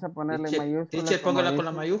 Vamos a ponerle Teacher, mayúsculas. teacher, como póngala con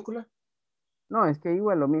la dice. mayúscula. No, es que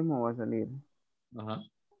igual lo mismo va a salir. Ajá.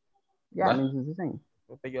 Ya, Va. means it's the same.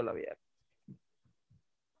 Porque yo la vi. Me too.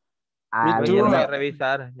 Ya voy a Alguna,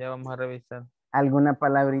 revisar, ya vamos a revisar. alguna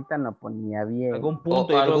palabrita no ponía bien. Algún punto. O yo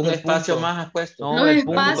creo algún que el espacio punto. más has puesto. No, Los el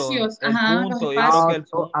punto. espacios, El ajá, punto, los yo creo que el O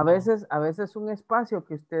punto. a veces un espacio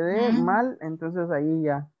que usted dé Ujú. mal, entonces ahí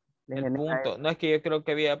ya le El genera punto. eso. No es que yo creo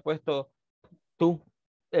que había puesto tú.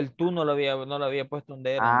 El tú no lo había puesto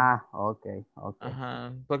donde era. Ah, ok.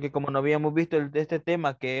 Ajá. Porque como no habíamos visto este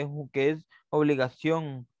tema que es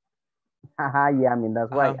obligación. Ajá, yeah, I mean, that's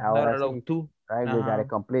why. Ajá, Ahora not allowed sí, to. right, we got Ajá. it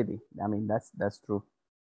completely. I mean, that's true.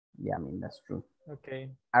 Yeah, I mean, that's true.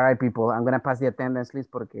 Okay. All right, people, I'm going to pass the attendance list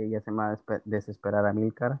porque ya se me va a desesperar a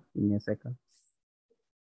Milcar y me seca.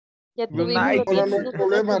 Ya Good tuvimos night, los No, no, 10 no hay minutos de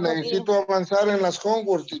problema. esta tarea. Necesito avanzar en las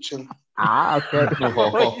homework, teacher. Ah, ok.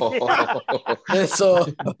 Eso.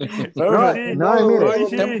 No, Perfect. no, mire, Hoy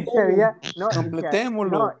sí. se había, no,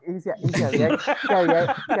 Completémoslo. se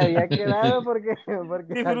había quedado porque así iba a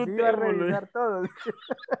Disfrutémoslo. revisar todos.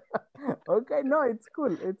 Ok, no, it's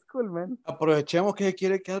cool, man. Aprovechemos que se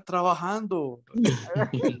quiere quedar trabajando.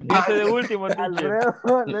 Ese de último, teacher.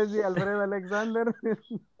 Alfredo, let's see, Alfredo Alexander.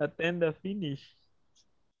 Attend the finish.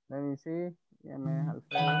 Let me see. Yeah, man,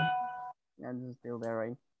 Alfredo. Yeah, it's still there,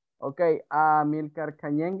 right? Okay, Milcar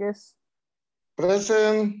Cañengues.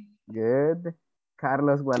 Present. Good.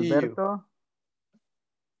 Carlos Gualberto.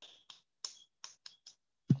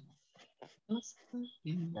 Carlos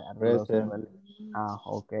Present.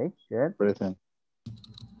 okay, good. Present.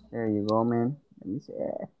 There you go, man. Let me see.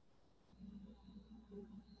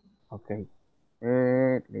 Okay.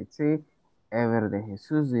 Let's see. Ever de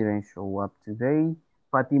Jesus didn't show up today.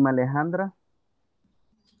 Fatima Alejandra.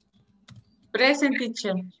 Present,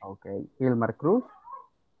 teacher. Okay. Hilmar Cruz.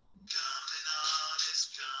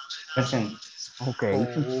 Present. Okay. Oh,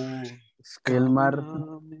 Hilmar.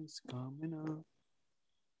 it's coming up.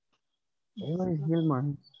 Where is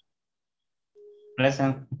Hilmar?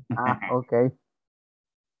 Present. Okay.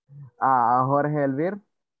 Jorge Elvir.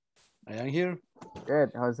 I am here.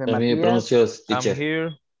 Good. José A mí me Matías. pronunció I'm teacher. here.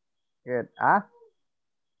 Good.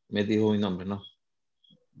 Me dijo mi nombre, ¿no?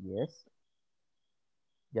 Yes.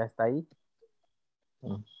 Ya está ahí.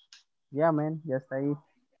 Ah. Ya, man. Ya está ahí.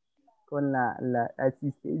 Con la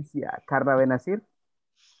asistencia. Carla Benazir.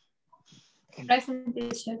 Present,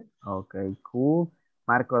 teacher. Okay, cool.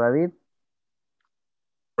 Marco David.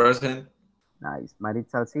 Present. Nice.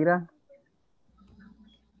 Maritza Alcira.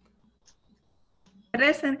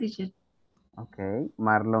 Present, teacher. Okay.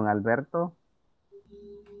 Marlon Alberto.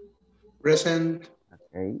 Present.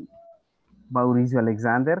 Okay. Mauricio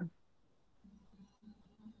Alexander.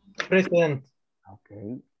 Present.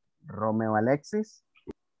 Okay. Romeo Alexis.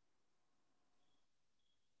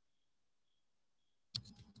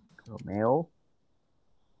 Romeo.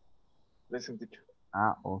 Present, teacher.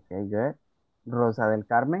 Okay, good. Rosa del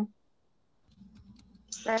Carmen.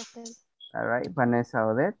 Present. All right. Vanessa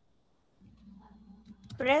Odette.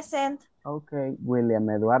 Present. Okay. William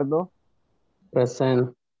Eduardo.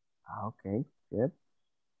 Present. Okay, good.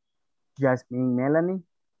 Jasmine Melanie.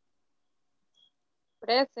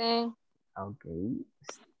 Present. Okay.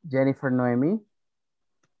 Jennifer Noemi.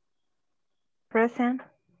 Present.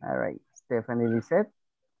 All right. Stephanie Lisette.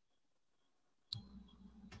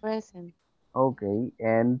 Present. Okay.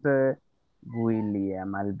 And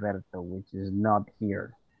William Alberto, which is not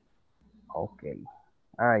here. Okay.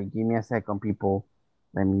 All right. Give me a second, people.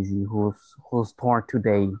 Let me see who's turn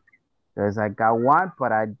today. Because I got one,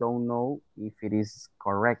 but I don't know if it is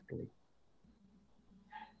correctly.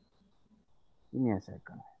 Give me a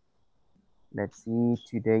second. Let's see.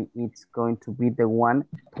 Today it's going to be the one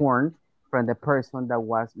torn from the person that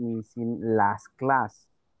was missing last class,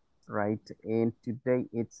 right? And today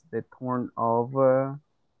it's the turn of, all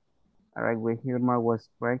right, where Hilmar was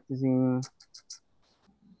practicing.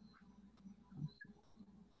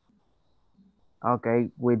 Okay,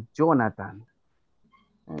 with Jonathan.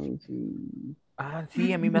 Let me see.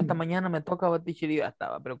 Sí, a mí hasta mañana me toca, teacher, y yo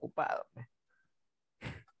estaba preocupado.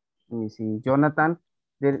 Let me see. Jonathan,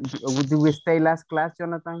 did we stay last class,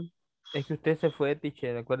 Jonathan? Es que usted se fue,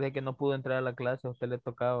 teacher. Recuerde que no pudo entrar a la clase, a usted le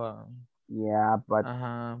tocaba. Yeah, but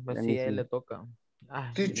Ajá, pues let sí, me a él see. le toca.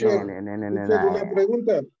 Teacher, teacher, una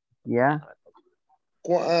pregunta. Yeah.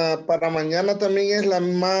 Para mañana también es la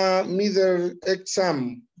middle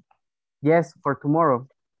exam. Yes, for tomorrow.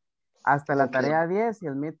 Hasta la Okay. tarea 10 y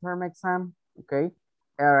el midterm exam. Okay.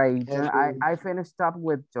 All right. Okay. I finished up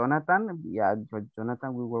with Jonathan. Yeah, with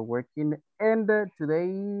Jonathan we were working. And today,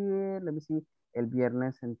 let me see, el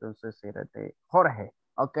viernes entonces era de Jorge.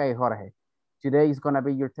 Okay, Jorge. Today is going to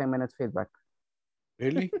be your 10 minutes feedback.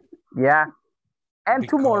 Really? Yeah. And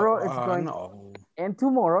Because, tomorrow it's going no. and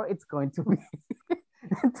tomorrow it's going to be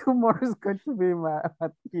tomorrow is going to be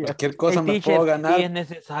Matías. Cualquier cosa me teacher, puedo ganar. sí es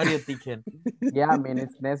necesario, teacher. Yeah, I mean,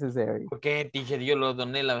 it's necessary. ¿Por qué, teacher? Yo lo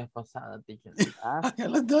doné la vez pasada, teacher.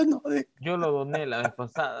 Yo lo doné la vez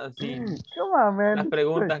pasada, sí. Come on, man. Las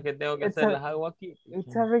preguntas que tengo que It's hacer a- las hago aquí.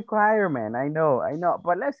 It's a requirement. I know.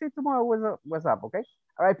 But let's see tomorrow what's up, okay?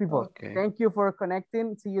 All right, people. Okay. Thank you for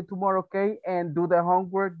connecting. See you tomorrow, okay? And do the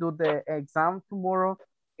homework, do the exam tomorrow.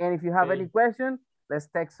 And if you have any question, let's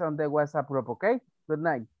text on the WhatsApp group, okay? Good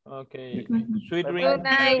night. Okay. Sweet Bye-bye. dreams, Good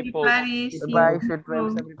night. people. Bye-bye. Sweet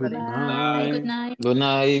dreams, everybody. Good night. Good night. Good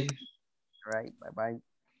night. All right. Bye-bye.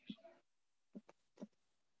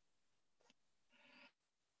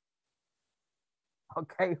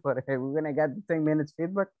 Okay, Jorge, we're gonna get the 10 minutes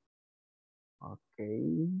feedback.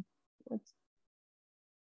 Okay. What's...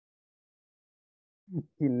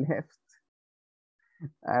 He left.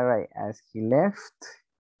 All right, as he left,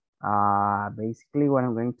 basically what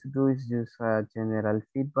I'm going to do is just general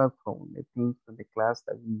feedback from the things from the class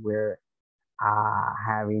that we were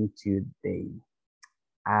having today.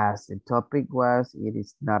 As the topic was, it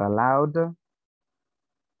is not allowed.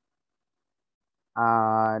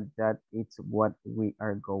 That it's what we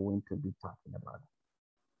are going to be talking about.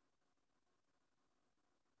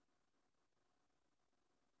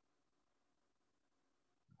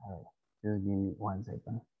 All right, just give me 1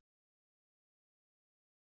 second.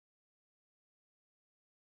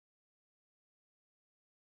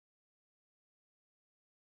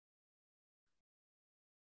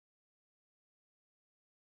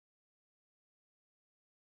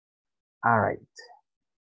 All right.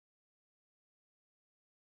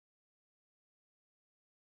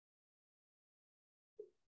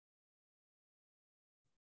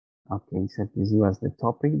 Okay, so this was the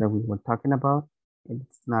topic that we were talking about.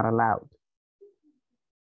 It's not allowed.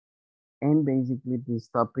 And basically this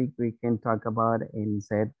topic we can talk about and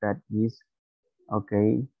said that is,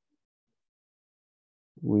 okay,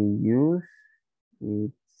 we use,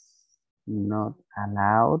 it's not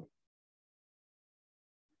allowed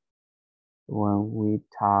when we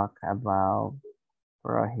talk about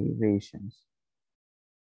prohibitions,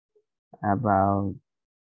 about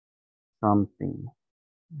something,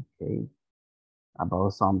 okay,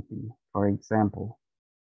 about something. For example,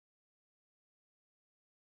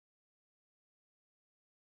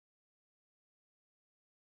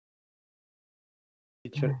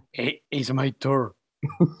 Teacher, it's my turn.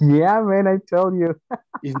 yeah, man, I told you.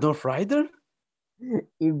 It's not Friday?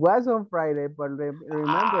 It was on Friday, but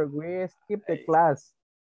remember, we skipped the class.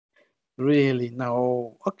 Really?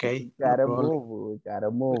 No. Okay. Gotta No move. We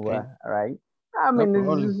gotta move. Okay. All right. I No mean,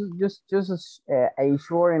 problem. this is just a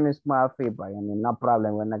short and a small feedback. I mean, no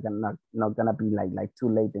problem. We're not gonna be like too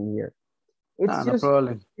late in here. It's No just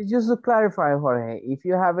problem. it's just to clarify, Jorge. If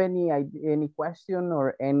you have any question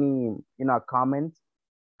or any comment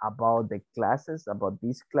about the classes, about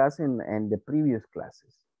this class and the previous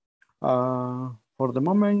classes. For the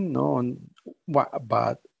moment, no.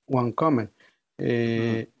 But one comment.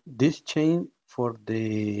 This change for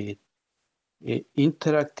the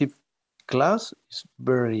interactive class is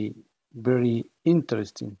very, very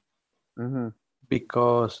interesting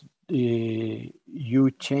because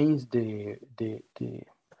you change the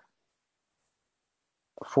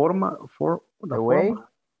forma for the way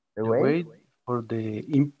for the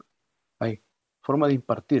forma de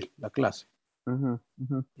impartir la clase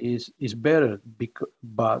is better because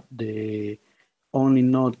but the only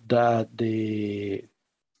note that the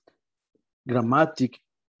grammatic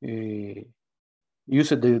use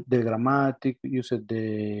the grammatic, use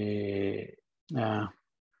the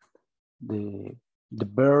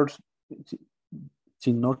verbs,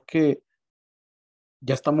 sino que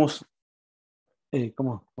ya estamos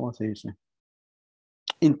 ¿cómo se dice?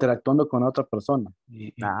 Interactuando con otra persona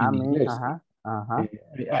en inglés.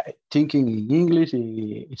 Thinking in English,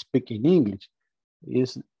 speaking English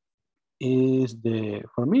is the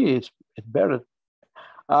for me it's better.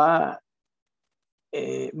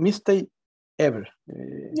 Mistake ever.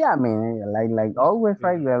 Yeah, I mean, like always,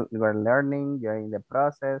 right? We're learning. You're in the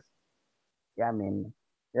process. Yeah, I mean,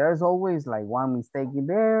 there's always like one mistake in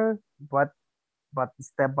there, but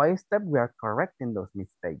step by step we are correcting those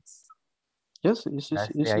mistakes. Yes, That's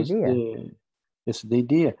the idea. It's the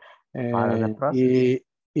idea. Part of the process.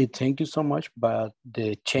 Thank you so much, but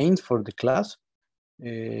the change for the class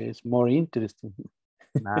is more interesting.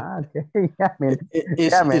 Okay. Yeah, man.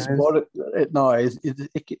 It's boring. No, it's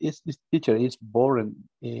teacher. It's boring.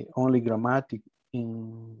 Only grammatic,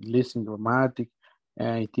 in listening grammatic,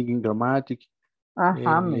 and thinking grammatic.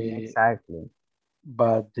 Exactly.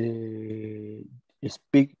 But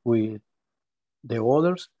speak with the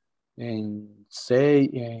others and say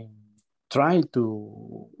and try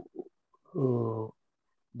to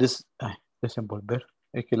desenvolver.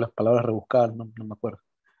 Es que las palabras rebuscadas no me acuerdo.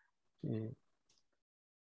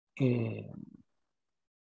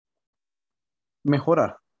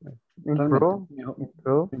 Mejorar.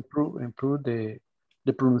 Improve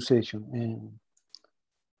the pronunciation and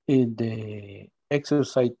in the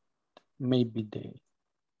exercise maybe the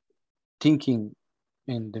thinking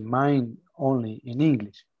and the mind only in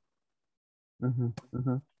English.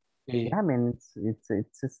 Yeah, I mean it's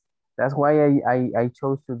that's why I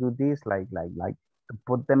chose to do this like to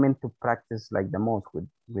put them into practice like the most with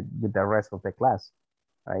the rest of the class,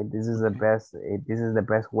 right? This is the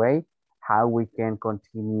best way. how we can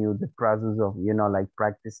continue the process of, you know, like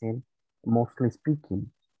practicing mostly speaking,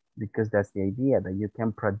 because that's the idea that you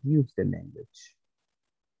can produce the language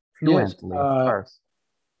Yes, fluently, of course.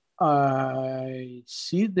 I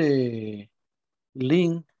see the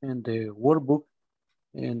link in the workbook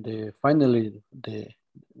and finally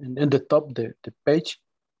in the top the page.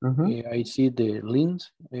 I see the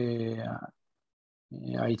links.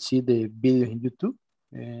 I see the video in YouTube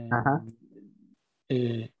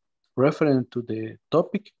and reference to the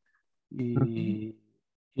topic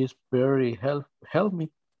is very help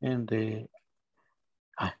me and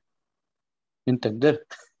entender.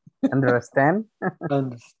 Understand?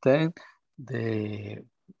 Understand the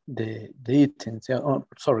items. Oh,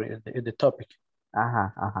 sorry, the topic. Yeah,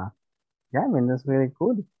 I mean, that's really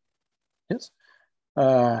good. Yes.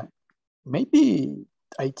 Maybe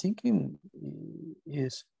I thinking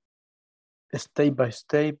is step by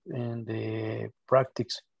step and the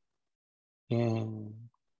practice. And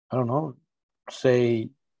I don't know, say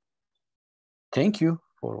thank you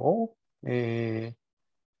for all.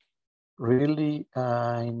 Really,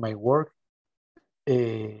 in my work,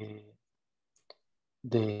 the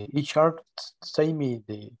HR say me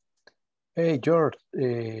hey George,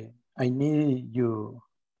 I need you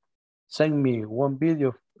send me one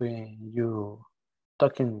video when you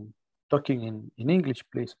talking in English,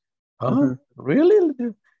 please. Oh, really?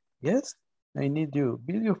 Yes, I need you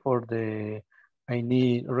video for I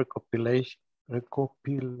need recopilate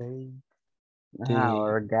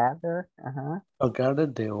or gather. Or gather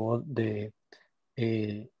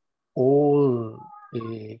all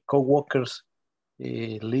co-workers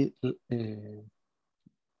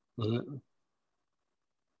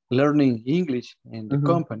learning English in the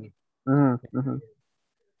company.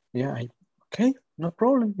 Yeah, okay, no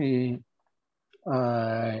problem.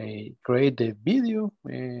 I create the video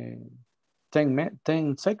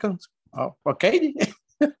 10 seconds. Oh, okay.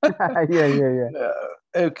 Yeah.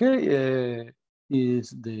 Okay,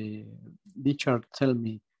 is the teacher tell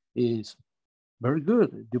me is very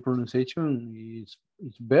good. The pronunciation is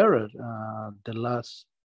better. The last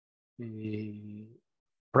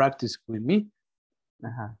practice with me.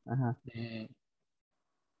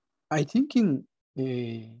 I thinking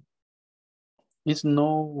it's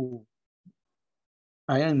no.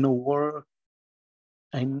 I am no work.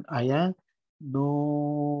 I am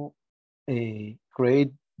no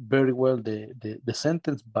create very well the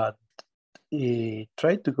sentence, but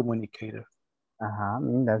try to communicate it. I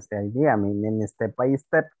mean, that's the idea. I mean, in step by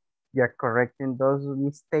step, you're correcting those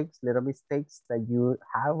mistakes, little mistakes that you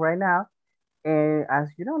have right now. And as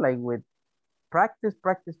you know, like with practice,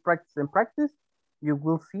 you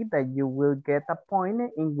will see that you will get a point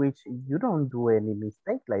in which you don't do any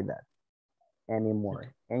mistake like that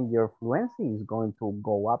anymore. And your fluency is going to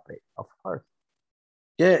go up, of course.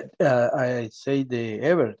 Yeah, I say the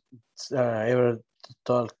ever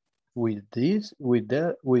talk with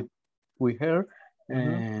her,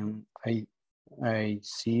 and I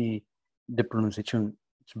see the pronunciation.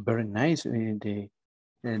 It's very nice. The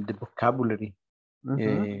vocabulary,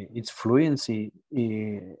 its fluency.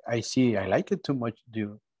 I see. I like it too much.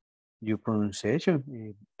 Your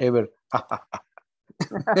pronunciation ever.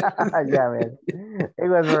 Yeah, man. It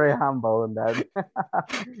was very humble on that.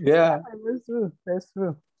 Yeah. That's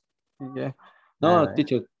true. Yeah. No,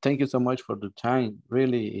 teacher, thank you so much for the time.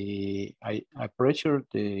 Really, I appreciate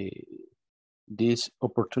this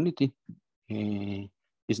opportunity.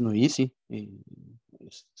 It's not easy.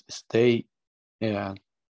 Stay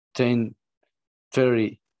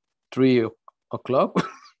 10:33 o'clock.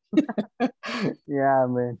 Yeah,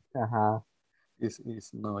 man.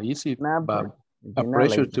 It's not easy, Nah, but I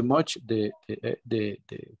appreciate too much the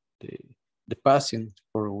passion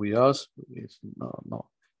for with us. It's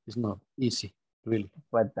not easy, really.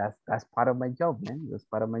 But that's part of my job, man. That's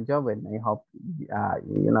part of my job, and I hope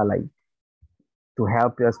you know, like, to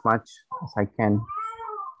help you as much as I can.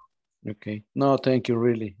 Okay. No, thank you,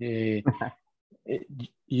 really.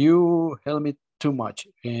 You help me too much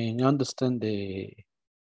and understand the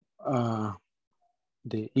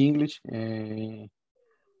English.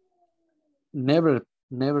 Never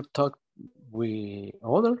talk with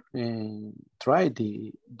other and try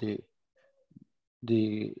the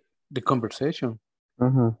conversation.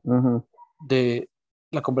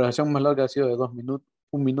 La conversación más larga ha sido de 2 minutos,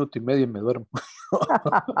 1 minuto y medio y me duermo.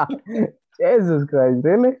 Jesus Christ,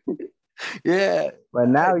 really? Yeah. But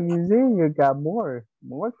now you see, you got more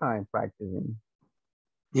time practicing.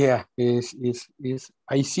 Yeah, I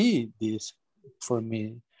see this for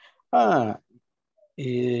me.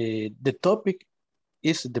 The topic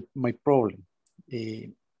is my problem.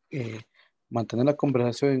 Mantener la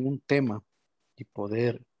conversación en un tema y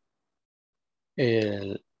poder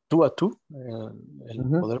el tú a tú,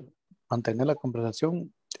 el poder mantener la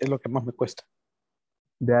conversación es lo que más me cuesta.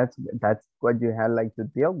 That's what you have like to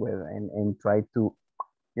deal with and try to,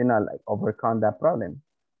 you know, like overcome that problem.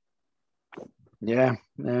 Yeah,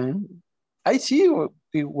 I see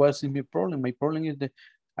it wasn't my problem. My problem is that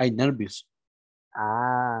I'm nervous.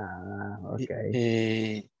 Ah,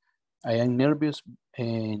 okay. I am nervous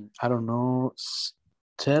and I don't know,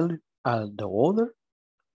 tell the other,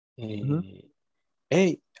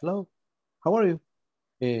 hey, hello, how are you?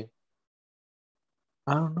 I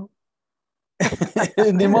don't know.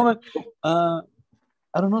 In the moment, I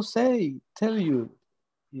don't know, tell you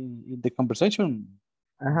in the conversation,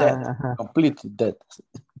 completely dead.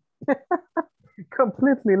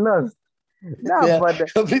 Completely lost. No, yeah,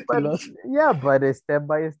 but lost. Yeah, but step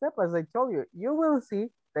by step, as I told you, you will see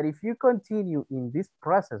that if you continue in this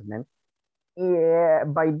process, man,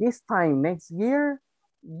 by this time next year,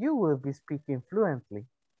 you will be speaking fluently,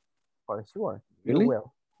 for sure. Really?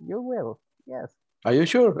 You will, yes. Are you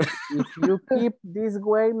sure? If you keep this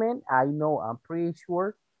way, man, I'm pretty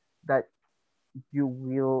sure that you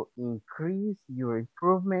will increase, your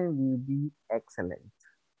improvement will be excellent.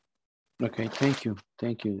 Okay, thank you.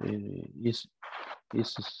 It's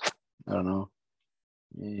I don't know.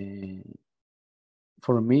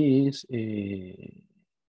 For me, is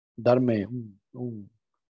darme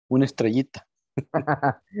una estrellita.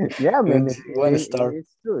 Yeah, I mean, one star.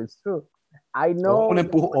 It's true. I know.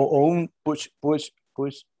 O un push.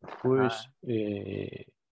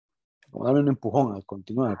 Dame un empujón a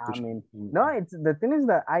continuar. I mean, no, the thing is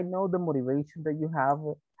that I know the motivation that you have.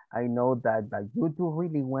 I know that you do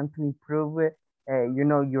really want to improve it. You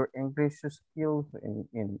know, your English skills,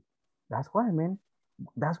 and that's why, man.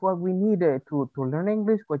 That's what we need to learn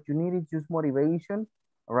English. What you need is just motivation,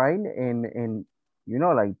 right? And you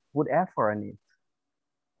know, like put effort in it.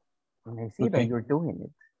 And I see that you're doing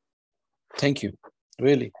it. Thank you.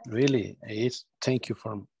 Really, it's thank you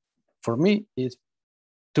for me. It's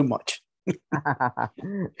too much.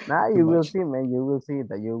 Now you will see, man. You will see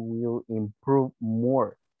that you will improve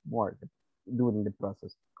more during the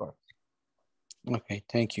process, of course. Okay,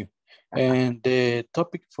 thank you. And the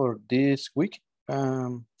topic for this week, I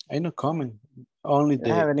no comment. Only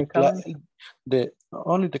the class.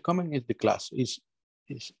 Only the comment is the class is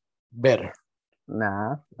better.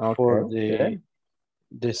 Nah, okay. For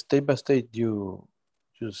the step by step, you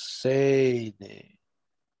say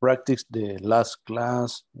practice the last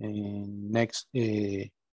class and next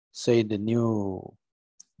say the new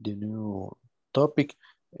topic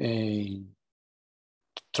and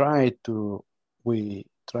we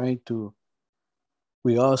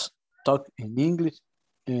us talk in English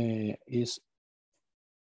is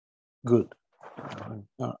good.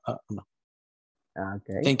 No.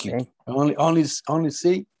 Okay. Thank you. Only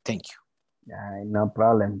say thank you. No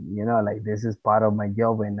problem. You know, like this is part of my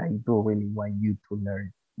job, and I do really want you to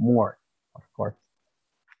learn more, of course.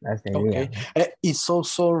 That's the idea. Okay. It's so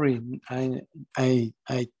sorry. I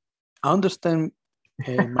understand.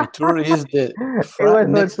 My tour is the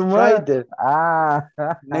next Friday.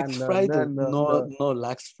 Next Friday, no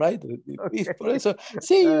last Friday. Okay. Por eso,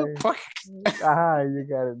 see you. You got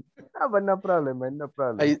it. No, but no problem, man. No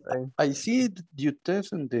problem. I see you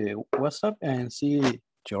test in the WhatsApp and see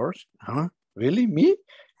George. Huh? Really? Me?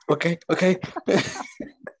 Okay.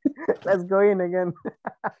 Let's go in again.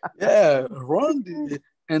 Yeah, run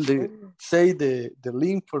and say the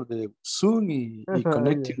link for the Zoom and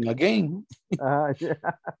connecting again.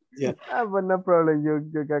 Yeah. But no problem. You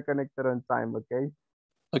get connected on time, okay?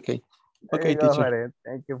 Okay, teacher.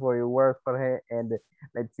 Thank you for your work, Jorge, and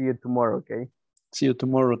let's see you tomorrow, okay? See you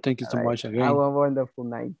tomorrow. Thank you so much again. Have a wonderful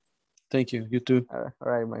night. Thank you. You too. All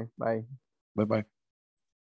right, man. Bye. Bye-bye.